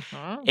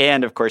KOTOR.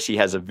 And of course, he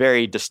has a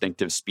very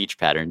distinctive speech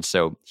pattern.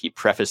 So he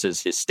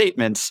prefaces his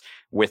statements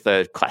with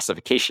a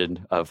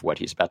classification of what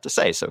he's about to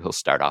say. So he'll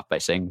start off by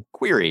saying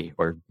query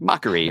or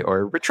mockery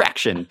or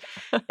retraction.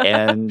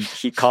 And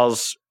he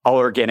calls all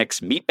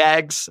organics meat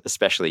bags,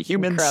 especially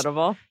humans.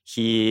 Incredible.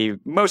 He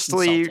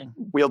mostly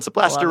wields a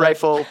blaster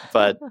rifle,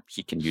 but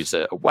he can use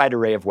a wide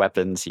array of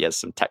weapons. He has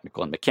some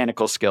technical and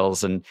mechanical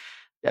skills. And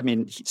I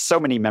mean, so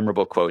many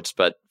memorable quotes,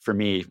 but for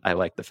me, I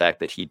like the fact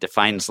that he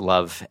defines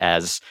love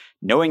as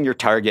knowing your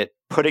target,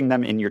 putting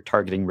them in your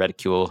targeting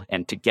reticule,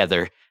 and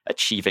together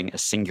achieving a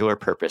singular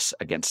purpose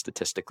against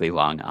statistically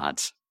long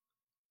odds.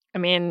 I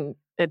mean,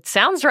 it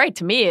sounds right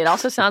to me. It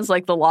also sounds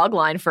like the log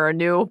line for a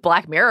new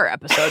Black Mirror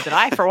episode that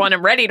I, for one,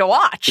 am ready to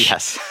watch.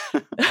 Yes.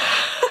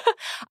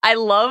 I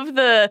love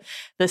the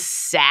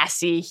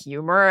sassy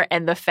humor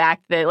and the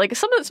fact that like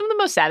some of the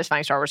most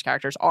satisfying Star Wars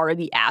characters are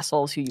the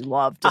assholes who you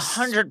love.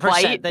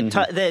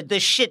 100%. The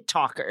shit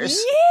talkers.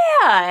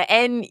 Yeah.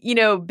 And, you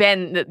know,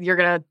 Ben, you're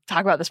going to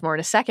talk about this more in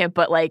a second,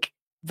 but like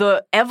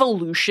the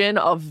evolution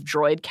of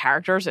droid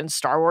characters in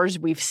Star Wars,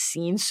 we've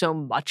seen so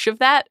much of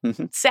that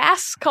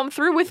sass come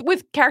through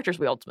with characters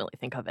we ultimately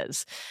think of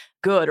as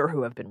good or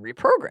who have been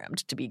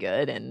reprogrammed to be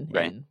good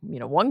in you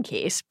know, one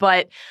case.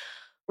 But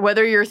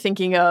whether you're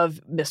thinking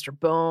of Mr.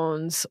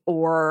 Bones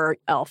or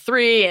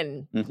L3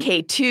 and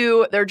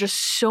K2, there are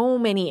just so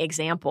many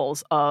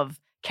examples of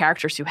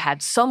characters who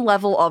had some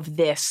level of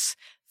this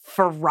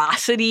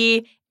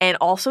ferocity and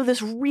also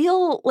this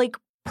real like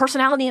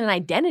personality and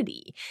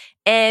identity.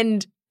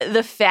 And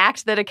the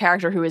fact that a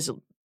character who is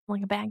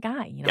like a bad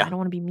guy. You know, Yeah. I don't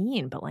want to be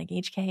mean, but like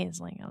HK is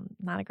like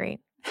not a great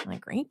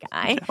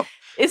guy. No.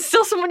 It's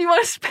still someone you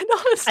want to spend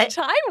all this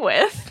time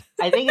with.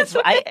 I think it's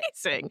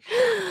amazing.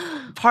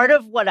 Part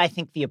of what I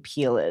think the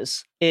appeal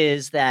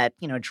is that,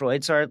 you know,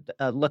 droids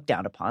are looked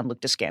down upon,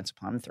 looked askance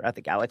upon throughout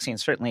the galaxy, and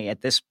certainly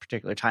at this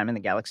particular time in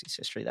the galaxy's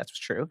history, that's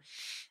true.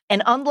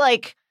 And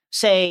unlike,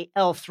 say,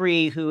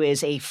 L3, who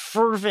is a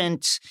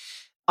fervent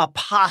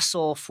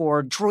apostle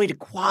for droid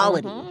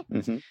equality,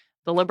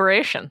 the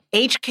liberation,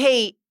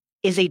 HK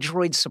is a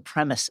droid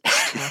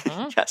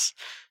supremacist. Yes.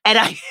 And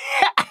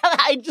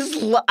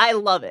I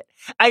love it.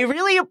 I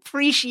really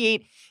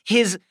appreciate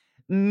his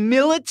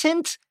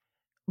militant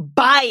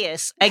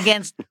bias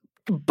against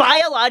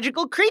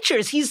biological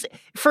creatures.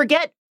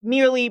 Forget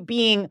merely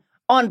being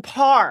on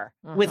par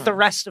with the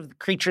rest of the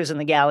creatures in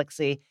the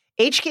galaxy.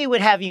 HK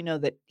would have you know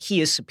that he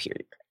is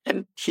superior.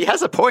 And he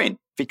has a point,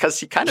 because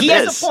he kind of is. He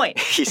has a point.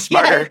 He's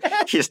smarter.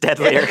 He's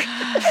deadlier.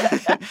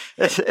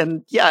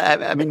 And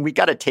I mean, we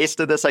got a taste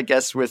of this, I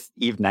guess, with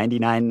Eve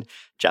 99,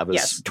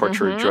 Jabba's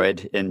torturer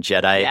droid in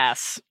Jedi.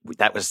 Yes.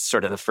 That was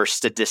sort of the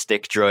first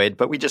sadistic droid,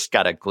 but we just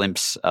got a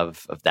glimpse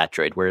of that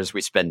droid, whereas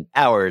we spend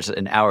hours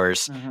and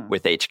hours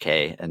with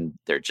HK, and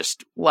they're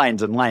just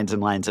lines and lines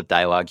and lines of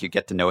dialogue. You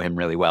get to know him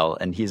really well,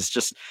 and he's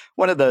just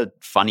one of the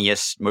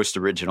funniest, most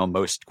original,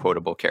 most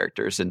quotable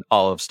characters in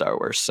all of Star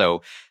Wars.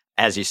 So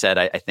as you said,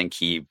 I think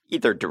he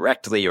either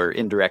directly or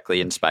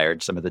indirectly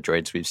inspired some of the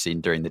droids we've seen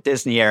during the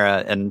Disney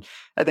era. And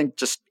I think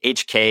just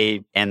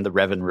HK and the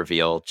Revan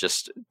reveal,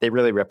 they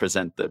really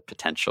represent the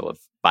potential of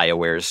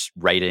BioWare's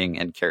writing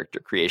and character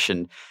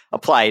creation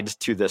applied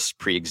to this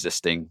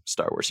pre-existing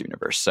Star Wars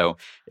universe. So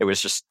it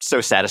was just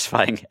so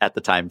satisfying at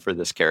the time for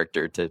this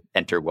character to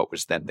enter what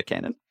was then the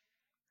canon.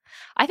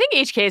 I think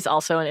HK is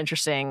also an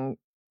interesting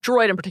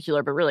droid in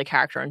particular, but really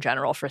character in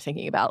general, for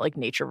thinking about like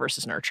nature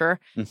versus nurture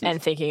and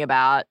thinking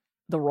about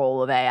the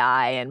role of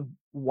AI and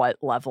what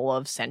level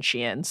of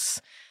sentience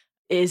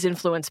is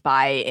influenced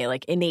by a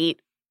like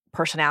innate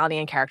personality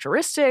and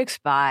characteristics,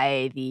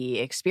 by the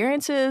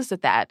experiences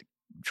that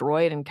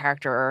droid and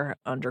character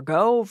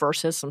undergo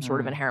versus some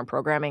sort of inherent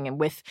programming.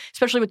 And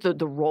especially with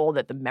the role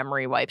that the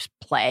memory wipes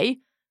play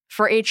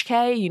for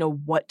HK, you know,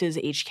 what does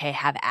HK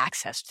have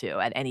access to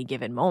at any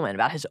given moment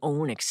about his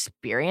own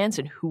experience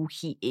and who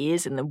he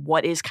is, and then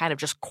what is kind of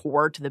just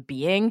core to the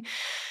being,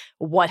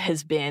 what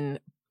has been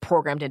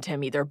programmed into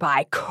him either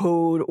by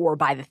code or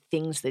by the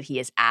things that he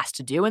is asked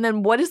to do. And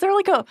then what is there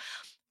like a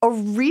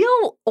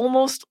real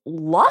almost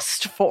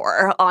lust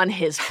for on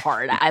his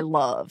part? I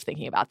love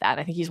thinking about that.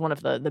 I think he's one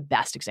of the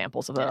best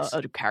examples of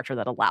a character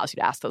that allows you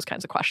to ask those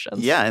kinds of questions.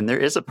 Yeah, and there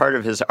is a part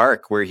of his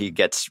arc where he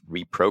gets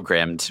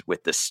reprogrammed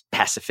with this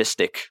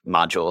pacifistic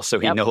module, so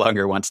he no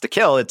longer wants to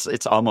kill.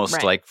 It's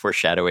almost like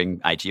foreshadowing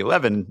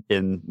IG-11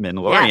 in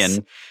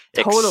Mandalorian.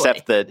 Yes, totally.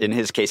 Except that in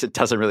his case, it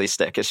doesn't really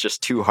stick. It's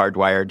just too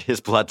hardwired. His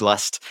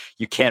bloodlust,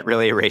 you can't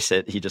really erase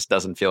it. He just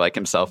doesn't feel like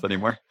himself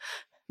anymore.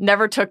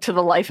 Never took to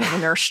the life of a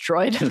nurse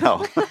droid.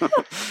 No.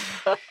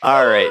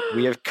 All right.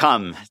 We have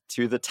come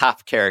to the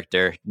top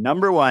character.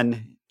 Number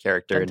one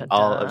character in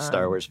all of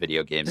Star Wars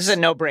video games. This is a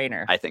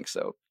no-brainer. I think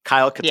so.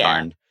 Kyle Katarn.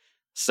 Yeah.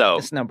 So,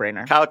 it's a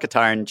no-brainer. Kyle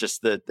Katarn,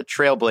 just the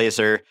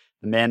trailblazer,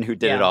 the man who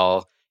did it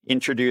all.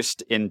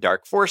 Introduced in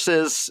Dark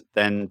Forces,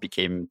 then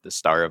became the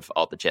star of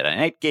all the Jedi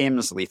Knight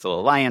games, Lethal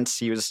Alliance.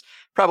 He was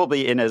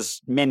probably in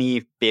as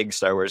many big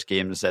Star Wars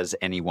games as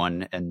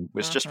anyone, and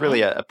was just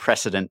really a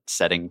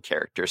precedent-setting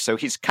character. So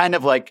he's kind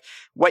of like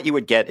what you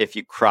would get if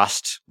you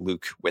crossed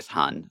Luke with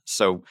Han.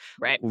 So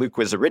Luke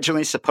was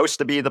originally supposed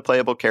to be the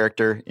playable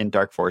character in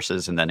Dark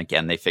Forces, and then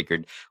again they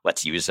figured,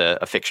 let's use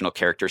a fictional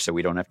character so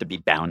we don't have to be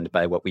bound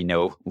by what we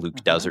know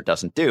Luke does or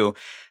doesn't do.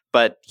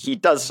 But he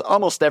does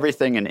almost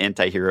everything an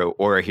anti-hero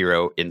or a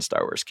hero in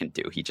Star Wars can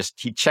do. He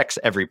checks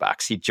every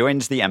box. He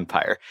joins the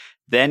Empire.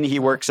 Then he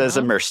works as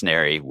a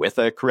mercenary with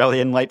a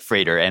Corellian light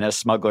freighter and a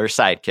smuggler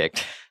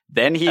sidekick.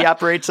 Then he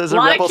operates as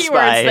a rebel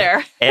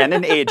spy and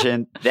an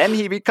agent. Then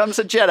he becomes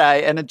a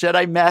Jedi and a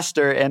Jedi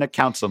master and a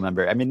council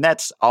member. I mean,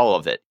 that's all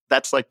of it.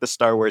 That's like the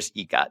Star Wars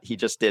EGOT. He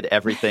just did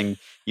everything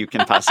you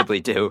can possibly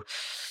do.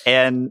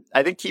 And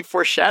I think he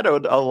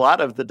foreshadowed a lot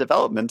of the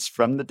developments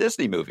from the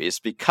Disney movies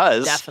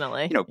because,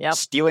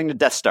 stealing the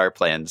Death Star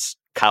plans,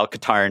 Kyle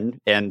Katarn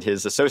and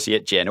his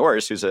associate Jan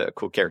Ors, who's a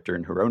cool character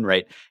in her own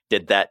right,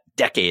 did that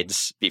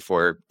decades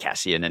before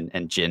Cassian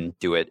and Jyn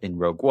do it in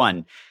Rogue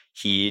One.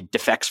 He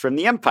defects from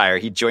the Empire.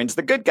 He joins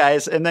the good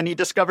guys, and then he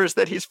discovers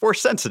that he's Force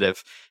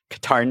sensitive.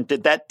 Katarn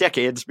did that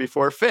decades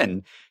before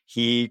Finn.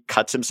 He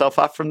cuts himself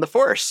off from the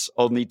Force,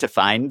 only to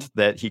find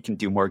that he can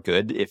do more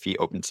good if he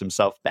opens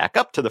himself back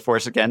up to the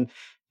Force again.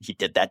 He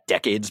did that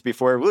decades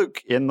before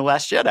Luke in The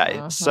Last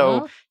Jedi.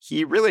 So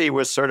he really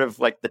was sort of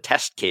like the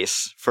test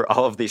case for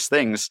all of these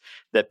things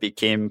that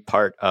became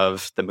part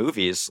of the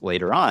movies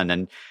later on.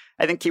 And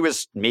I think he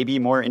was maybe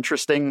more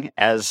interesting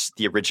as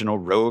the original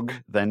rogue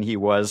than he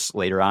was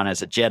later on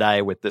as a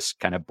Jedi with this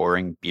kind of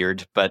boring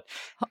beard. But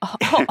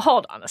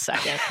hold on a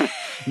second.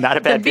 Not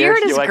a bad The beard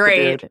is You like great.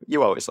 The beard?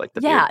 You always like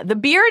the Yeah, beard. the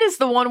beard is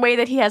the one way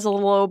that he has a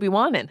little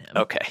Obi-Wan in him.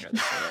 Okay.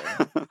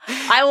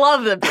 I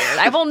love the beard.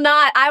 I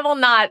will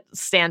not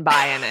stand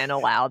by and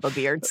allow the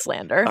beard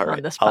slander All right,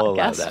 on this I'll podcast.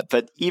 allow that.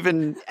 But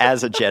even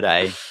as a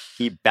Jedi,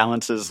 he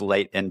balances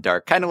light and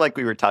dark, kind of like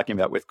we were talking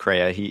about with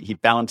Kreia. He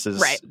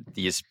balances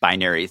these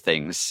binary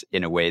things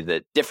in a way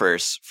that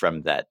differs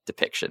from that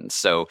depiction.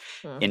 So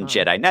in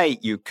Jedi Knight,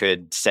 you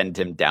could send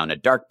him down a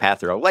dark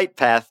path or a light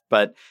path,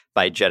 but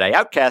by Jedi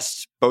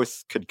Outcasts,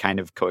 both could kind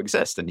of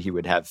coexist, and he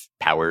would have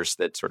powers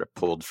that sort of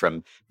pulled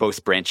from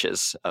both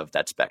branches of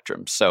that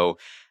spectrum. So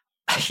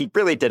he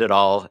really did it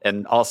all.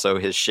 And also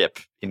his ship,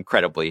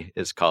 incredibly,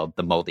 is called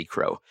the Moldy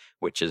Crow,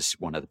 which is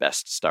one of the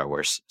best Star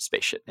Wars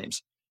spaceship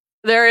names.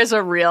 There is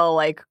a real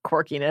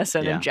quirkiness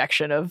and Yeah.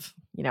 injection of,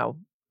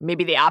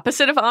 maybe the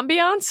opposite of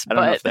ambiance. I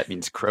don't know if that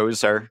means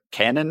crows are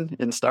canon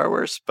in Star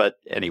Wars, but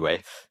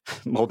anyway,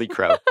 Moldy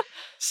Crow.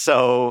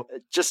 So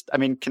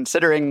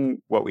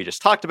considering what we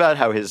just talked about,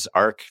 how his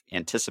arc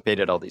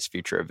anticipated all these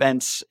future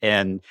events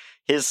and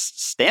his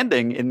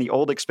standing in the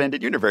old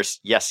expanded universe,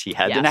 yes, he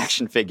had an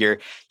action figure.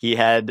 He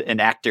had an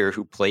actor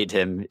who played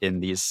him in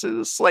these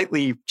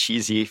slightly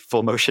cheesy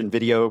full motion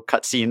video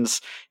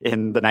cutscenes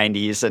in the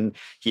 90s, and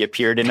he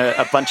appeared in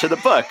a bunch of the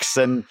books.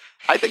 And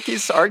I think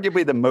he's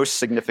arguably the most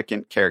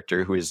significant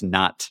character who is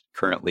not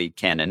currently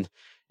canon.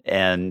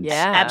 And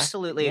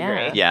Absolutely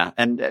agree. Yeah,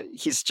 and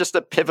he's just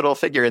a pivotal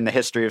figure in the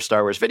history of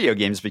Star Wars video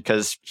games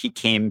because he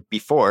came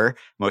before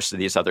most of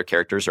these other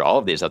characters or all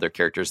of these other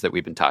characters that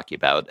we've been talking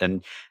about.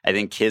 And I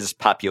think his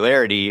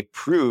popularity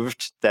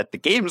proved that the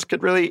games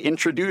could really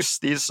introduce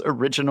these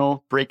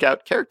original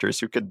breakout characters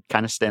who could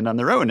kind of stand on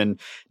their own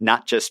and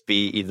not just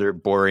be either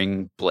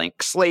boring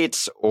blank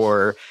slates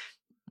or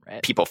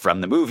people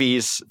from the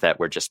movies that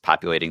were just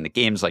populating the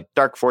games. Like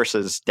Dark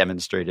Forces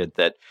demonstrated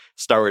that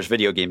Star Wars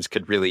video games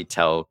could really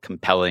tell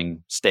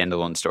compelling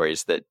standalone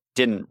stories that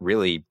didn't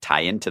really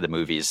tie into the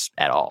movies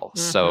at all.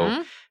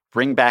 So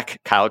bring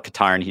back Kyle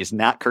Katarn. He's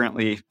not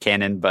currently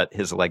canon, but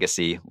his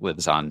legacy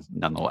lives on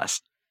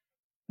nonetheless.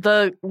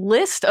 The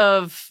list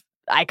of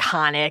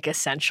iconic,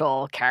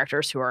 essential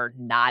characters who are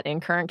not in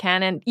current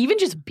canon, even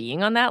just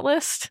being on that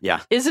list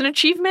is an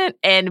achievement.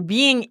 And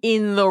being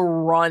in the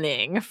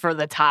running for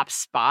the top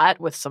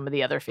spot with some of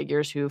the other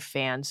figures who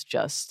fans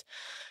just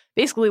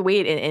basically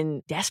wait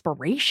in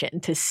desperation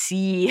to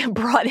see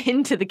brought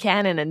into the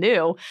canon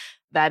anew,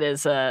 that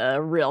is a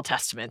real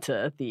testament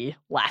to the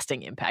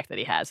lasting impact that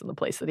he has and the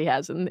place that he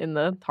has in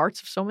the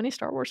hearts of so many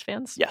Star Wars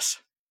fans.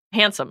 Yes.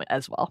 Handsome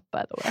as well,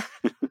 by the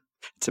way.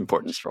 It's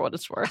important. Just for what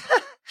it's worth.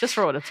 Just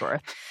for what it's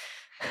worth.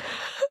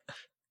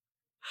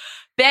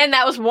 Ben,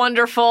 that was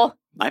wonderful.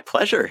 My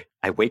pleasure.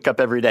 I wake up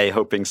every day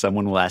hoping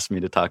someone will ask me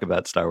to talk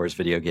about Star Wars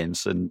video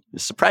games. And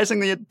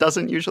surprisingly, it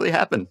doesn't usually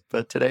happen.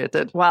 But today it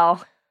did.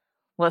 Well,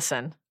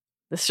 listen,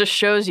 this just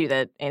shows you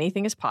that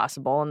anything is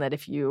possible and that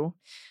if you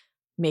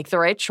make the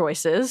right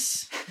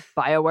choices,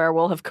 BioWare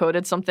will have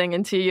coded something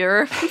into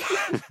your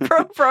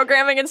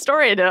programming and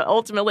story to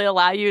ultimately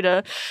allow you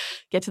to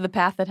get to the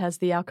path that has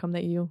the outcome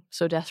that you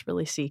so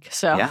desperately seek.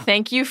 So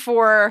thank you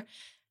for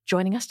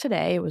joining us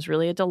today. It was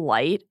really a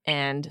delight.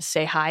 And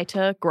say hi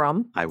to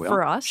Grum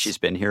for us. She's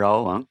been here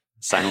all along,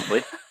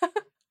 silently.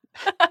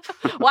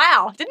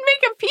 Wow. Didn't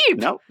make a peep.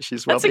 No,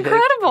 she's well That's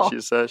behaved.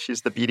 incredible.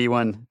 She's the beady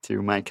one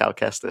to my Cal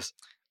Kestis.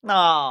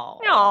 Aww.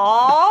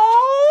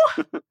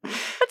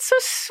 That's so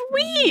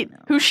sweet.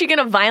 Who's she going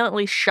to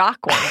violently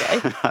shock one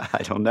day?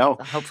 I don't know.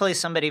 Hopefully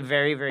somebody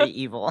very, very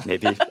evil.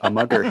 Maybe a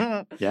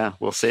mugger. Yeah,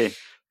 we'll see.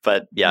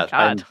 But yeah,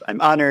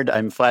 I'm honored.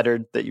 I'm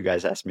flattered that you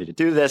guys asked me to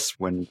do this.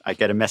 When I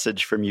get a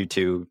message from you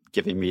two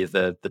giving me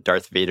the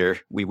Darth Vader,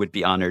 we would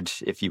be honored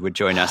if you would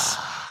join us.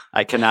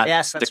 I cannot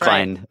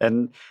decline. Right.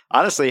 And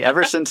honestly,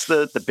 ever since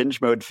the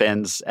binge mode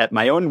fans at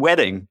my own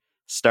wedding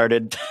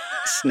started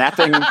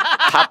snapping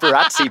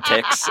paparazzi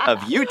pics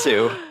of you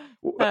two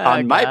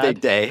on my big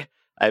day,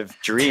 I've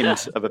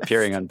dreamed of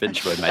appearing on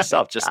binge mode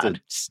myself just to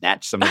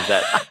snatch some of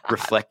that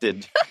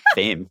reflected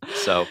fame.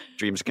 So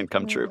dreams can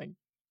come true.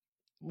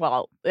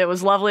 Well, it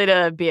was lovely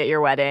to be at your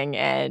wedding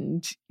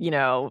and,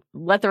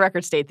 let the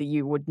record state that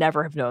you would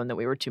never have known that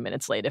we were 2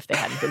 minutes late if they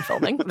hadn't been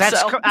filming.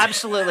 That's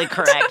absolutely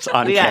correct.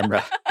 On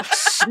camera.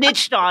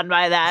 Snitched on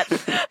by that.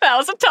 That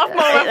was a tough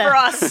moment for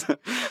us.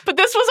 But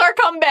this was our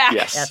comeback.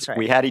 Yes, that's right.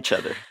 We had each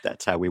other.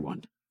 That's how we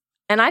won.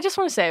 And I just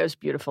want to say it was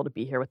beautiful to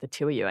be here with the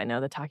two of you. I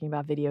know that talking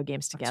about video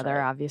games together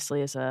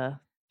obviously is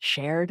a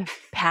shared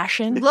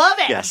passion. Love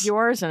it. Yes.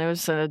 Yours. And it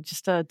was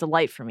just a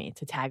delight for me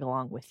to tag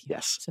along with you.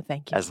 Yes. So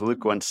thank you. As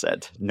Luke once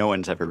said, no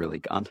one's ever really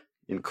gone,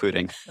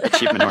 including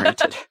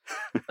achievement-oriented.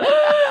 All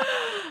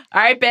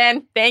right,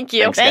 Ben. Thank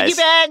you. Thanks, Thank you,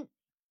 Ben.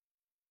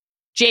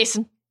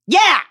 Jason.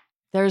 Yeah.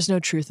 There is no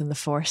truth in the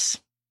Force,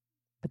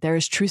 but there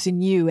is truth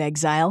in you,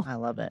 Exile. I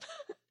love it.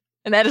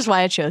 And that is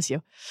why I chose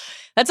you.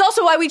 That's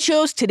also why we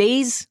chose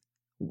today's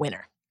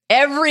winner.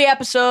 Every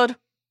episode,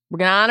 we're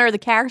going to honor the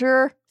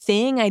character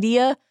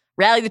idea.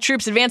 Rally the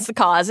troops, advance the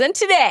cause. And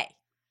today,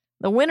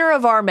 the winner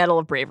of our Medal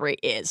of Bravery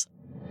is...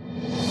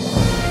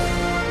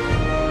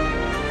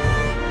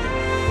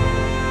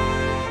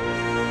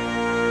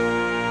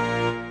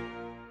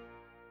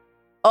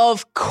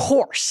 Of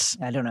course,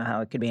 I don't know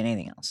how it could be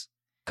anything else.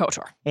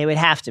 KOTOR. It would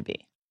have to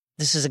be.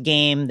 This is a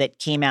game that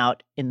came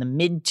out in the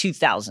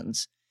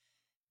mid-2000s.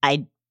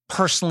 I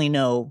personally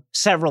know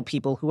several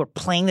people who are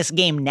playing this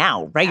game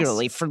now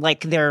regularly for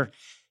like their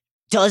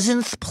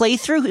dozenth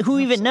playthrough. Who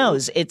even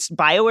knows? It's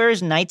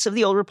BioWare's Knights of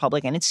the Old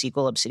Republic and its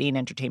sequel, Obsidian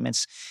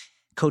Entertainment's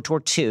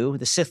KOTOR 2,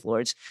 The Sith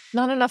Lords.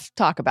 Not enough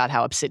talk about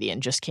how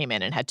Obsidian just came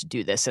in and had to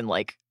do this in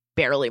like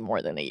barely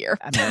more than a year.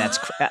 I mean, that's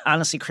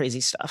honestly crazy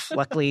stuff.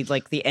 Luckily,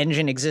 like the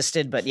engine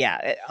existed, but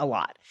yeah, a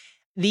lot.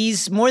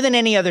 These, more than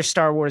any other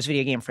Star Wars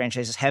video game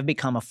franchises, have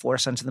become a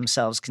force unto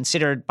themselves,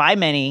 considered by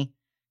many,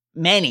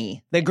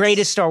 the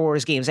greatest Star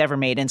Wars games ever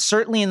made, and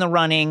certainly in the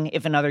running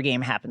if another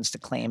game happens to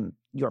claim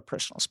your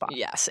personal spot.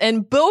 Yes,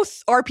 and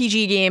both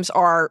RPG games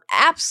are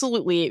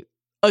absolutely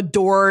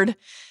adored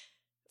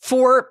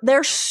for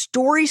their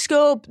story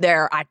scope,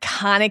 their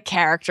iconic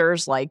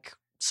characters like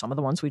some of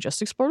the ones we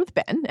just explored with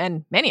Ben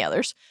and many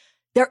others,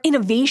 their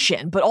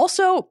innovation, but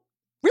also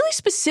really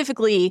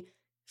specifically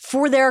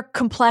for their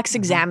complex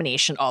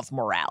examination of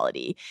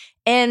morality.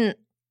 And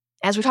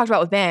as we talked about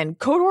with Ben,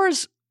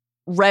 KOTOR's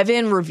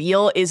Revin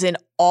reveal is an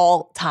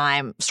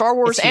all-time Star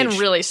Wars and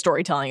really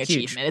storytelling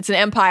achievement. It's an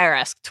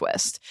Empire-esque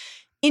twist.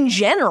 In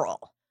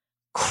general,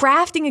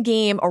 crafting a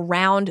game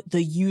around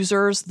the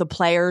users, the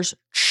players'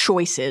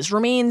 choices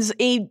remains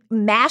a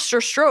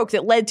master stroke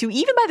that led to,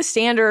 even by the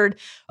standard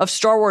of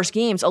Star Wars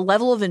games, a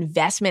level of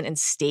investment and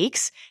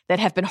stakes that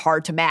have been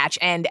hard to match.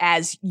 And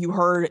as you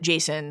heard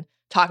Jason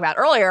talk about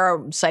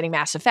earlier, citing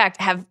Mass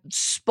Effect, have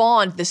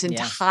spawned this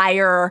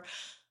entire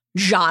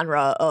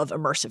genre of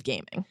immersive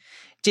gaming.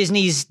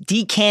 Disney's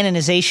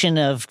decanonization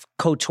of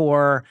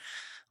KOTOR,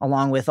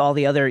 along with all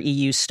the other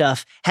EU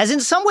stuff, has in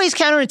some ways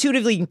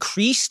counterintuitively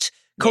increased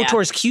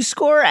KOTOR's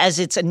Q-score, as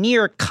it's a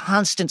near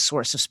constant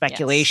source of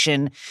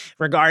speculation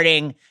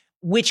regarding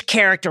which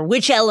character,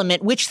 which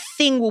element, which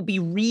thing will be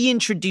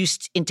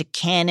reintroduced into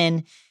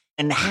canon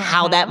and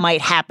how that might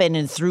happen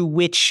and through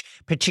which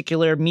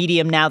particular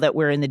medium now that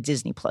we're in the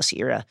Disney Plus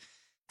era.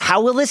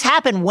 How will this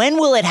happen? When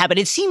will it happen?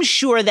 It seems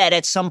sure that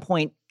at some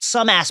point,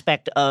 some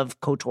aspect of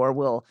KOTOR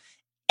will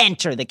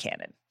enter the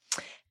canon.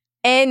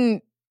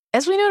 And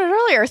as we noted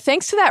earlier,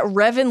 thanks to that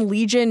Revan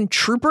Legion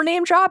trooper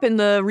name drop in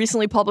the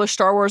recently published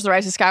Star Wars The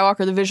Rise of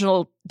Skywalker, the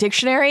Visual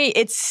Dictionary,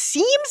 it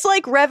seems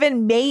like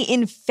Revan may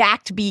in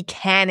fact be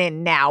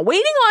canon now.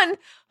 Waiting on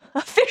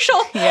official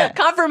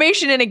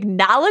confirmation and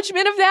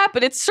acknowledgement of that,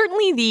 but it's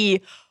certainly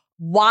the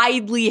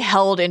widely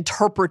held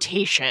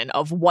interpretation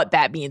of what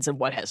that means and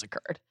what has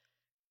occurred.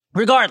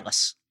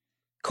 Regardless,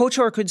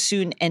 KOTOR could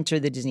soon enter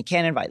the Disney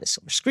canon via the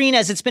silver screen,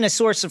 as it's been a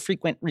source of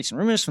frequent recent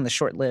rumors from the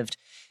short-lived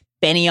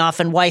Benioff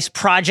and Weiss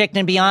project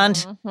and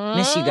beyond.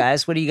 Miss you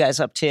guys. What are you guys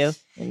up to?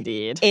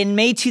 Indeed. In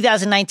May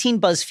 2019,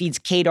 BuzzFeed's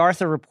Kate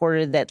Arthur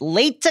reported that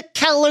Leita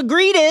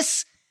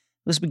Kalogridis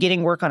was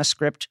beginning work on a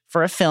script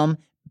for a film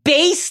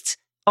based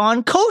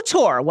on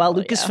KOTOR. While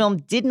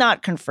Lucasfilm did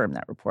not confirm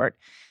that report,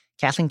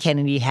 Kathleen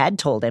Kennedy had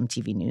told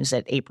MTV News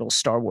at April's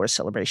Star Wars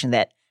celebration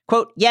that,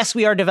 quote, yes,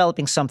 we are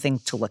developing something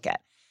to look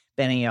at.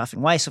 Benioff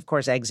and Weiss, of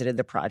course, exited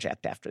the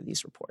project after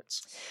these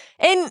reports.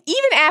 And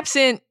even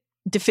absent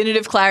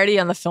definitive clarity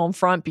on the film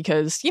front,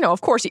 because, you know,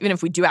 of course, even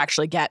if we do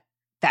actually get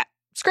that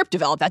script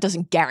developed, that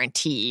doesn't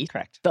guarantee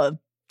the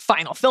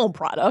final film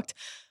product.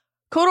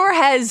 KOTOR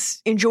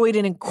has enjoyed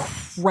an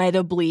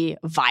incredibly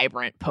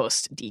vibrant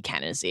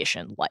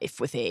post-decanonization life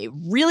with a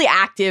really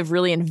active,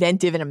 really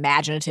inventive and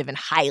imaginative and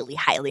highly,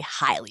 highly,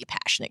 highly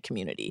passionate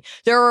community.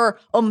 There are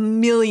a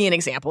million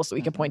examples that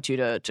we can point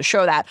to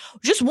show that.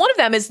 Just one of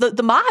them is the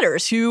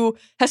modders, who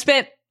have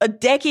spent a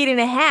decade and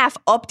a half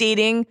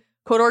updating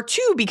KOTOR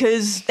 2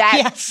 because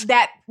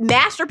that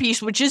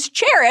masterpiece, which is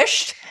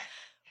cherished,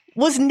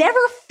 was never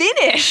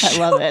finished.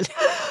 I love it.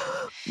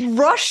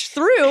 Rushed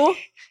through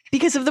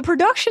because of the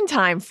production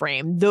time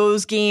frame.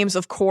 Those games,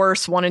 of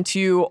course, 1 and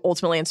 2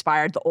 ultimately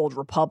inspired the Old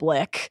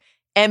Republic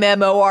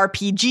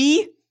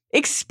MMORPG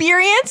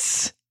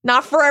experience.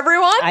 Not for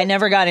everyone. I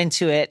never got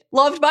into it.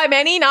 Loved by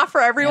many, not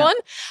for everyone.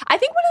 Yeah. I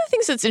think one of the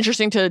things that's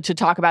interesting to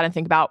talk about and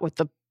think about with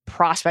the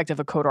prospect of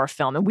a KOTOR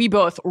film, and we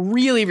both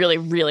really, really,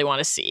 really want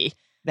to see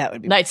that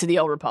would be Knights of the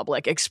Old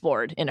Republic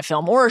explored in a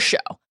film or a show.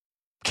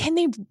 Can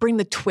they bring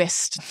the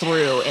twist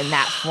through in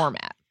that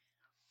format?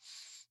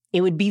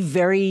 It would be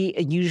very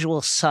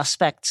Usual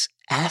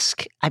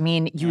Suspects-esque. I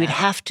mean, you would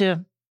have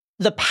to...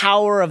 The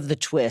power of the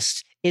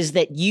twist is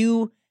that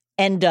you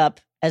end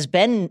up, as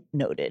Ben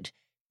noted,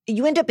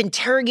 you end up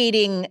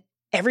interrogating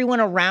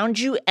everyone around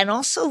you and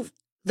also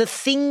the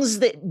things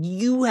that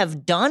you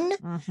have done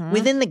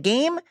within the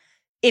game.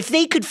 If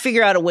they could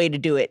figure out a way to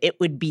do it, it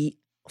would be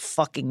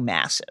fucking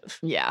massive.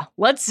 Yeah.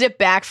 Let's zip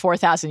back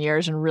 4,000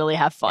 years and really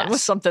have fun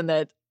with something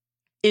that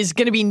is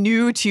going to be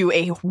new to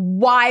a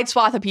wide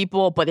swath of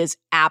people, but is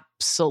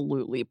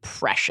absolutely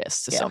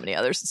precious to so many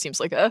others. It seems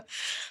like a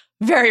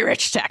Very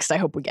rich text. I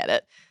hope we get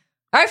it.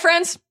 All right,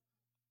 friends.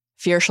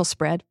 Fear shall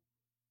spread,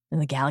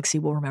 and the galaxy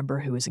will remember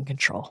who is in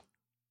control.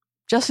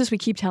 Just as we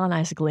keep telling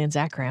Isaac Lee and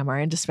Zach Graham, our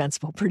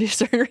indispensable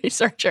producer and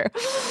researcher.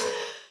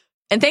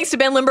 And thanks to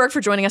Ben Lindbergh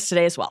for joining us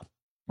today as well.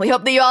 We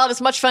hope that you all have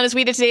as much fun as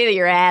we did today, that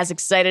you're as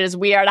excited as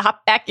we are to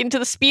hop back into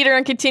the speeder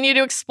and continue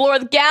to explore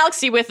the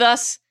galaxy with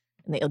us,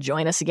 and that you'll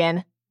join us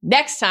again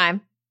next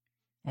time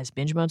as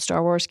Binge Mode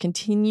Star Wars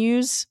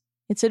continues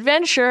its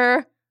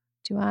adventure.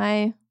 Do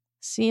I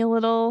see a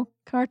little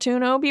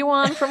cartoon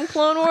Obi-Wan from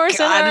Clone Wars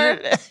in our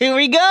Here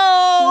we go.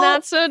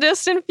 not so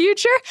distant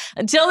future?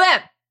 Until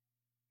then,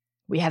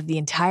 we have the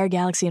entire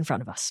galaxy in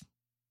front of us.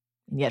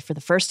 And yet, for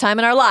the first time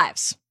in our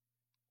lives,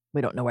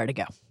 we don't know where to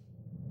go.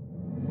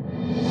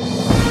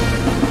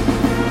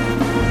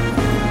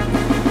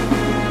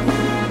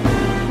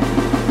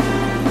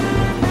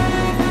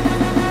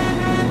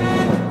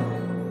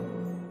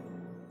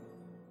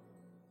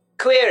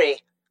 Query: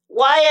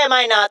 why am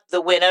I not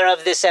the winner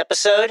of this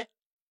episode?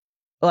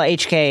 Well,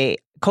 HK,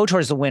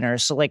 KOTOR's the winner,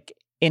 so, like,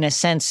 in a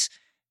sense,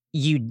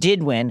 you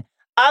did win.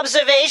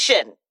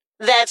 Observation!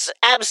 That's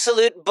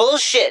absolute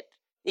bullshit,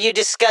 you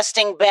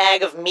disgusting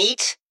bag of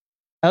meat.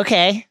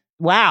 Okay.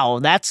 Wow,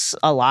 that's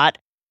a lot.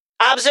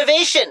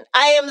 Observation!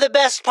 I am the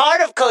best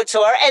part of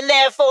KOTOR, and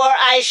therefore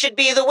I should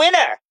be the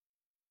winner.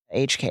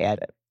 HK,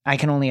 I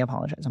can only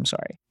apologize. I'm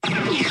sorry.